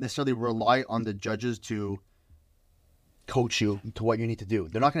necessarily rely on the judges to coach you to what you need to do.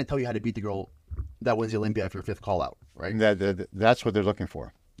 They're not going to tell you how to beat the girl that wins the Olympia for your 5th call out, right? That's what they're looking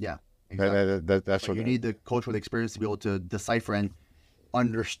for. Yeah, exactly. That's what you need the coach with experience to be able to decipher and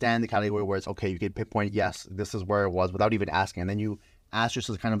understand the category where it's okay. You can pinpoint, yes, this is where it was, without even asking, and then you ask just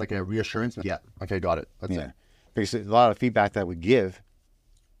as kind of like a reassurance. Yeah, okay, got it. That's it. Because a lot of feedback that we give,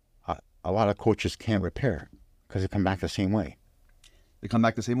 a lot of coaches can't repair because they come back the same way. They come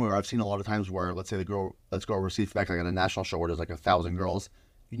back the same way. I've seen a lot of times where, let's say let's go receive feedback like at a national show where there's like 1,000 girls,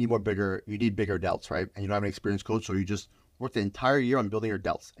 you need bigger delts, right? And you don't have an experienced coach, so you just work the entire year on building your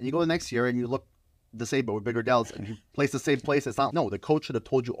delts. And you go the next year and you look the same, but with bigger delts, and you place the same place. It's not, no, the coach should have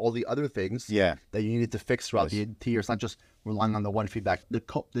told you all the other things that you needed to fix throughout the year. It's not just relying on the one feedback.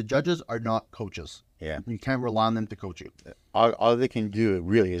 The judges are not coaches. Yeah. You can't rely on them to coach you. All they can do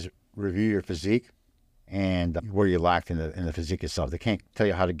really is review your physique and where you lacked in the physique itself. They can't tell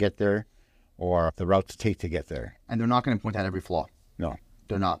you how to get there or the route to take to get there. And they're not going to point out every flaw. No.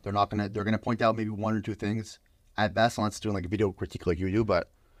 They're not. They're going to point out maybe one or two things at best, unless doing like a video critique like you do. But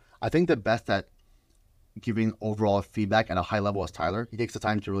I think the best at giving overall feedback at a high level is Tyler. He takes the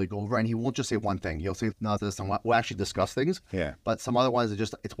time to really go over, and he won't just say one thing. He'll say, no, this, and we'll actually discuss things. Yeah. But some other ones,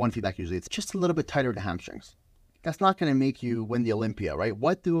 it's one feedback usually. It's just a little bit tighter to hamstrings. That's not going to make you win the Olympia, right?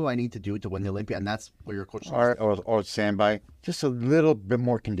 What do I need to do to win the Olympia? And that's what your coach says. Or standby, just a little bit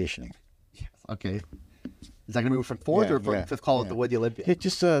more conditioning. Yes. Okay. Is that going to be from fourth or from fifth call to win the Olympia?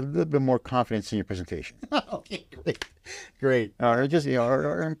 Just a little bit more confidence in your presentation. Okay, great. Or just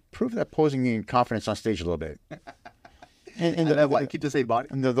or improve that posing and confidence on stage a little bit. And keep the same body.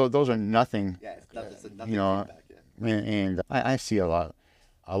 And those are nothing. Yeah, it's nothing. Feedback, and I see a lot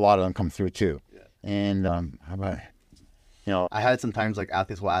of them come through too. Yeah. And how about, I had sometimes like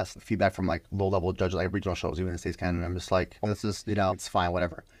athletes will ask feedback from like low level judges, like regional shows, even in the States, Canada. I'm just like, this is it's fine,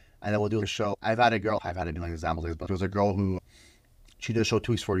 whatever. And then we'll do a show. I've had it like examples, but there was a girl who, she did a show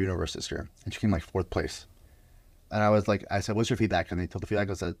 2 weeks before Universe this year, and she came like 4th place. And I said, what's your feedback? And they told the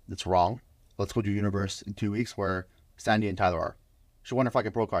feedback, I said, it's wrong. Let's go to Universe in 2 weeks where Sandy and Tyler are. She won her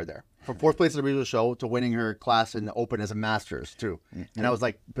fucking pro card there. From 4th place at the regional show to winning her class in the Open as a Masters too. Mm-hmm. And I was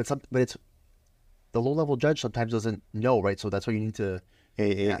like, but it's, the low level judge sometimes doesn't know, right? So that's why you need to.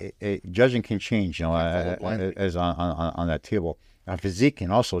 Judging can change, as on that table. Physique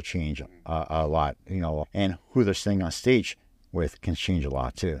can also change a lot, and who they're sitting on stage with can change a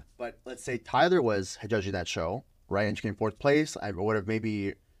lot too. But let's say Tyler was judging that show, right? And she came 4th place. I would have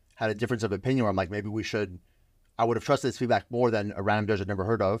maybe had a difference of opinion where I'm like, maybe I would have trusted this feedback more than a random judge I'd never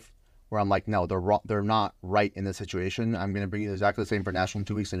heard of, where I'm like, no, they're not right in this situation. I'm going to bring you exactly the same for national in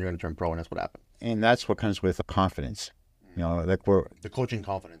 2 weeks, and you're going to turn pro, and that's what happened. And that's what comes with confidence. Like the coaching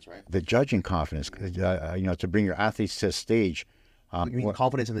confidence, right? The judging confidence, to bring your athletes to the stage. You mean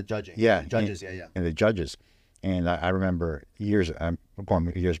confidence in the judging? Yeah. Judges, And the judges. And I remember I'm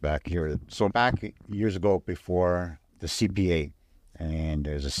going years back here. So back years ago before the CPA, and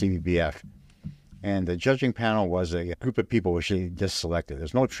there's a CBBF, and the judging panel was a group of people which they just selected.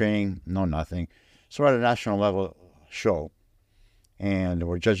 There's no training, no nothing. So we're at a national level show, and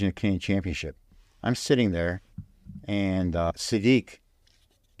we're judging the Canadian Championship. I'm sitting there, and Sadiq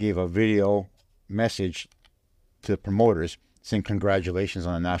gave a video message to the promoters saying congratulations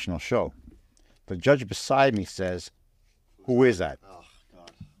on the national show. The judge beside me says, "Who is that?" Oh,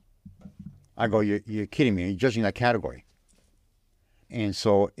 God. I go, you're kidding me. You're judging that category. And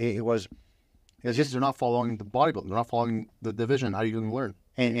so it was just, they're not following the bodybuilding. They're not following the division. How are you going to learn?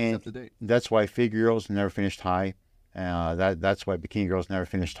 And that's why figure girls never finished high. That's why bikini girls never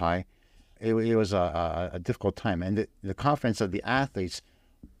finished high. It was a difficult time. And the confidence of the athletes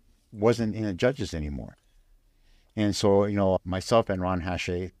wasn't in the judges anymore. And so, myself and Ron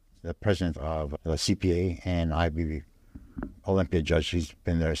Hache, the president of the CPA and IFBB Olympia judge, he's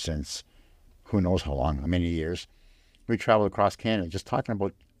been there since who knows how long, many years. We traveled across Canada just talking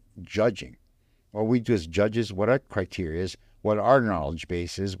about judging. What we do as judges, what our criteria is, what our knowledge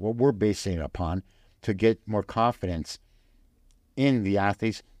base is, what we're basing it upon to get more confidence in the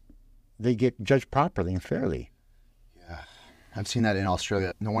athletes. They get judged properly and fairly. Yeah, I've seen that in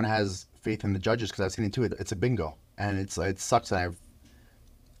Australia. No one has faith in the judges because I've seen it too. It's a bingo, and it sucks. And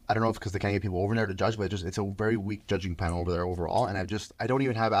I don't know if it's because they can't get people over there to judge, but it's a very weak judging panel over there overall. And I don't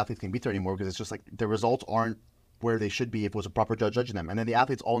even have athletes can beat there anymore because it's just like the results aren't where they should be if it was a proper judge judging them. And then the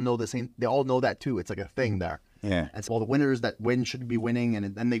athletes all know the same. They all know that too. It's like a thing there. Yeah. And so all the winners that win should be winning,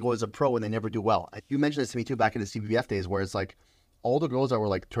 and then they go as a pro and they never do well. You mentioned this to me too back in the CBBF days, where it's like all the girls that were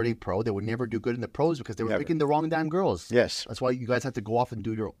like turning pro, they would never do good in the pros because they were picking the wrong damn girls. Yes. That's why you guys had to go off and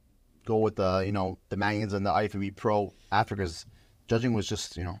go with the the Mannions and the IFBB pro after, because judging was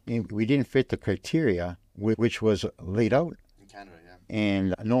just we didn't fit the criteria which was laid out in Canada,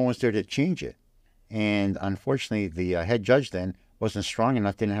 and no one was there to change it. And unfortunately, the head judge then wasn't strong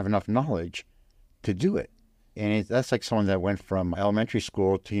enough, didn't have enough knowledge to do it. And that's like someone that went from elementary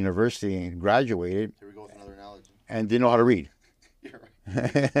school to university and graduated. Here we go with another analogy. And didn't know how to read. You're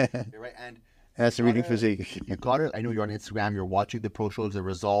right. You're right. And that's the reading physique. You got it. I know you're on Instagram. You're watching the pro shows, the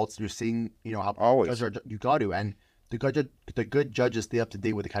results. You're seeing, how always judges are. You got to. And the good judges stay up to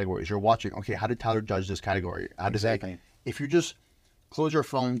date with the categories. You're watching. Okay, how did Tyler judge this category? How does exactly? If you're just close your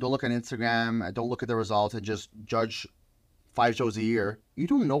phone, don't look on Instagram, don't look at the results, and just judge 5 shows a year, you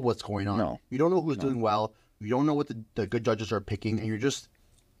don't know what's going on. No. You don't know who's doing well. You don't know what the good judges are picking, and you're just,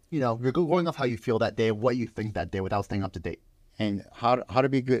 you're going off how you feel that day, what you think that day, without staying up to date. And how to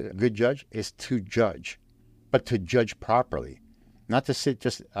be a good judge is to judge, but to judge properly, not to sit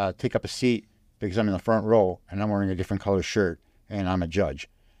just take up a seat because I'm in the front row and I'm wearing a different color shirt and I'm a judge.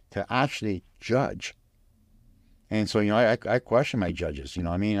 To actually judge. And so I question my judges.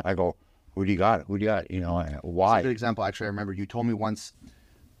 I mean, I go, who do you got? Who do you got? Why? That's a good example. Actually, I remember you told me once.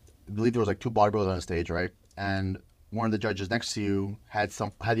 I believe there was like 2 bodybuilders on the stage, right? And one of the judges next to you had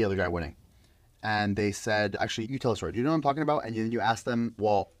the other guy winning. And they said, actually, you tell a story. Do you know what I'm talking about? And then you ask them,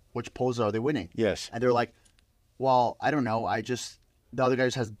 well, which poses are they winning? Yes. And they're like, well, I don't know. The other guy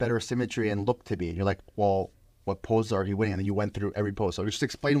just has better symmetry and look to me. And you're like, well, what poses are he winning? And then you went through every pose. So just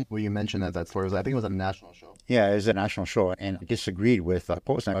explain what you mentioned that story was. I think it was a national show. Yeah, it was a national show. And I disagreed with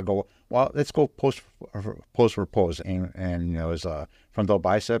pose. And I go, well, let's go pose for pose. And it was front double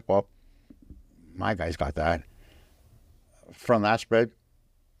bicep. Well, my guy's got that. Front lat spread.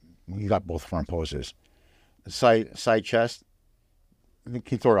 You got both front poses. Side chest, you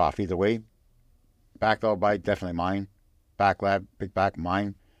can throw it off either way. Back double bicep, definitely mine. Back lat, big back,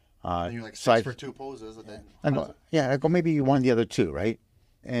 mine. And you're like 6 for 2 poses. And then I go, maybe you won the other 2, right?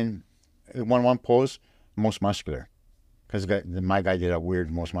 And one pose, most muscular. Because my guy did a weird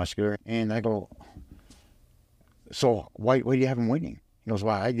most muscular. And I go, so why do you have him winning? He goes,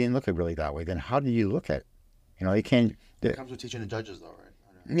 well, I didn't look at it really that way. Then how do you look at it? You can't. It comes with teaching the judges, though, right?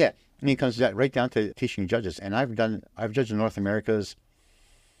 Yeah, and it comes right down to teaching judges. And I've judged in North America's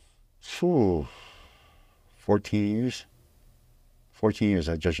 14 years. 14 years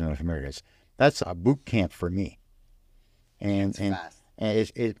I've judged in North America's. That's a boot camp for me. And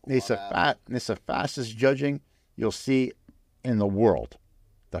it's the fastest judging you'll see in the world.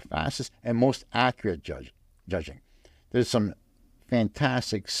 The fastest and most accurate judging. There's some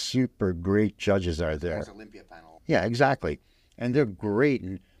fantastic, super great judges that are there. There's Olympia panel. Yeah, exactly. And they're great.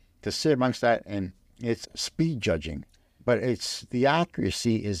 And to sit amongst that, and it's speed judging, but the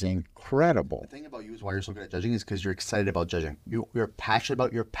accuracy is incredible. The thing about you is why you're so good at judging is because you're excited about judging. You're passionate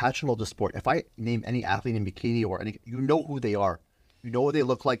about the sport. If I name any athlete in bikini or any, you know who they are. You know what they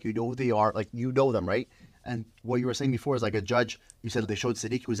look like. You know who they are. Like, you know them, right? And what you were saying before is like a judge, you said they showed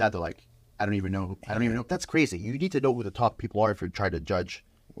Sadiq who's out there, like, I don't even know. That's crazy. You need to know who the top people are if you're trying to judge.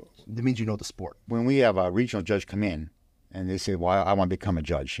 That means you know the sport. When we have a regional judge come in and they say, well, I want to become a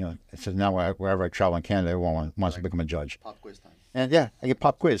judge. It says now wherever I travel in Canada, everyone wants to become a judge. Pop quiz time. And yeah, I get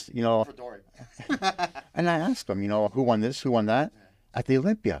pop quiz, For Dory. And I ask them, who won this, who won that? Yeah. At the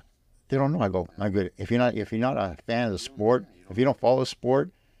Olympia. They don't know. I go, my good. If you're not a fan of the sport, if you don't follow the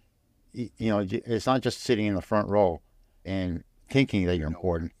sport, it's not just sitting in the front row and thinking that you're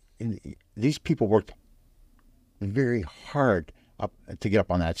important. And these people worked very hard to get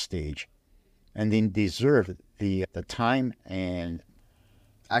up on that stage, and they deserve the time and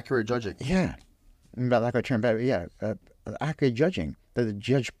accurate judging. Yeah, like I turned back. Yeah, accurate judging. That they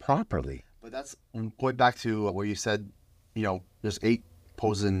judge properly. But that's going back to where you said, there's 8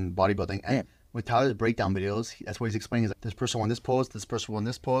 poses in bodybuilding, and with Tyler's breakdown videos, that's what he's explaining. Is like, this person won this pose, this person won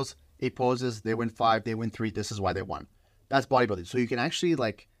this pose, 8 poses, they win 5, they win 3. This is why they won. That's bodybuilding. So you can actually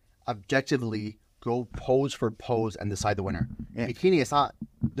objectively go pose for pose and decide the winner. Yeah. Bikini, it's not.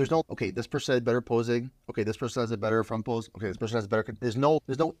 There's no. Okay, this person has better posing. Okay, this person has a better front pose. Okay, this person has better. There's no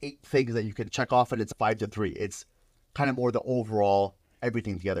 8 things that you can check off, and it's 5-3. It's kind of more the overall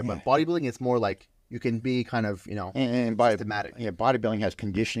everything together. Yeah. But bodybuilding, it's more like you can be kind of systematic. Yeah, bodybuilding has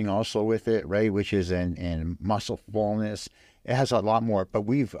conditioning also with it, right? Which is and muscle fullness. It has a lot more. But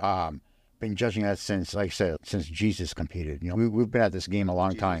we've been judging that since, like I said, since Jesus competed. We've been at this game a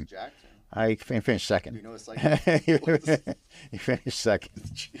long time. Jackson. I finished second. You know, it's like you finished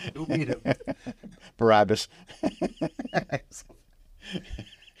second. Who beat him? Barabbas.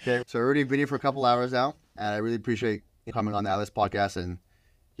 Okay, so Rudy, been here for a couple hours now, and I really appreciate you coming on the Atlas podcast and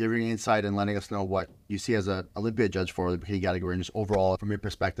giving insight and letting us know what you see as an Olympia judge for the bikini category and just overall from your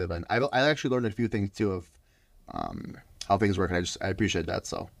perspective. And I actually learned a few things too of how things work, and I appreciate that.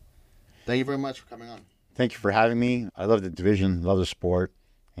 So thank you very much for coming on. Thank you for having me. I love the division, love the sport,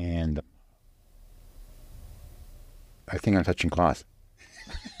 and I think I'm touching cloth.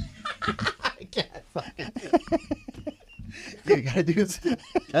 I can't fucking do it. You gotta do this.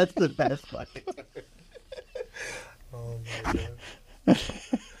 That's the best fucking. Oh my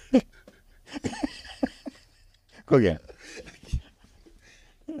god. Go again.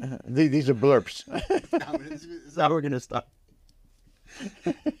 These are blurps. This is how we're gonna stop.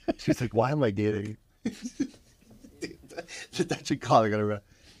 She's like, why am I dating? Detention calling.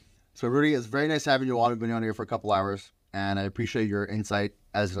 So Rudy, it's very nice having you on. We've been on here for a couple hours, and I appreciate your insight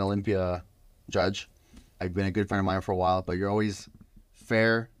as an Olympia judge. I've been a good friend of mine for a while, but you're always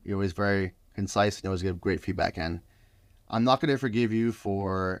fair. You're always very concise, and you always give great feedback. And I'm not going to forgive you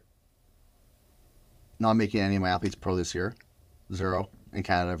for not making any of my athletes pro this year. 0 in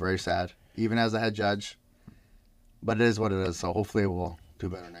Canada. Very sad. Even as a head judge. But it is what it is. So hopefully we'll do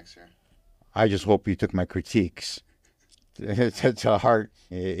better next year. I just hope you took my critiques to heart.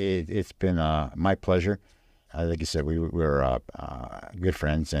 It's been my pleasure. Like you said, we're good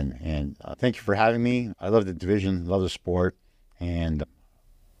friends, and thank you for having me. I love the division, love the sport, and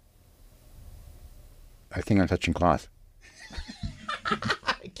I think I'm touching cloth.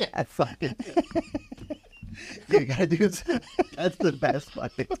 I can't fucking. You gotta do this. That's the best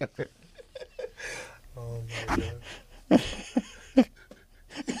fucking ever. Oh my god.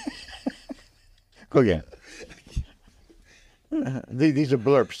 Go again. These are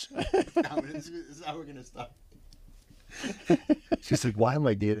blurps. This is how we're gonna start. She's like, why am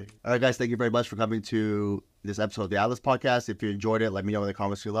I dating? All right, guys, thank you very much for coming to this episode of the Atlas Podcast. If you enjoyed it, let me know in the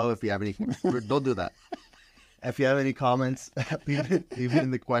comments below. If you have any, don't do that. If you have any comments, leave it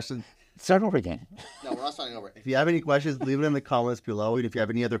in the questions. Start over again. No, we're not starting over. If you have any questions, leave it in the comments below. And if you have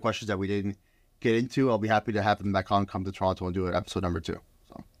any other questions that we didn't get into, I'll be happy to have them back on, come to Toronto and do it episode number 2.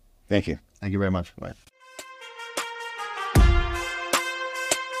 So, thank you. Thank you very much. Bye.